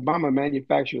Barack Obama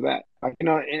manufacture that? Like,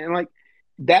 and like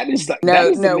that No, is the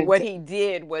no, what mental. he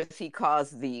did was he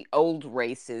caused the old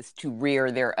races to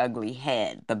rear their ugly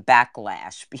head, the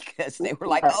backlash, because they were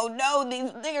like, Right. oh no, these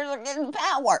niggers are getting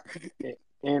power.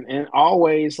 And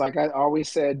always, like I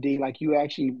always said, D, like you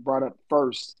actually brought up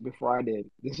first before I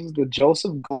did. This is the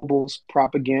Joseph Goebbels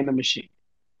propaganda machine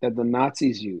that the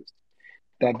Nazis used,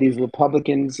 that these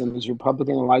Republicans and these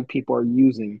Republican-like people are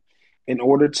using in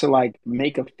order to like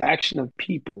make a faction of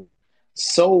people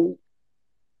so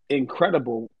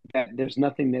incredible that there's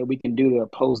nothing that we can do to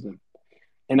oppose them.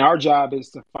 And our job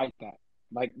is to fight that,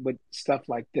 like with stuff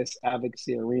like this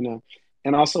advocacy arena,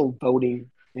 and also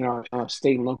voting in our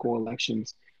state and local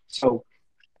elections. So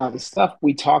the stuff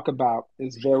we talk about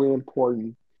is very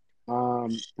important.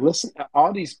 Listen,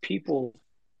 all these people,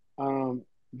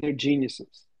 they're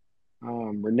geniuses.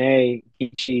 Renee,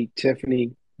 Ichi,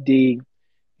 Tiffany, D.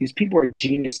 These people are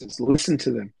geniuses. Listen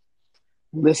to them.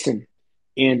 Listen,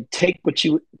 and take what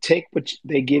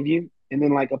they give you, and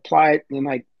then like apply it, and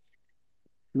like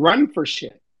run for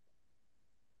shit.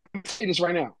 I'm say this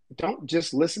right now. Don't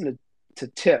just listen to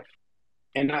Tiff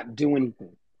and not do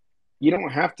anything. You don't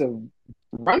have to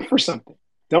run for something.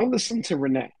 Don't listen to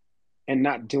Renee and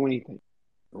not do anything.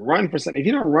 Run for something. If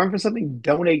you don't run for something,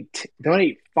 donate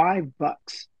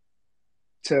 $5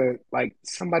 to like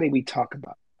somebody we talk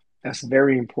about. That's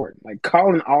very important. Like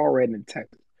Colin Allred in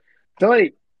Texas.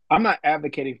 Donate. I'm not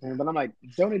advocating for him, but I'm like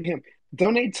donate him.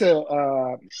 Donate to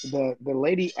the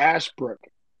lady Ashbrook,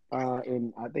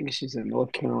 in I think she's in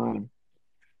North Carolina.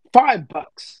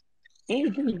 $5.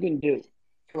 Anything you can do,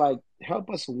 like help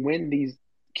us win these,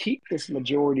 keep this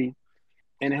majority,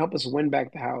 and help us win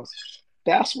back the House.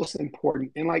 That's what's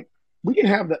important. And like we can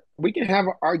have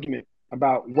an argument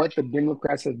about what the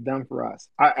Democrats have done for us.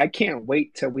 I can't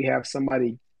wait till we have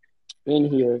somebody in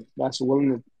here that's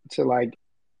willing to like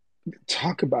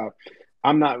talk about.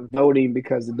 I'm not voting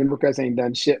because the Democrats ain't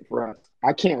done shit for us.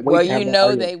 I can't Well, wait to have you that know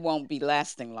argument. they won't be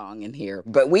lasting long in here,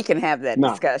 but we can have that No,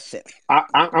 discussion.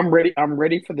 I'm ready. I'm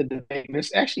ready for the debate. And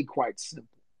it's actually quite simple.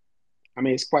 I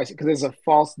mean, it's quite because it's a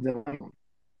false dilemma.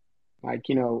 Like,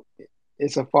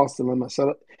 it's a false dilemma.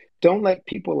 So don't let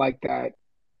people like that,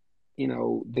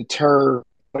 deter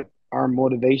what our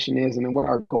motivation is and what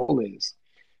our goal is.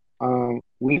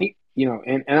 We need,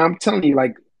 and I'm telling you,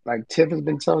 like Tiff has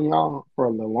been telling y'all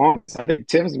for the longest. I think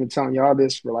Tiff has been telling y'all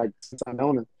this for like since I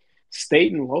known her.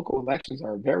 State and local elections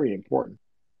are very important.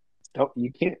 Don't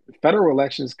you can't federal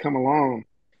elections come along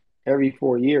every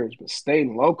 4 years, but state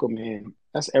and local, man,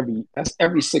 that's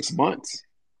every 6 months.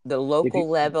 The If you local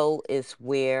level is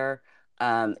where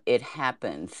it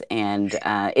happens. And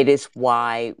it is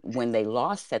why when they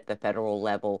lost at the federal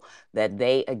level, that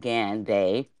they,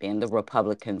 being the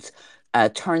Republicans,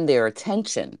 turned their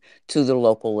attention to the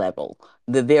local level,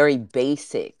 the very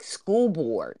basic school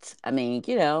boards. I mean,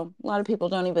 a lot of people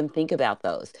don't even think about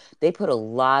those. They put a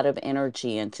lot of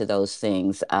energy into those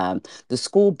things. The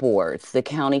school boards, the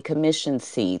county commission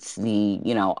seats, the,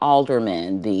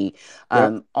 aldermen, the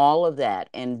Yep. all of that.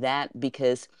 And that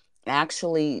because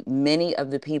actually many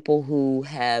of the people who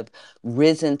have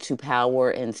risen to power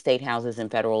in state houses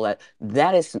and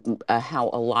that is how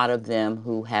a lot of them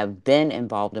who have been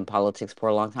involved in politics for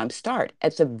a long time start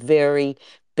at the very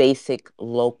basic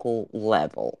local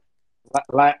level.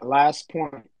 Last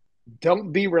point.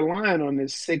 Don't be relying on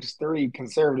this 6-3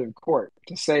 conservative court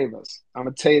to save us. I'm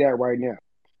gonna tell you that right now.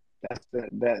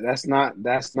 That's not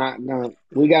gonna.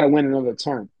 We got to win another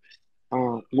term.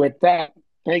 With that,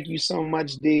 thank you so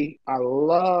much, D. I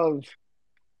love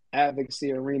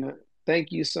Advocacy Arena.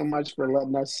 Thank you so much for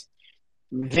letting us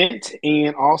vent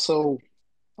and also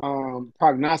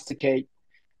prognosticate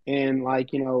and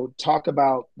talk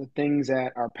about the things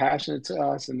that are passionate to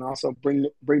us and also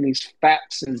bring these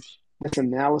facts and this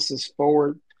analysis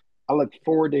forward. I look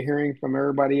forward to hearing from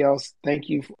everybody else. Thank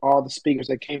you for all the speakers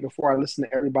that came before. I listened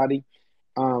to everybody.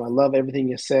 I love everything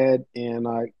you said, and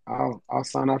I'll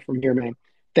sign off from here, man.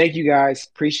 Thank you guys.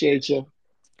 Appreciate you,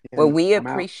 Well, and we I'm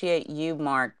out. appreciate you,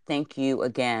 Mark. Thank you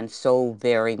again so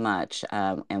very much.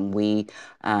 And we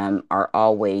are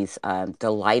always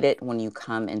delighted when you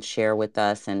come and share with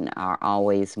us and are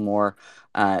always more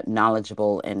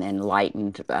knowledgeable and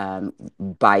enlightened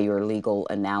by your legal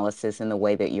analysis and the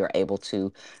way that you're able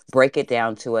to break it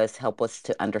down to us, help us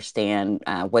to understand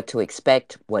what to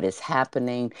expect, what is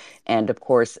happening. And of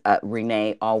course,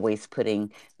 Renee always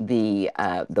putting the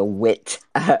wit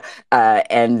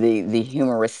and the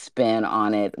humorous spin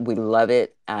on it. We love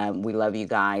it. We love you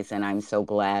guys, and I'm so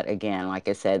glad again, like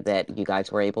I said, that you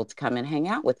guys were able to come and hang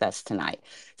out with us tonight.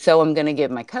 So I'm going to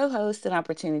give my co-host an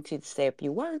opportunity to say a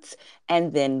few words,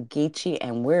 and then Geechee,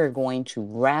 and we're going to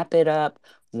wrap it up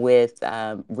with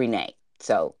Renee.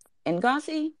 So,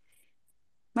 Ngozi,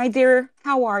 my dear,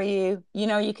 how are you?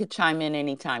 You could chime in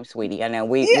anytime, sweetie. I know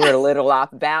we're Yeah. a little off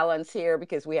balance here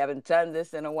because we haven't done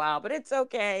this in a while, but it's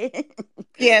okay.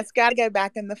 Yes, got to get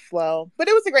back in the flow. But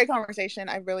it was a great conversation.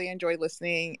 I really enjoyed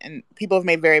listening, and people have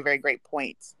made very, very great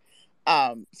points.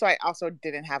 So I also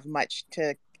didn't have much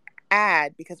to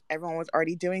add because everyone was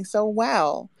already doing so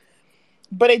well.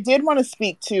 But I did want to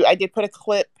speak to, I did put a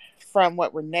clip from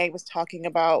what Renee was talking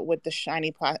about with the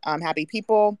happy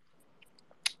people,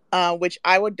 which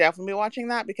I would definitely be watching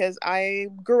that because I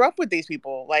grew up with these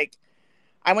people. Like,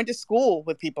 I went to school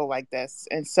with people like this.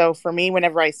 And so for me,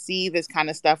 whenever I see this kind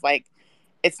of stuff, like,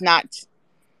 it's not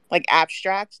like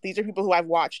abstract. These are people who I've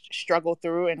watched struggle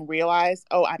through and realize,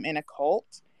 oh, I'm in a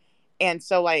cult. And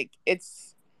so like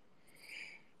it's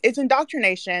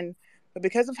indoctrination, but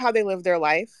because of how they live their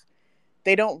life,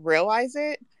 they don't realize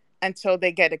it until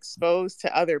they get exposed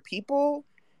to other people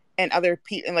and other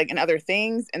people and other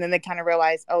things, and then they kind of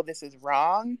realize, oh, this is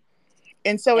wrong.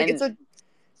 And so like it's And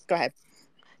a go ahead.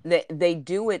 they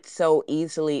do it so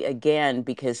easily again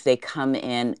because they come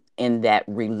in that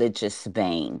religious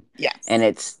vein, and Yes.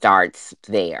 it starts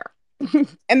there.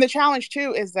 And the challenge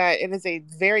too is that it is a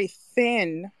very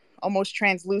thin, almost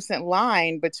translucent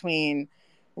line between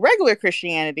regular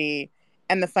Christianity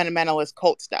and the fundamentalist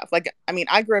cult stuff. Like, I mean,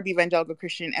 I grew up evangelical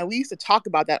Christian, and we used to talk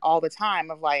about that all the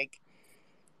time of like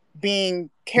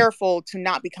being careful to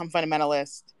not become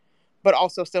fundamentalist, but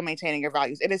also still maintaining your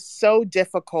values. It is so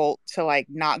difficult to like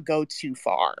not go too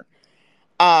far.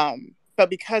 But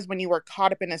because when you were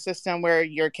caught up in a system where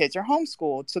your kids are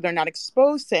homeschooled, so they're not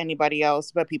exposed to anybody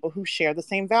else but people who share the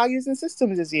same values and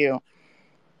systems as you,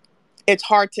 it's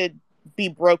hard to be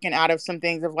broken out of some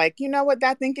things of like, you know what,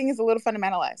 that thinking is a little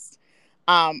fundamentalist.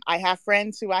 I have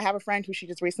a friend who she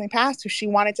just recently passed, who she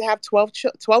wanted to have 12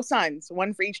 sons,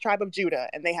 one for each tribe of Judah,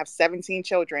 and they have 17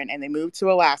 children, and they moved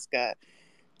to Alaska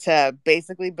to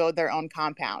basically build their own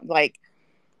compound. Like,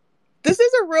 this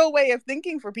is a real way of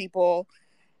thinking for people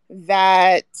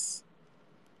that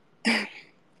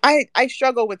I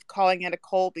struggle with calling it a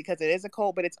cult because it is a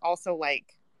cult, but it's also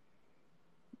like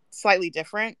slightly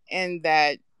different in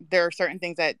that there are certain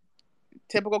things that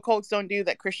typical cults don't do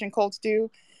that Christian cults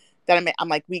do. That I'm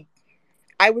like,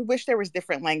 I would wish there was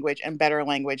different language and better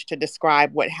language to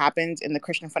describe what happens in the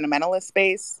Christian fundamentalist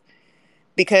space,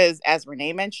 because as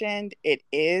Renee mentioned, it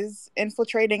is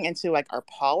infiltrating into like our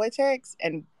politics,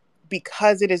 and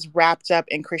because it is wrapped up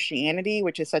in Christianity,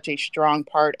 which is such a strong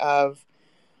part of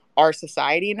our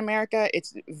society in America,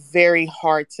 it's very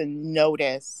hard to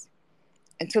notice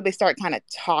until they start kind of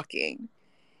talking.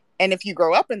 And if you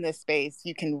grow up in this space,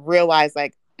 you can realize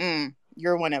like,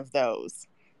 you're one of those.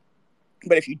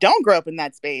 But if you don't grow up in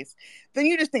that space, then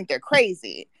you just think they're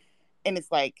crazy. And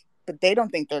it's like, but they don't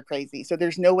think they're crazy. So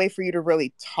there's no way for you to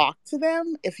really talk to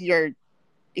them if you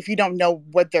don't know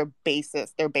what their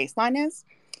baseline is.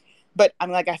 But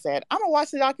I'm like I said, I'm gonna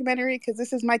watch the documentary because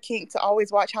this is my kink to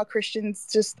always watch how Christians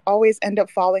just always end up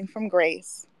falling from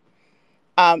grace.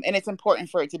 And it's important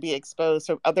for it to be exposed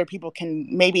so other people can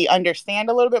maybe understand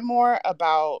a little bit more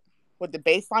about what the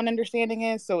baseline understanding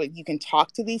is, so you can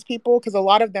talk to these people, because a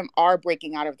lot of them are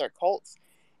breaking out of their cults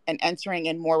and entering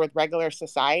in more with regular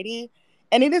society.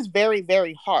 And it is very,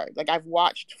 very hard. Like, I've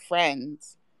watched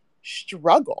friends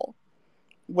struggle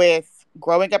with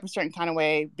growing up a certain kind of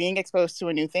way, being exposed to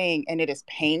a new thing, and it is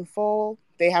painful.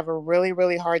 They have a really,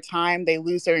 really hard time. They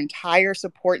lose their entire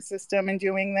support system in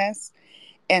doing this.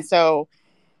 And so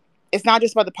it's not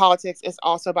just about the politics, it's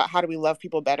also about how do we love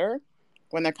people better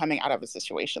when they're coming out of a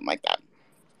situation like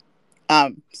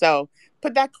that. So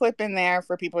put that clip in there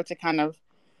for people to kind of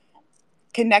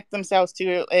connect themselves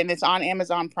to, and it's on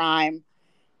Amazon Prime,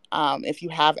 if you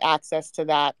have access to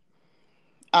that.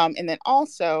 And then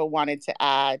also wanted to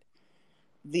add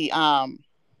the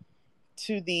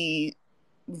to the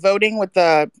voting with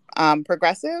the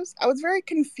progressives. I was very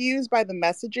confused by the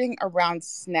messaging around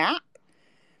SNAP,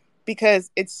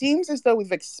 because it seems as though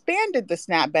we've expanded the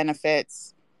SNAP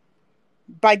benefits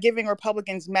by giving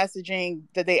Republicans messaging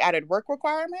that they added work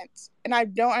requirements. And I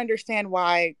don't understand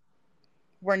why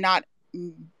we're not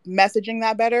messaging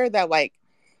that better. That, like,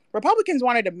 Republicans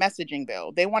wanted a messaging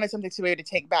bill. They wanted something to be able to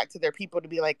take back to their people to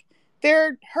be like,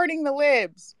 they're hurting the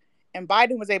libs. And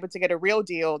Biden was able to get a real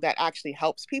deal that actually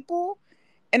helps people.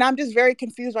 And I'm just very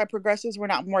confused why progressives were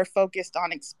not more focused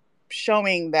on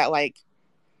showing that, like,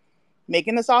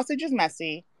 making the sausage is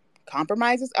messy,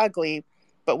 compromise is ugly,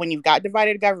 but when you've got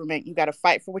divided government, you got to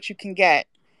fight for what you can get.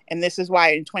 And this is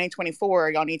why in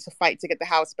 2024, y'all need to fight to get the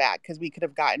House back, because we could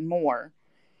have gotten more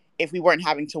if we weren't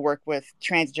having to work with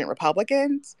transigent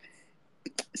Republicans.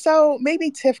 So maybe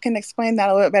Tiff can explain that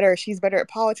a little bit better. She's better at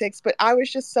politics, but I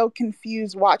was just so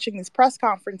confused watching these press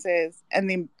conferences, and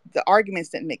the arguments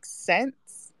didn't make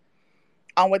sense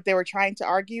on what they were trying to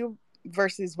argue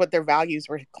versus what their values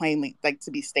were claiming, like,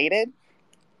 to be stated.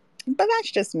 But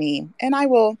that's just me. And I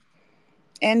will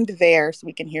end there so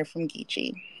we can hear from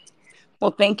Geechee.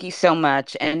 Well, thank you so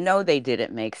much. And no, they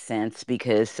didn't make sense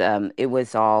because it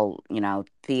was all,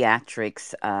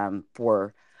 theatrics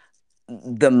for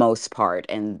the most part,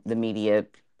 and the media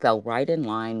fell right in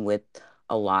line with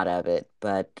a lot of it.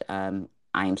 But I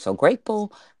am so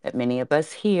grateful that many of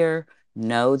us here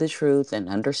know the truth and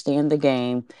understand the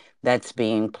game that's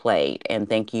being played. And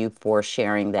thank you for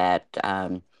sharing that.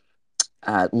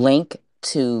 Link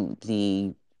to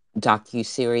the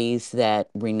docu-series that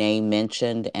Renee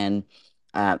mentioned, and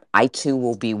I too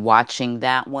will be watching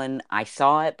that one. I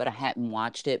saw it, but I hadn't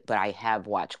watched it, but I have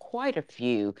watched quite a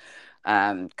few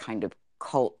kind of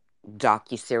cult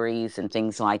docu-series and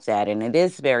things like that, and it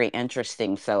is very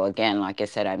interesting. So again, like I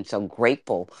said, I'm so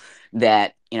grateful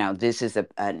that this is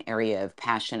an area of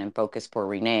passion and focus for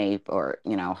Renee, or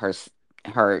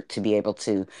her to be able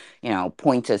to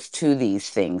point us to these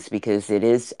things, because it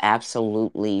is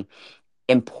absolutely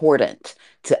important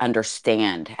to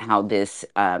understand how this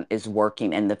is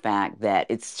working, and the fact that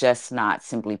it's just not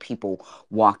simply people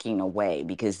walking away,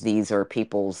 because these are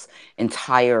people's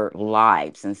entire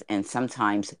lives, and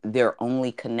sometimes their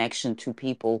only connection to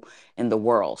people in the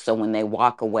world. So when they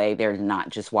walk away, they're not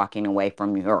just walking away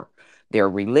from their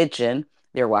religion.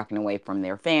 They're walking away from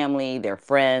their family, their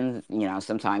friends,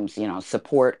 sometimes,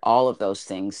 support, all of those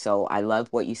things. So I love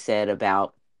what you said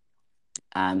about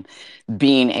um,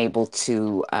 being able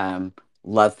to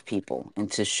love people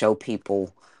and to show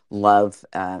people love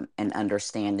and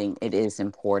understanding. It is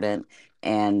important.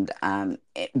 And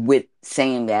with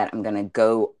saying that, I'm going to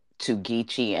go to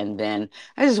Geechee, and then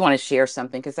I just want to share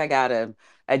something, because I got a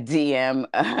DM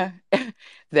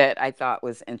that I thought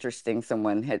was interesting.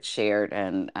 Someone had shared,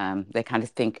 and they kind of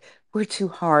think we're too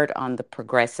hard on the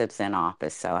progressives in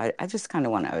office. So I just kind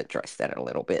of want to address that a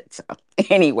little bit. So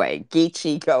anyway,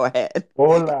 Geechee, go ahead.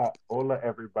 Hola, hola,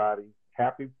 everybody.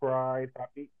 Happy Pride.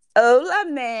 Happy. Hola,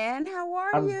 man. How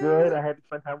are I'm good. you? I had to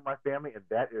spend time with my family, and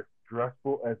that is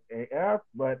stressful as AF.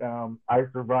 But I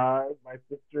survived. My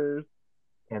sisters,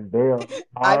 and they are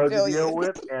I hard to feel deal you.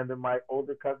 with, and then my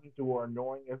older cousins who are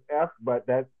annoying as F. But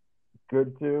that's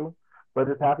good too. But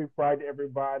it's Happy Pride to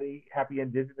everybody. Happy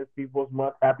Indigenous Peoples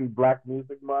Month. Happy Black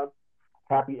Music Month.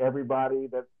 Happy everybody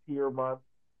that's here month.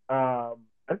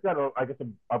 I just got, I guess,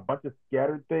 a bunch of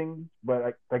scattered things,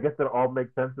 but I guess that all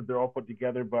makes sense that they're all put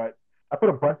together. But I put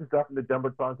a bunch of stuff in the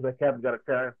jumbotron because I haven't got a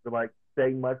chance to like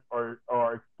say much or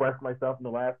express myself in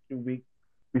the last 2 weeks.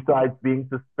 Besides being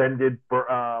suspended for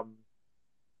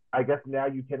I guess now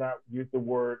you cannot use the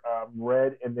word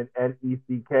red and then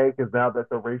NECK because now that's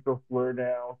a racial slur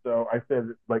now. So I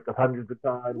said it like hundreds of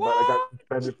times, but I got What?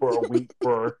 suspended for a week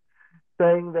for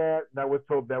saying that. And I was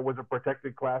told that was a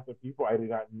protected class of people. I did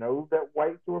not know that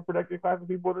whites were a protected class of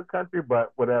people in this country,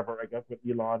 but whatever. I guess what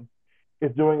Elon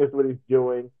is doing is what he's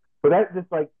doing. But that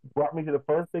just like brought me to the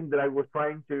first thing that I was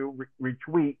trying to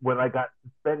retweet when I got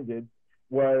suspended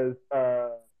was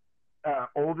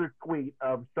older tweet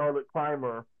of Charlotte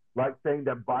Clymer, like saying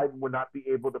that Biden would not be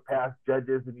able to pass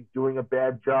judges and he's doing a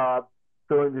bad job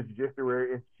filling the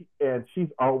judiciary, and she's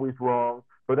always wrong.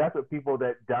 But that's what people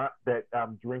that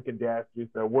drink and dash do.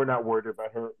 So we're not worried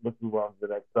about her. Let's move on to the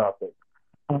next topic.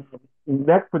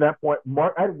 Next, for that point,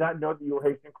 Mark, I did not know that you were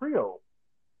Haitian Creole.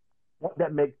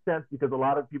 That makes sense because a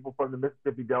lot of people from the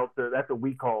Mississippi Delta, that's what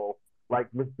we call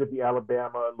like Mississippi,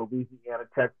 Alabama, Louisiana,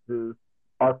 Texas,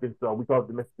 Arkansas. We call it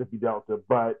the Mississippi Delta.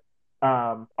 But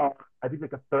I think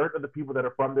like a third of the people that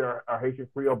are from there are Haitian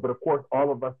Creole. But of course,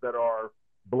 all of us that are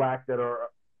Black, that are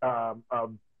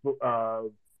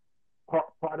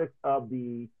products of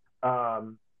the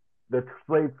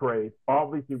slave trade,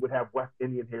 obviously would have West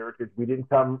Indian heritage. We didn't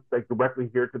come like directly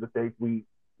here to the States. We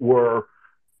were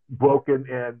broken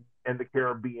in the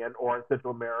Caribbean or in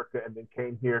Central America and then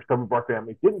came here. Some of our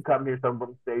families didn't come here. Some of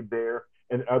them stayed there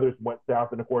and others went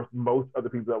south. And of course, most of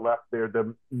the people that left there,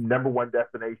 the number one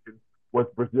destination was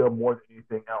Brazil more than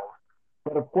anything else.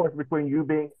 But of course, between you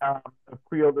being of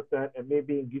Creole descent and me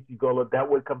being Gichigola, that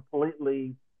would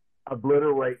completely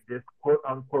obliterate this quote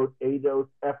unquote ADOS,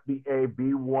 FBA,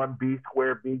 B1, B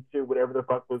squared, B2, whatever the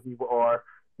fuck those people are.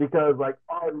 Because like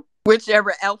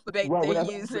Whichever alphabet well, they're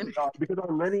whatever, using. because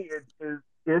our lineage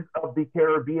is of the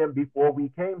Caribbean before we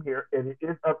came here, and it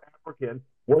is of African.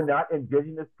 We're not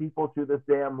indigenous people to this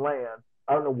damn land.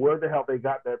 I don't know where the hell they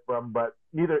got that from, but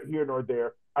neither here nor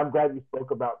there. I'm glad you spoke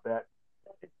about that.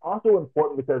 It's also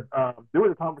important because there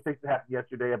was a conversation that happened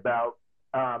yesterday about,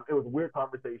 it was a weird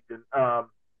conversation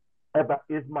about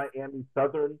is Miami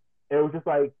Southern? And it was just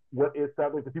like, what is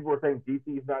Southern? Because people were saying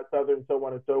DC is not Southern, so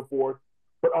on and so forth.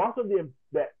 But also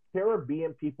that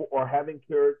Caribbean people are having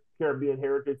Caribbean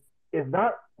heritage is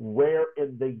not rare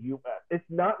in the U.S. It's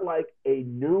not like a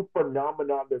new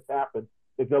phenomenon that's happened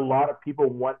that a lot of people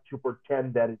want to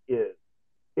pretend that it is.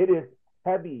 It is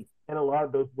heavy in a lot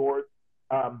of those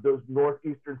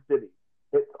northeastern cities.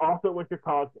 It's also in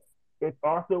Chicago. It's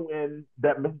also in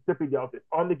that Mississippi Delta. It's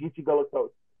on the Geechee Gullah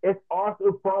Coast. It's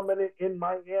also prominent in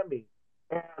Miami.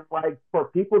 And like for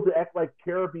people to act like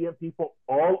Caribbean people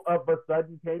all of a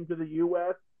sudden came to the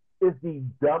U.S. is the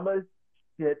dumbest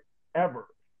shit ever.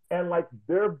 And like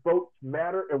their votes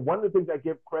matter. And one of the things I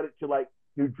give credit to like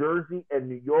New Jersey and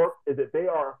New York is that they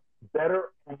are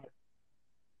better at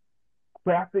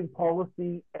crafting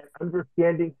policy and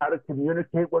understanding how to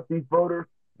communicate with these voters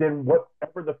than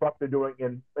whatever the fuck they're doing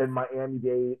in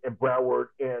Miami-Dade and Broward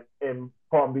and in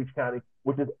Palm Beach County,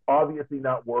 which is obviously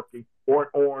not working, or in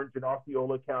Orange and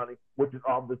Osceola County, which is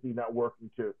obviously not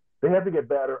working too. They have to get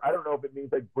better. I don't know if it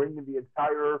means like bringing the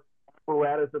entire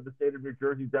apparatus of the state of New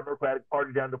Jersey Democratic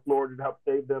Party down to Florida to help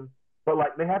save them, but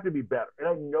like they have to be better. And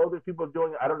I know there's people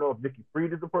doing it. I don't know if Nikki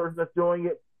Fried is the person that's doing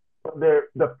it, but they're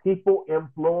the people in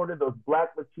Florida, those Black,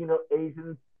 Latino,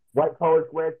 Asians, white college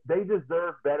grads, they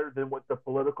deserve better than what the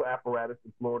political apparatus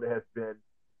in Florida has been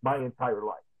my entire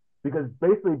life. Because it's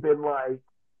basically been like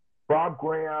Bob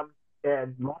Graham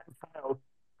and Martin Childs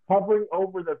hovering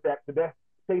over the fact that that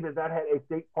state has not had a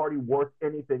state party worth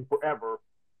anything forever.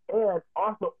 And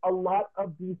also, a lot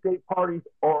of these state parties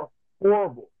are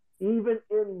horrible. Even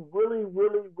in really,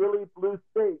 really, really blue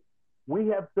states, we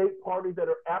have state parties that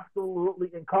are absolutely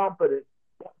incompetent.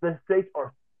 The states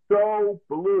are so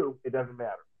blue, it doesn't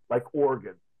matter. Like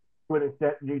Oregon, to an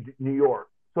extent, New York.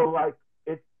 So, like,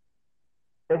 it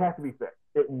has to be fixed.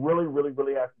 It really, really,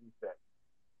 really has to be fixed.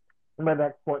 And my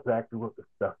next point, I actually wrote this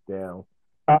stuff down.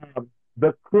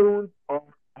 The coons are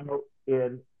out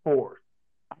in force.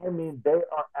 I mean, they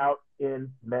are out in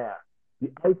mass.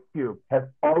 The Ice Cube has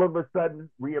all of a sudden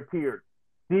reappeared.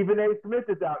 Stephen A. Smith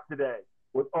is out today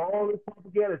with all his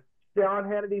propaganda. Sean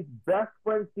Hannity's best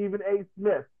friend, Stephen A.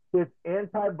 Smith, is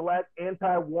anti-black,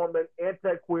 anti-woman,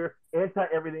 anti-queer,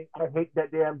 anti-everything. I hate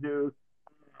that damn dude.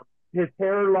 His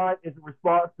hairline is a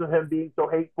response to him being so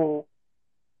hateful.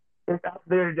 It's out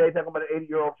there today talking about an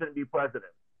 80-year-old shouldn't be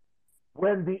president.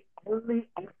 When the only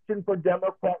option for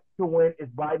Democrats to win is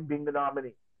Biden being the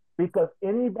nominee. Because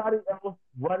anybody else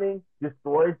running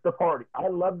destroys the party. I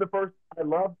love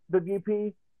the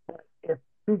VP, but if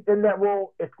she's in that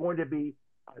role, it's going to be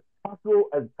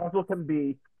as tussle can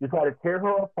be to try to tear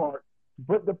her apart, to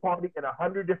put the party in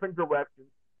 100 different directions,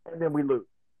 and then we lose.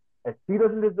 And she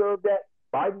doesn't deserve that.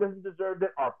 Biden doesn't deserve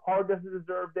that. Our party doesn't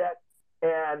deserve that.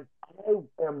 And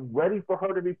I am ready for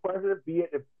her to be president, be it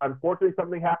if unfortunately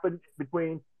something happens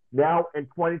between now and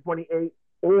 2028,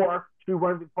 or she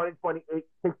runs in 2028,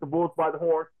 takes the bulls by the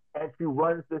horn, and she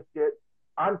runs this shit.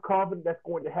 I'm confident that's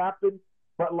going to happen.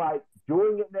 But like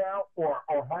doing it now or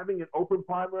having an open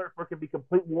primary for it can be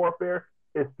complete warfare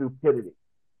is stupidity.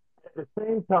 At the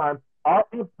same time, our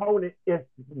opponent is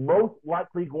most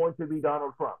likely going to be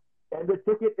Donald Trump. And the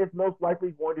ticket is most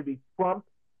likely going to be Trump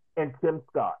and Tim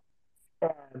Scott.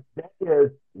 And that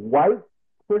is white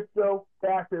Christo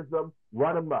fascism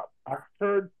run them up. I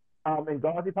heard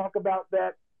Ngozi talk about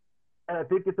that, and I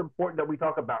think it's important that we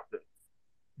talk about this.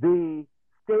 The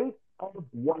state of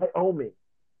Wyoming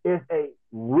is a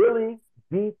really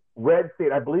deep red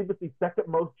state. I believe it's the second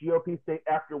most GOP state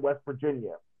after West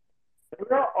Virginia.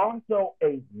 They are also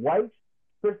a white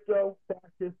Christo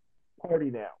fascist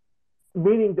party now,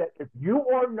 meaning that if you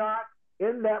are not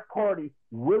in that party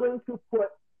willing to put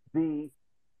the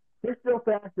Christo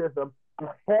fascism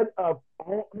ahead of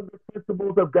all of the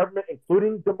principles of government,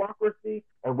 including democracy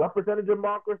and representative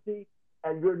democracy,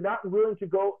 and you're not willing to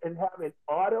go and have an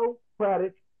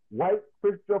autocratic white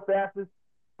Christo fascist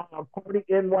party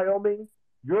in Wyoming,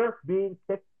 you're being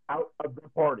kicked out of the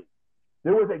party.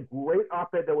 There was a great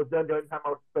op-ed that was done during the time I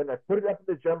was spending. I put it up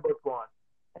in the Jumbotron,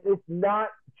 and it's not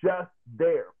just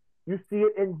there. You see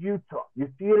it in Utah. You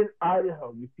see it in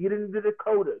Idaho. You see it in the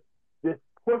Dakotas. This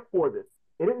push for this.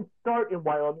 It didn't start in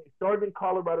Wyoming. It started in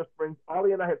Colorado Springs.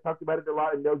 Ollie and I have talked about it a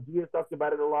lot, and G has talked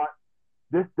about it a lot.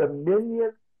 This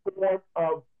dominion form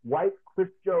of white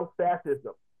Christo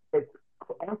fascism. It's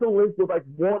also linked with like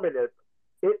Mormonism.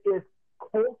 It is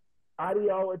cult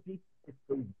ideology. It's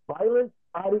a violent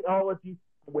ideology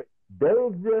in which they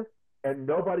exist and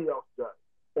nobody else does.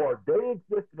 Or they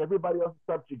exist and everybody else is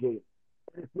subjugated.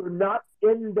 And if you're not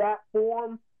in that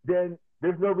form, then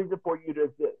there's no reason for you to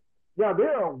exist. Now, they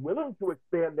are willing to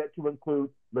expand that to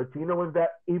include Latino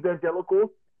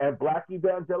evangelicals and Black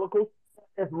evangelicals,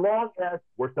 as long as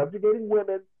we're subjugating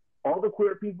women, all the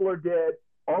queer people are dead,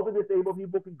 all the disabled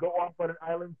people can go off on an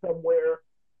island somewhere.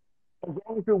 As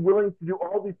long as you're willing to do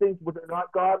all these things but they're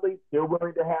not godly, they're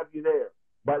willing to have you there.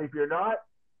 But if you're not,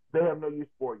 they have no use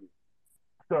for you.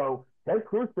 So Ted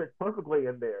Cruz fits perfectly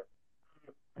in there.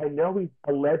 I know he's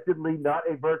allegedly not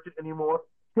a virgin anymore.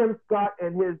 Tim Scott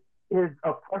and his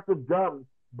oppressive gums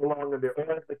belong in there,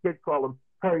 or as the kids call him,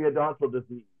 periodontal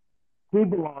disease. He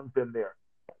belongs in there.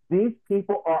 These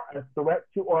people are a threat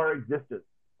to our existence.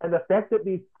 And the fact that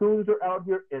these coons are out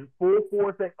here in full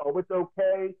force saying, oh, it's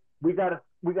okay, we gotta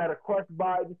crush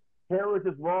Biden, terrorists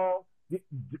is wrong,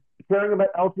 caring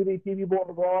about LGBT people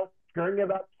are wrong, caring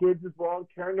about kids is wrong,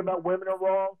 caring about women are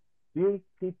wrong. These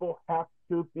people have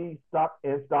to be stopped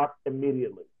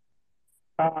immediately.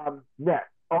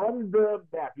 Next, on the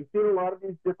map, you've seen a lot of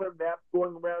these different maps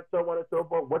going around, so on and so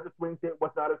forth. What's a swing state?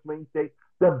 What's not a swing state?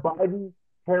 The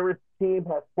Biden-Harris team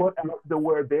has put out to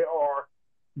where they are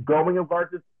going in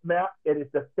regards to this map. It is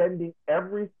defending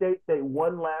every state they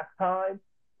won last time,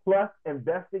 plus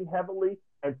investing heavily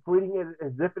and treating it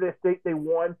as if it is a state they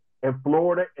won in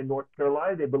Florida and North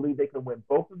Carolina. They believe they can win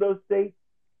both of those states,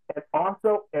 and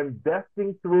also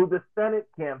investing through the Senate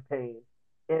campaign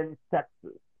in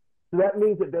Texas. So that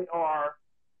means that they are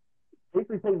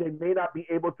basically saying they may not be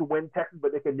able to win Texas,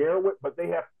 but they can narrow it, but they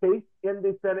have faith in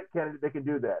the Senate candidate they can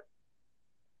do that.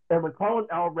 And when Colin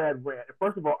Alred ran,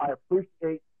 first of all, I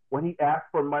appreciate when he asks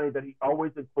for money that he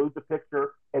always includes a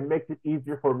picture and makes it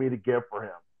easier for me to give for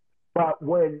him. But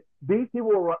when these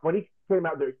people were, when he came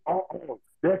out there,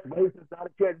 this race is not a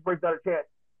chance, this race is not a chance.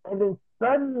 And then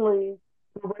suddenly,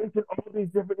 the race and all these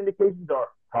different indications are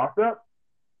toss up,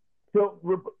 tilt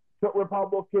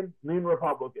Republican, lean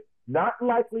Republican. Not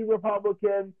likely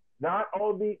Republican, not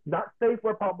safe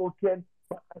Republican,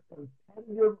 but a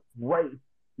competitive race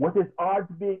with its odds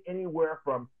being anywhere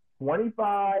from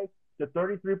 25 to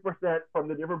 33% from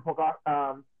the different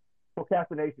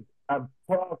prognostications,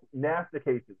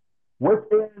 which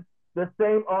is the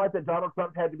same odds that Donald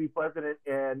Trump had to be president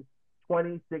in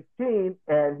 2016,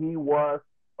 and he was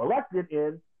elected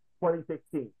in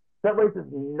 2016. That race is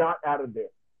not out of there.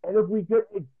 And if we get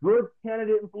a good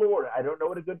candidate in Florida, I don't know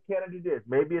what a good candidate is.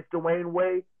 Maybe it's Dwayne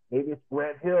Wade, maybe it's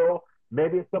Grant Hill,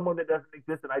 maybe it's someone that doesn't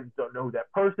exist and I just don't know who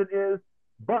that person is.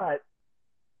 But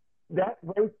that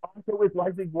race also is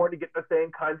likely going to get the same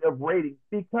kind of rating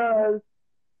because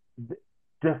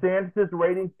DeSantis'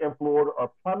 ratings in Florida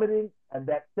are plummeting, and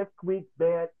that 6-week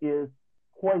ban is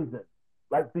poison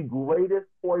like the greatest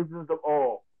poisons of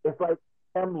all. It's like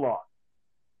hemlock.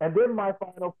 And then my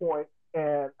final point,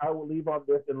 and I will leave on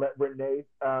this and let Renee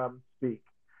speak,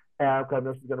 because I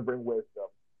know she's going to bring wisdom,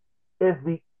 is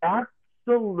the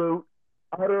absolute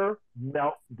utter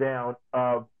meltdown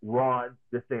of Ron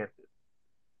DeSantis.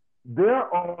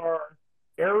 There are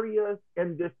areas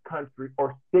in this country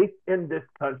or states in this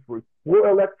country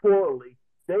where electorally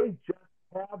they just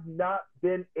have not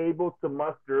been able to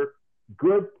muster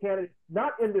good candidates,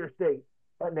 not in their state,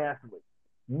 but nationally.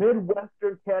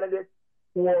 Midwestern candidates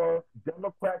for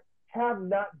Democrats have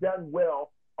not done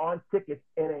well on tickets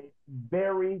in a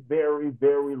very, very,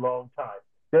 very long time.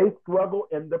 They struggle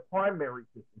in the primary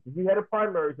system. If you had a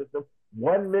primary system,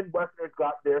 one Midwesterner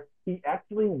got there. He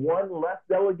actually won less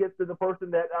delegates than the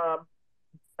person that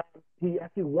he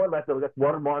actually won less delegates,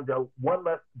 won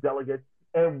less delegates,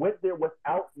 and went there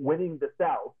without winning the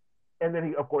South. And then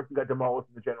he, of course, he got demolished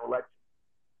in the general election.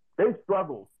 They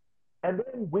struggled. And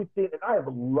then we've seen, and I have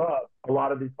loved a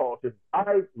lot of these politicians.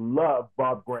 I love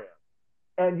Bob Graham.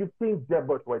 And you've seen Jeb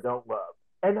Bush, who I don't love.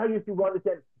 And now you see Ron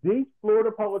DeSantis. These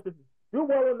Florida politicians do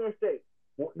well in their state.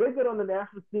 When they get on the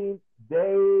national scene,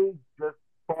 they just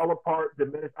fall apart,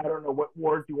 diminish. I don't know what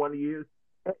words you want to use.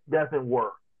 It doesn't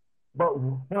work. But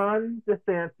Ron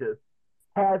DeSantis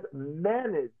has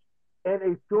managed in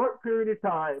a short period of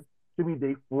time to be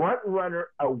the front runner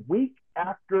a week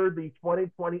after the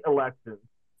 2020 elections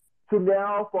to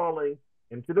now falling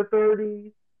into the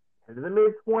 30s, into the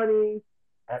mid-20s,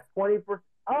 at 20%.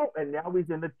 Oh, and now he's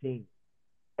in the teens.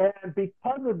 And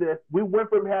because of this, we went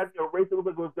from having a race that looked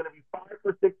like it was going to be 5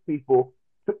 or 6 people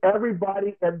to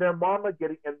everybody and their mama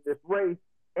getting in this race.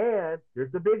 And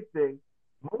here's the big thing.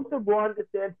 Most of Ron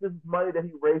DeSantis' money that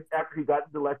he raised after he got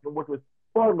into the election, which was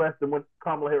far less than when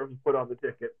Kamala Harris was put on the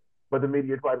ticket, but the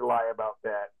media tried to lie about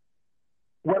that,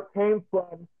 what came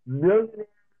from millionaire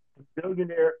and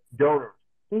billionaire donors.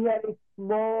 He had a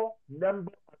small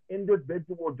number of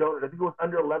individual donors. I think it was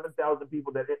under 11,000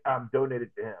 people that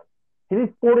donated to him. He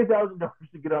needs $40,000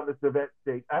 to get on this event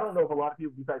stage. I don't know if a lot of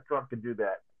people besides Trump can do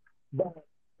that, but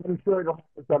I'm sure it'll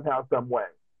happen somehow, some way.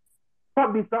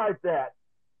 But besides that,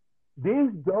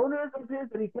 these donors of his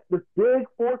that he kept, this big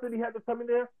force that he had to come in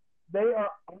there, they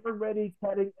are already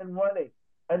cutting and running.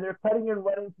 And they're cutting and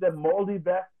running to the moldy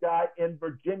vest guy in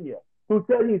Virginia, who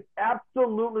said he's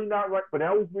absolutely not right, but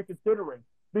now he's reconsidering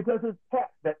because his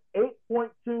tax, that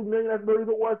 $8.2 million, I believe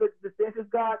it was, that DeSantis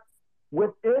got,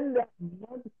 within that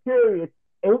month period,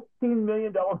 $18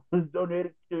 million was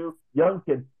donated to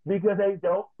Youngkin because they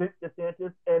don't think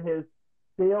DeSantis and his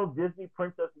stale Disney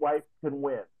princess wife can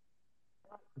win.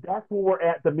 That's where we're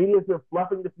at. The media's been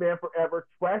fluffing this man forever,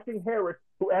 trashing Harris,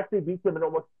 who actually beats him in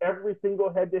almost every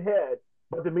single head-to-head.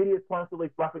 But the media is constantly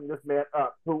fluffing this man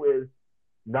up, who is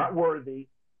not worthy,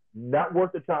 not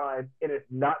worth the time, and is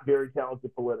not very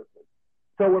talented politically.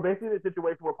 So we're basically in a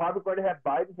situation where we're probably going to have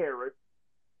Biden-Harris,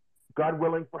 God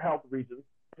willing, for health reasons.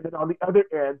 And then on the other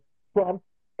end, Trump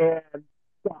and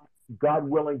Scott, God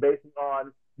willing, based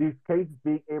on these cases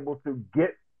being able to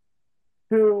get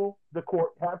to the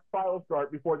court, have trials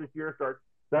start before this year starts.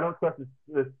 I don't trust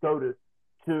the SCOTUS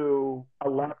to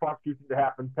allow prosecution to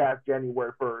happen past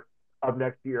January 1st of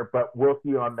next year, but we'll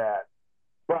see on that.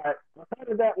 But outside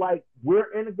of that, like,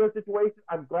 we're in a good situation.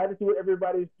 I'm glad to see what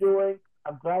everybody's doing.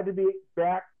 I'm glad to be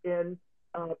back in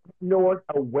north,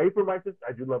 away from my sisters.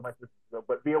 I do love my sisters, though,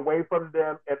 but be away from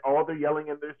them and all their yelling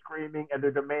and their screaming and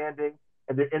their demanding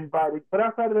and their inviting. But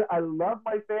outside of that, I love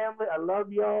my family. I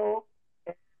love y'all.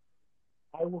 And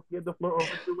I will give the floor over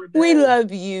to We Renee.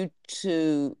 love you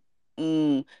too. Thank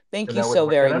And you that was, so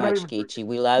and very I'm not much, even Geechee. drinking.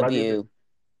 We love Love you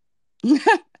too. you.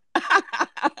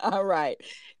 All right.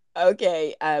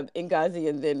 Okay. Ngazi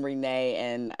and then Renee.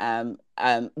 And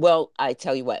well, I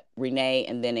tell you what, Renee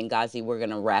and then Ngazi, we're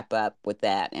gonna wrap up with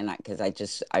that. And I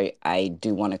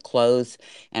do want to close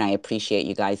and I appreciate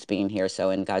you guys being here. So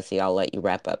Ngazi, I'll let you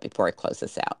wrap up before I close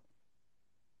this out.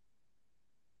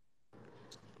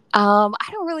 I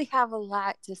don't really have a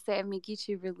lot to say. I mean,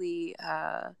 Geechee really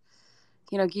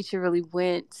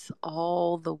went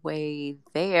all the way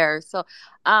there. So,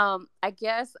 I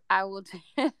guess I will,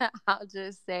 I'll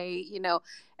just say,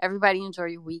 everybody enjoy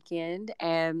your weekend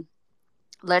and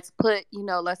let's put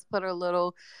our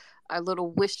little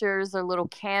wishers or little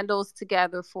candles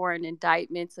together for an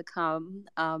indictment to come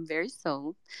very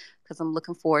soon because I'm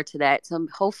looking forward to that. So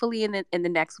hopefully in the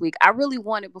next week. I really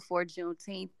want it before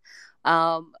Juneteenth.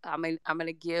 I'm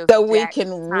gonna give So we Jack can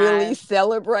some really time.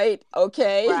 celebrate,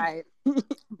 okay? Right.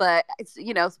 But it's,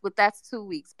 but that's 2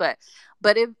 weeks. But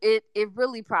it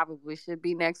really probably should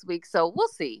be next week. So we'll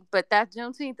see. But that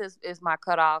Juneteenth is my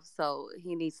cutoff. So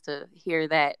he needs to hear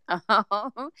that,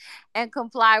 and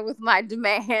comply with my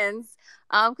demands.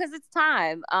 Because it's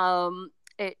time.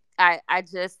 I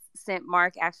just sent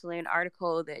Mark actually an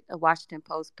article that a Washington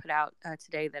Post put out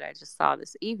today that I just saw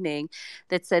this evening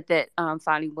that said that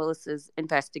Fonnie Willis's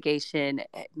investigation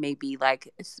may be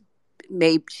like,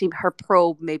 maybe her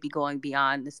probe may be going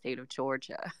beyond the state of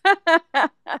Georgia.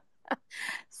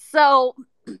 So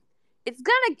it's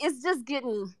getting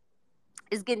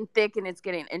thick and it's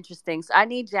getting interesting. So I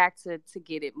need Jack to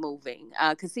get it moving,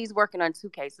 because he's working on two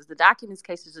cases. The documents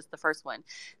case is just the first one.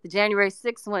 The January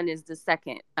 6th one is the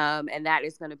second, and that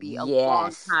is going to be a long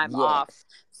Yes, time off. yes.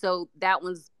 So that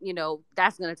one's,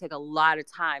 that's going to take a lot of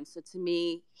time. So to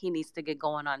me, he needs to get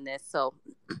going on this.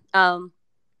 Um,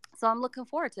 so I'm looking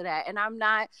forward to that. And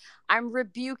I'm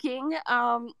rebuking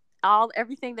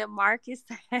everything that Marcus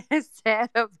has said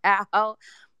about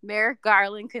Merrick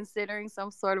Garland considering some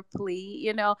sort of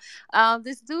plea.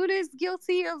 This dude is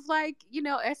guilty of, like,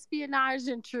 espionage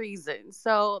and treason.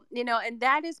 So, and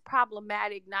that is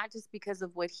problematic, not just because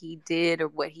of what he did or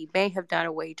what he may have done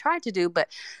or what he tried to do, but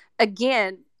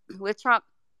again, with Trump,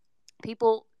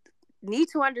 people need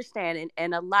to understand,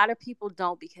 and a lot of people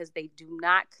don't, because they do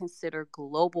not consider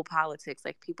global politics.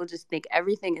 Like, people just think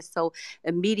everything is so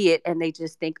immediate and they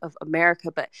just think of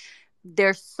America, but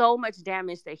there's so much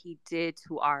damage that he did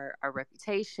to our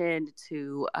reputation,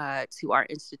 to our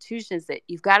institutions, that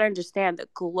you've got to understand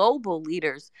that global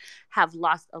leaders have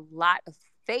lost a lot of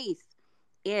faith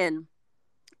in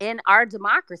our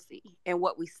democracy and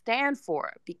what we stand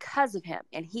for because of him.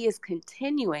 And he is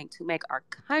continuing to make our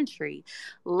country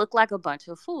look like a bunch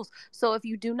of fools. So if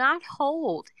you do not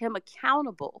hold him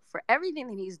accountable for everything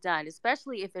that he's done,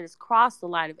 especially if it has crossed the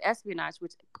line of espionage,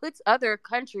 which puts other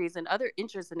countries and other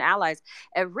interests and allies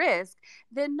at risk,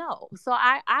 then no. So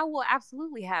I will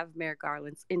absolutely have Merrick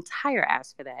Garland's entire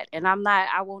ass for that. And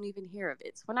I won't even hear of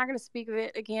it. So we're not going to speak of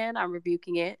it again. I'm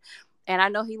rebuking it. And I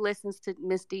know he listens to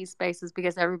Miss D's spaces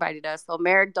because everybody does. So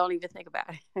Merrick, don't even think about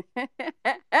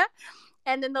it.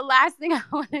 And then the last thing I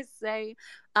want to say,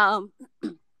 um,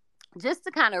 just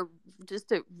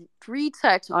to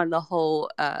retouch on the whole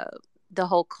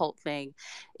cult thing.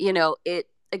 It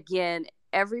again,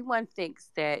 everyone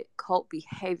thinks that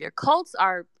cults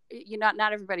are,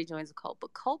 not everybody joins a cult,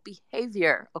 but cult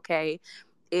behavior, okay,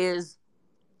 is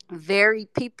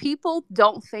people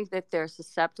don't think that they're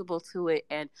susceptible to it.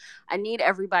 And I need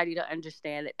everybody to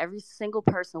understand that every single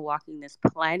person walking this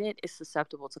planet is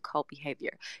susceptible to cult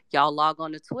behavior. Y'all log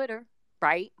on to Twitter,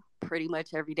 right? Pretty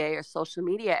much every day, or social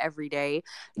media every day.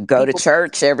 Go to People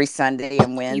church every Sunday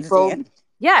and people Wednesday.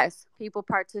 Yes, people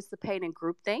participate in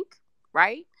groupthink,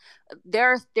 right?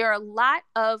 There are a lot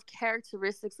of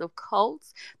characteristics of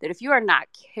cults that, if you are not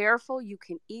careful, you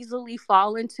can easily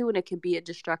fall into, and it can be a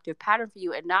destructive pattern for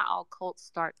you. And not all cults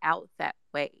start out that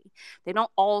way. They don't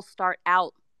all start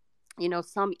out,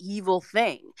 some evil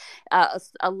thing.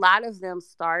 A lot of them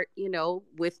start,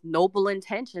 with noble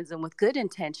intentions and with good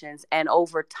intentions. And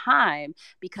over time,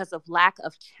 because of lack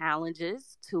of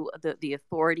challenges to the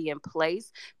authority in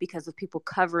place, because of people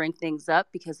covering things up,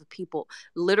 because of people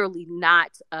literally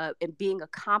not and being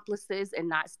accomplices and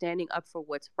not standing up for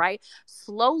what's right,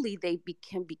 slowly they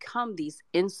can become these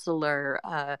insular,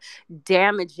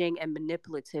 damaging and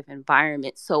manipulative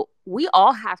environments. So we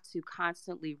all have to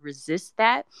constantly resist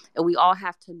that, and we all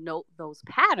have to note those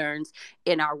patterns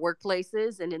in our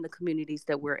workplaces and in the communities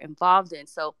that we're involved in.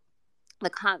 So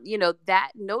that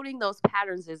noting those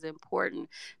patterns is important,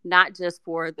 not just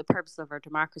for the purpose of our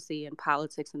democracy and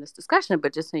politics in this discussion,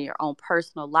 but just in your own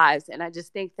personal lives. And I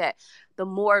just think that the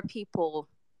more people,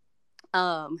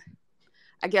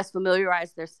 I guess,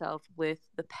 familiarize themselves with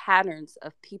the patterns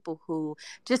of people who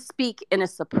just speak in a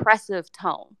suppressive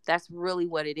tone. That's really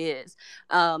what it is.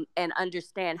 And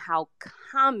understand how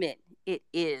common it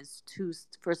is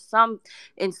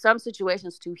in some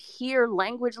situations, to hear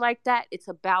language like that. It's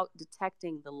about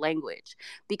detecting the language,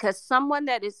 because someone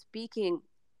that is speaking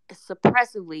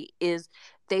suppressively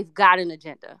they've got an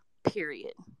agenda,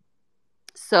 period.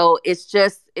 So it's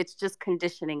just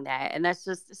conditioning that, and it's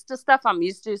just stuff I'm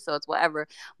used to, so it's whatever.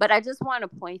 But I just want to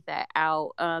point that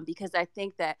out, because I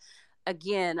think that,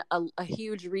 again, a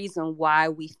huge reason why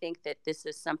we think that this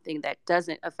is something that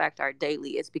doesn't affect our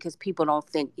daily is because people don't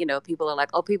think, people are like,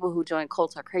 oh, people who join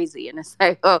cults are crazy. And it's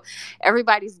like, oh,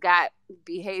 everybody's got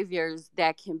behaviors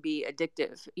that can be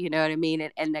addictive, you know what I mean?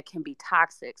 And that can be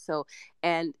toxic. So,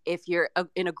 and if you're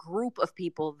in a group of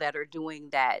people that are doing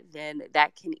that, then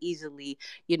that can easily,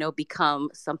 become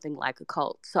something like a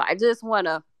cult. So I just want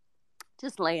to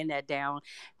Just laying that down.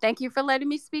 Thank you for letting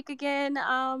me speak again,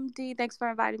 Dee. Thanks for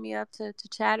inviting me up to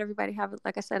chat. Everybody have,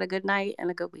 like I said, a good night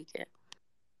and a good weekend.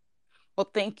 Well,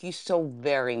 thank you so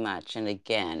very much. And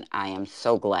again, I am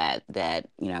so glad that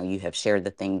you have shared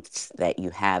the things that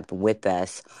you have with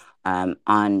us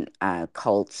on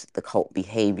cults, the cult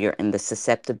behavior, and the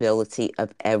susceptibility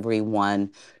of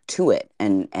everyone to it,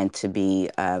 and to be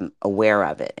aware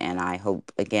of it. And I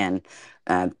hope again,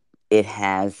 uh, it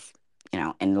has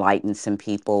enlightened some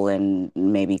people and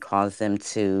maybe caused them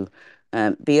to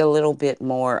be a little bit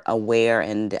more aware.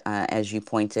 And as you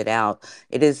pointed out,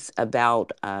 it is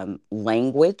about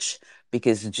language,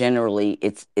 because generally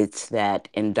it's that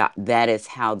is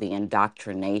how the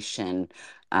indoctrination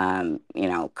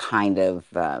kind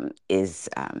of is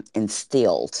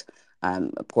instilled.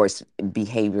 Of course,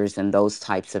 behaviors and those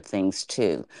types of things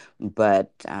too.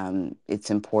 But it's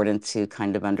important to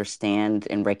kind of understand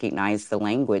and recognize the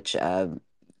language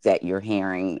that you're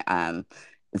hearing,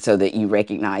 so that you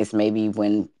recognize maybe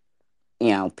when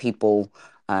people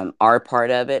are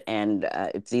part of it. And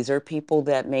if these are people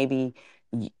that maybe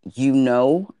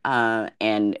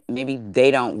and maybe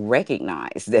they don't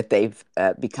recognize that they've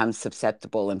become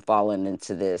susceptible and fallen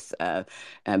into this,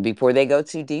 before they go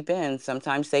too deep in,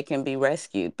 sometimes they can be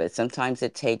rescued, but sometimes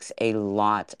it takes a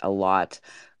lot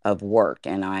of work.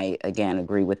 And I again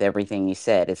agree with everything you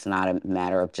said. It's not a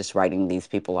matter of just writing these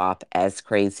people off as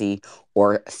crazy,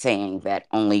 or saying that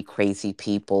only crazy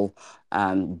people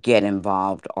get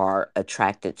involved or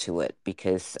attracted to it,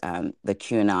 because the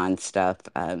QAnon stuff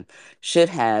should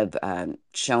have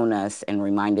shown us and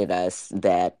reminded us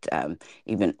that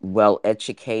even well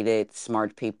educated,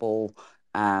 smart people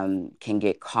can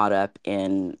get caught up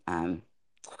in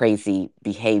crazy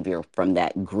behavior from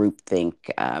that groupthink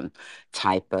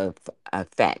type of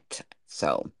effect.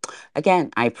 So,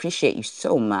 again, I appreciate you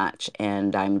so much,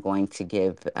 and I'm going to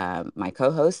give my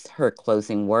co host her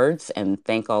closing words and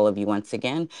thank all of you once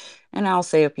again. And I'll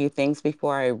say a few things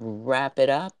before I wrap it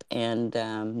up, and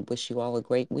wish you all a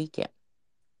great weekend.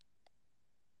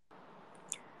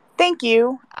 Thank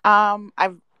you.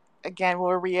 I've again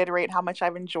will reiterate how much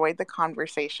I've enjoyed the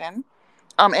conversation.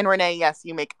 And Renee, yes,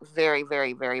 you make very,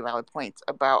 very, very valid points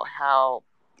about how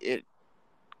it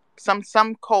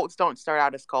some cults don't start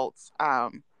out as cults.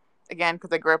 Again,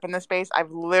 because I grew up in this space,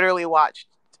 I've literally watched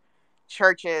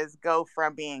churches go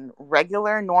from being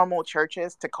regular, normal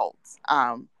churches to cults.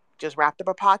 Just wrapped up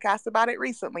a podcast about it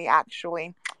recently,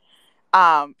 actually.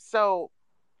 So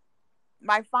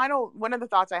my final one of the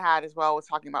thoughts I had as well was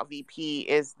talking about VP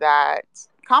is that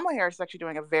Kamala Harris is actually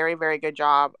doing a very, very good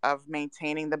job of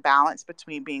maintaining the balance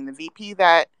between being the VP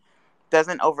that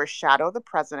doesn't overshadow the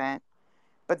president,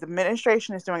 but the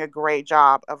administration is doing a great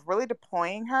job of really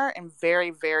deploying her in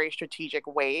very, very strategic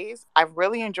ways. I've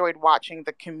really enjoyed watching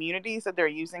the communities that they're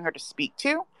using her to speak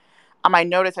to. I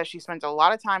noticed that she spends a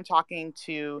lot of time talking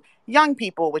to young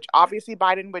people, which obviously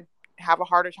Biden would have a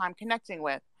harder time connecting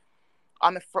with,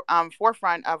 on the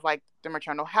forefront of like the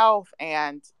maternal health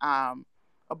and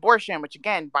abortion, which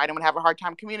again Biden would have a hard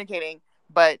time communicating,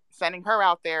 but sending her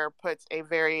out there puts a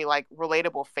very like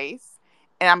relatable face.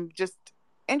 And I'm just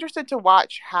interested to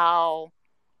watch how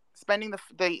spending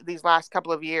these last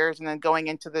couple of years and then going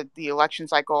into the election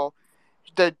cycle,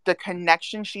 the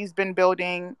connection she's been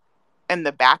building in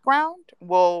the background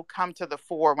will come to the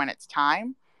fore when it's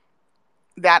time.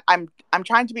 That I'm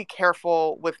trying to be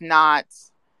careful with not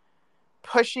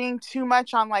pushing too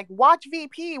much on like watch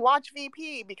VP,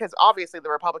 because obviously the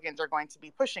Republicans are going to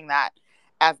be pushing that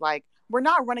as like, we're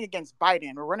not running against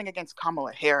Biden, we're running against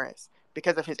Kamala Harris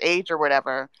because of his age or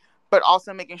whatever, but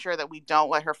also making sure that we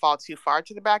don't let her fall too far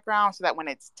to the background, so that when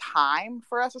it's time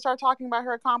for us to start talking about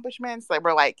her accomplishments, like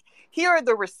we're like, here are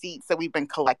the receipts that we've been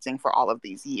collecting for all of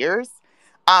these years.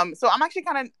 So I'm actually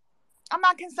I'm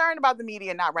not concerned about the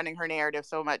media not running her narrative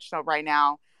so much. So right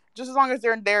now, just as long as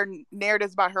their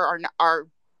narratives about her are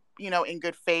in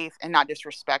good faith and not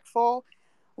disrespectful,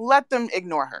 let them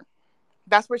ignore her.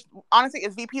 That's what honestly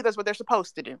as VP, that's what they're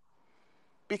supposed to do,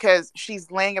 because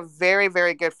she's laying a very,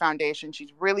 very good foundation.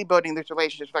 She's really building these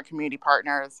relationships with our community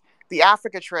partners. The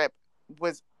Africa trip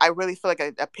was, I really feel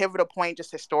like a pivotal point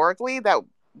just historically, that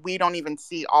we don't even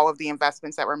see all of the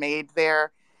investments that were made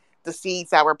there, the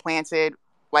seeds that were planted,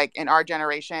 like in our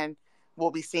generation.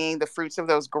 We'll be seeing the fruits of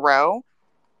those grow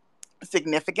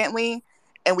significantly,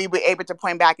 and we were able to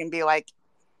point back and be like,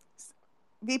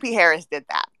 VP Harris did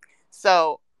that.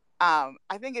 So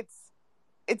I think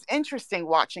it's interesting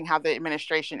watching how the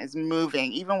administration is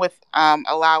moving, even with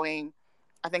allowing,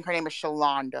 I think her name is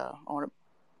Shalonda,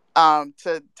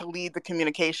 to lead the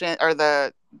communication or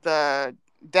the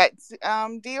debt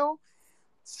deal.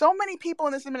 so many people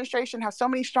in this administration have so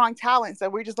many strong talents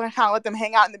that we're just going to kind of let them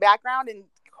hang out in the background and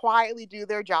quietly do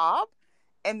their job.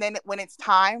 And then when it's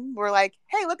time, we're like,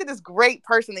 hey, look at this great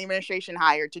person the administration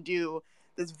hired to do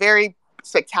this very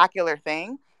spectacular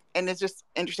thing. And it's just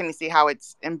interesting to see how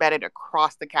it's embedded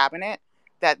across the cabinet,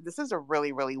 that this is a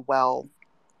really, really well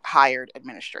hired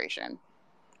administration,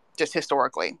 just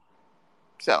historically.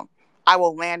 So I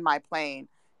will land my plane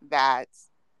that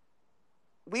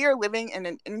we are living in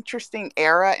an interesting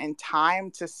era and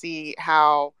time to see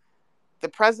how the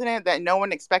president that no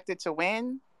one expected to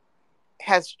win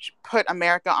has put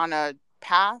America on a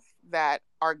path that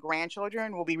our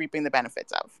grandchildren will be reaping the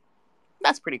benefits of.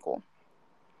 That's pretty cool.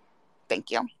 Thank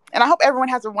you. And I hope everyone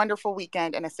has a wonderful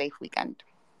weekend and a safe weekend.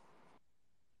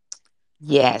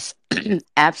 Yes,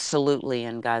 absolutely,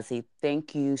 Ngazi.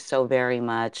 Thank you so very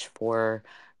much for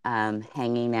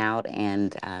hanging out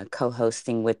and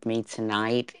co-hosting with me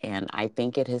tonight. And I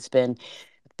think it has been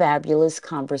fabulous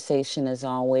conversation as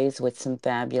always with some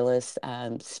fabulous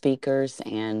speakers.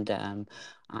 And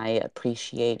I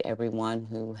appreciate everyone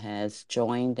who has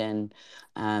joined and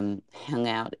hung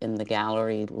out in the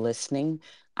gallery listening.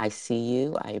 I see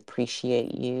you. I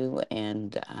appreciate you.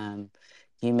 And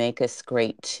you make us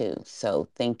great too. So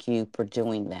thank you for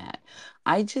doing that.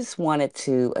 I just wanted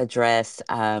to address,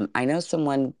 I know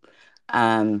someone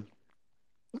um,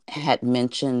 had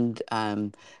mentioned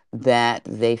that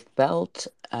they felt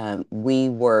we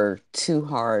were too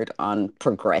hard on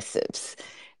progressives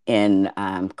in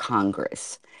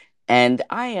Congress. And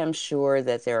I am sure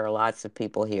that there are lots of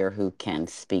people here who can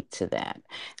speak to that.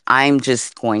 I'm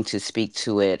just going to speak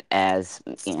to it as,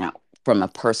 from a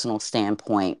personal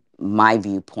standpoint, my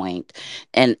viewpoint,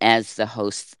 and as the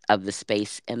host of the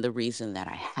space, and the reason that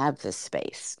I have this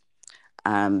space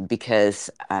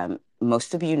because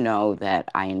most of you know that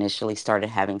I initially started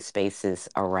having spaces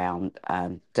around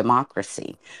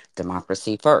democracy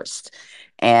first.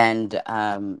 And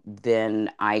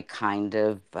then I kind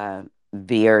of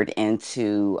veered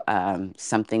into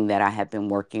something that I had been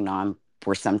working on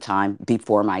for some time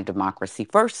before my Democracy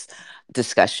First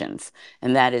discussions,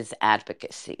 and that is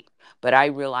advocacy. But I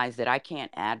realized that I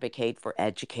can't advocate for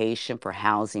education, for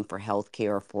housing, for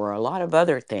healthcare, for a lot of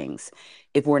other things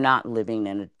if we're not living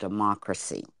in a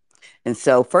democracy. And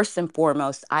so, first and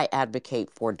foremost, I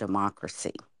advocate for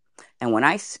democracy. And when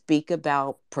I speak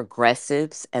about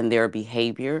progressives and their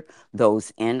behavior,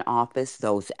 those in office,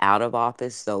 those out of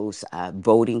office, those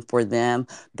voting for them,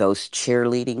 those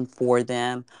cheerleading for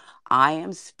them, I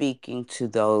am speaking to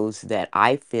those that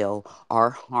I feel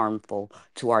are harmful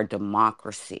to our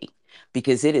democracy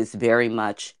because it is very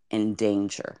much in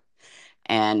danger.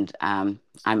 And I'm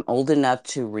old enough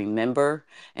to remember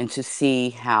and to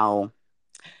see how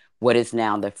what is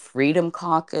now the Freedom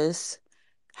Caucus,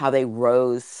 how they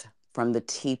rose from the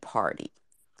Tea Party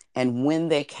and when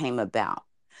they came about.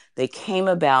 They came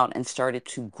about and started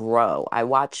to grow. I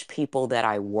watched people that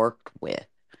I worked with,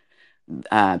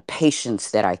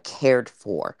 patients that I cared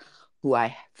for, who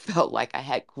I felt like I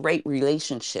had great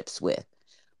relationships with,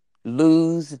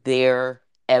 lose their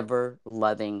ever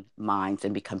loving minds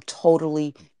and become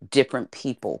totally different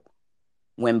people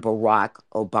when Barack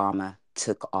Obama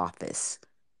took office.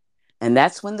 And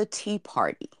that's when the Tea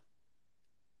Party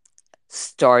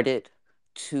started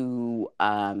to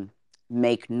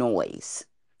make noise.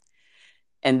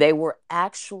 And they were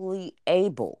actually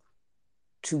able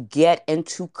to get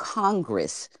into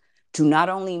Congress to not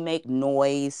only make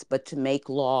noise, but to make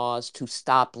laws, to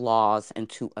stop laws, and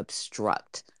to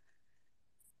obstruct.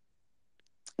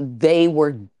 They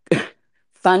were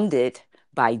funded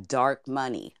by dark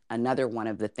money, another one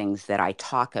of the things that I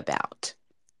talk about.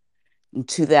 In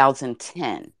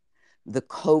 2010, the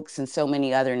Cokes and so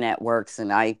many other networks,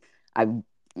 and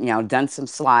I've done some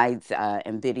slides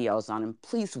and videos on them.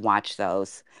 Please watch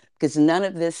those because none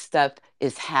of this stuff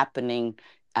is happening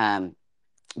um,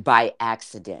 by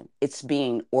accident. It's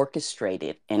being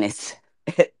orchestrated, and it's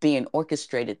being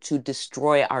orchestrated to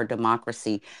destroy our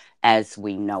democracy as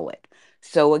we know it.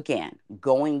 So again,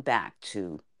 going back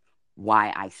to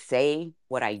why I say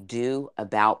what I do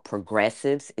about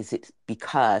progressives is it's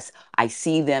because I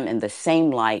see them in the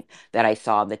same light that I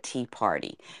saw the Tea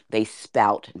Party. They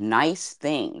spout nice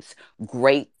things,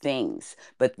 great things,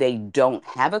 but they don't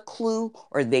have a clue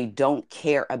or they don't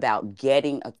care about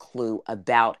getting a clue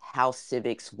about how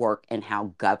civics work and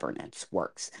how governance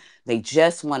works. They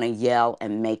just want to yell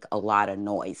and make a lot of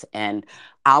noise. And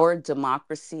our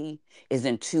democracy is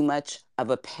in too much of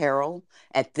a peril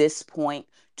at this point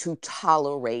to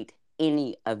tolerate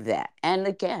any of that. And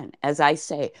again, as I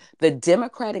say, the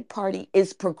Democratic Party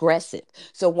is progressive.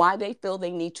 So why they feel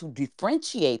they need to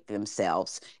differentiate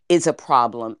themselves is a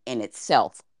problem in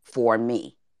itself for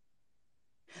me,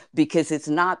 because it's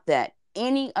not that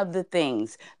any of the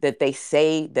things that they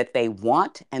say that they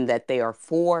want and that they are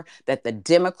for, that the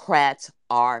Democrats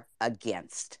are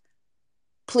against.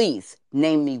 Please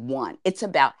name me one. It's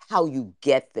about how you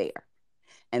get there.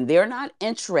 And they're not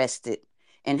interested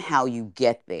in how you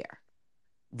get there.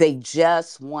 They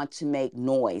just want to make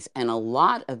noise. And a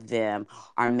lot of them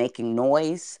are making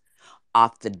noise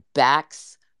off the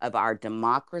backs of our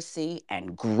democracy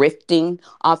and grifting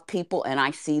off people. And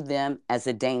I see them as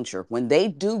a danger. When they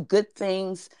do good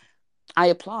things, I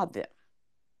applaud them.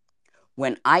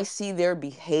 When I see their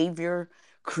behavior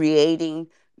creating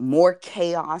more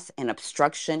chaos and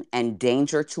obstruction and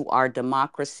danger to our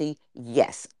democracy,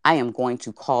 yes, I am going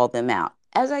to call them out.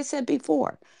 As I said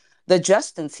before, the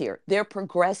Justins here, they're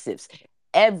progressives.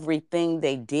 Everything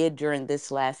they did during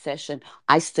this last session,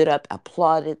 I stood up,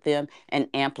 applauded them, and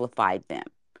amplified them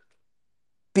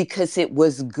because it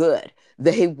was good.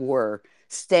 They were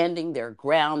standing their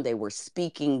ground, they were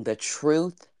speaking the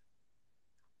truth.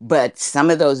 But some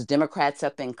of those Democrats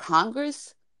up in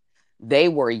Congress, they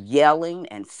were yelling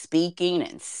and speaking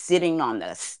and sitting on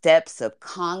the steps of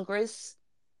Congress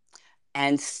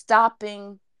and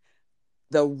stopping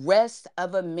the rest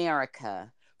of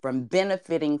America from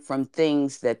benefiting from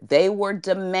things that they were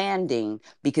demanding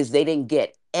because they didn't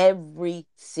get every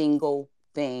single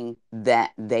thing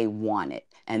that they wanted.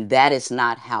 And that is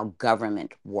not how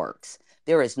government works.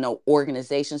 There is no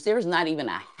organizations, there is not even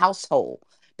a household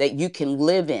that you can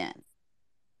live in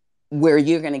where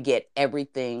you're going to get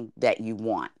everything that you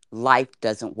want. Life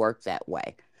doesn't work that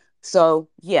way. So,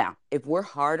 yeah, if we're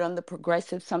hard on the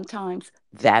progressive sometimes,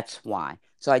 that's why.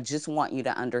 So, I just want you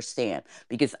to understand,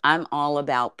 because I'm all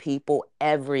about people,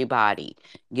 everybody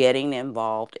getting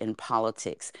involved in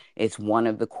politics. It's one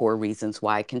of the core reasons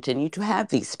why I continue to have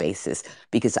these spaces,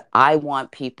 because I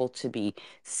want people to be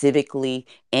civically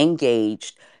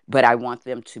engaged, but I want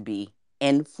them to be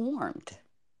informed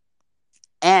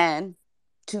and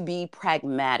to be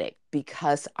pragmatic,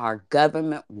 because our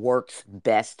government works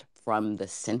best from the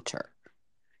center.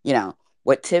 You know,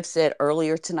 what Tiff said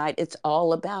earlier tonight, it's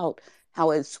all about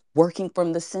how it's working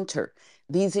from the center.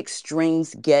 These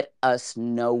extremes get us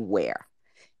nowhere.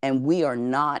 And we are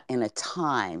not in a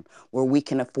time where we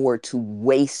can afford to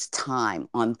waste time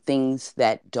on things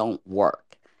that don't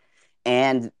work.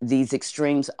 And these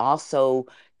extremes also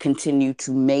continue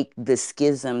to make the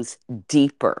schisms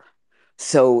deeper.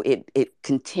 So it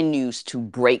continues to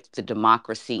break the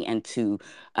democracy and to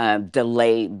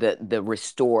delay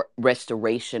the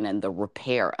restoration and the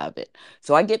repair of it.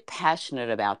 So I get passionate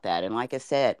about that. And like I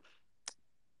said,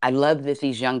 I love that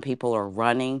these young people are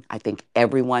running. I think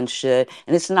everyone should.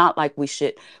 And it's not like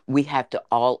we have to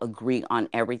all agree on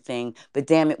everything, but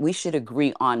damn it, we should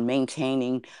agree on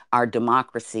maintaining our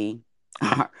democracy,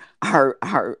 our,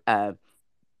 our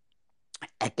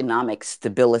economic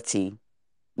stability,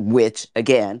 which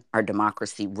again, our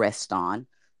democracy rests on.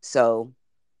 So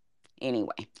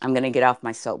anyway, I'm going to get off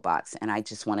my soapbox, and I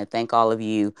just want to thank all of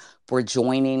you for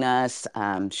joining us,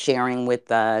 sharing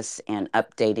with us, and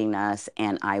updating us.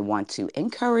 And I want to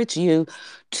encourage you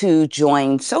to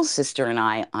join Soul Sister and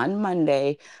I on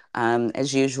Monday.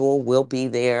 As usual, we'll be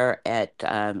there at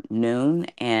noon,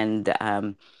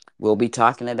 and we'll be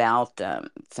talking about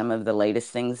some of the latest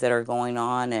things that are going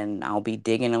on, and I'll be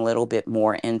digging a little bit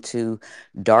more into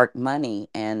dark money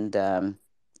and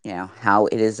how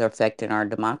it is affecting our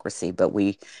democracy. But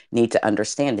we need to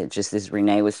understand it, just as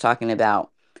Renee was talking about,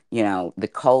 the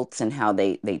cults and how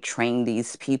they train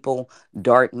these people.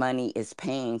 Dark money is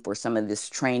paying for some of this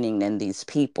training in these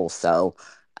people. So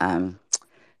um,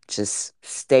 just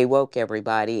stay woke,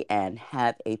 everybody, and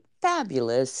have a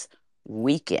fabulous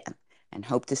weekend. And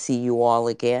hope to see you all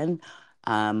again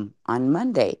on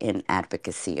Monday in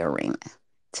Advocacy Arena.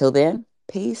 Till then,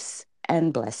 peace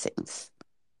and blessings.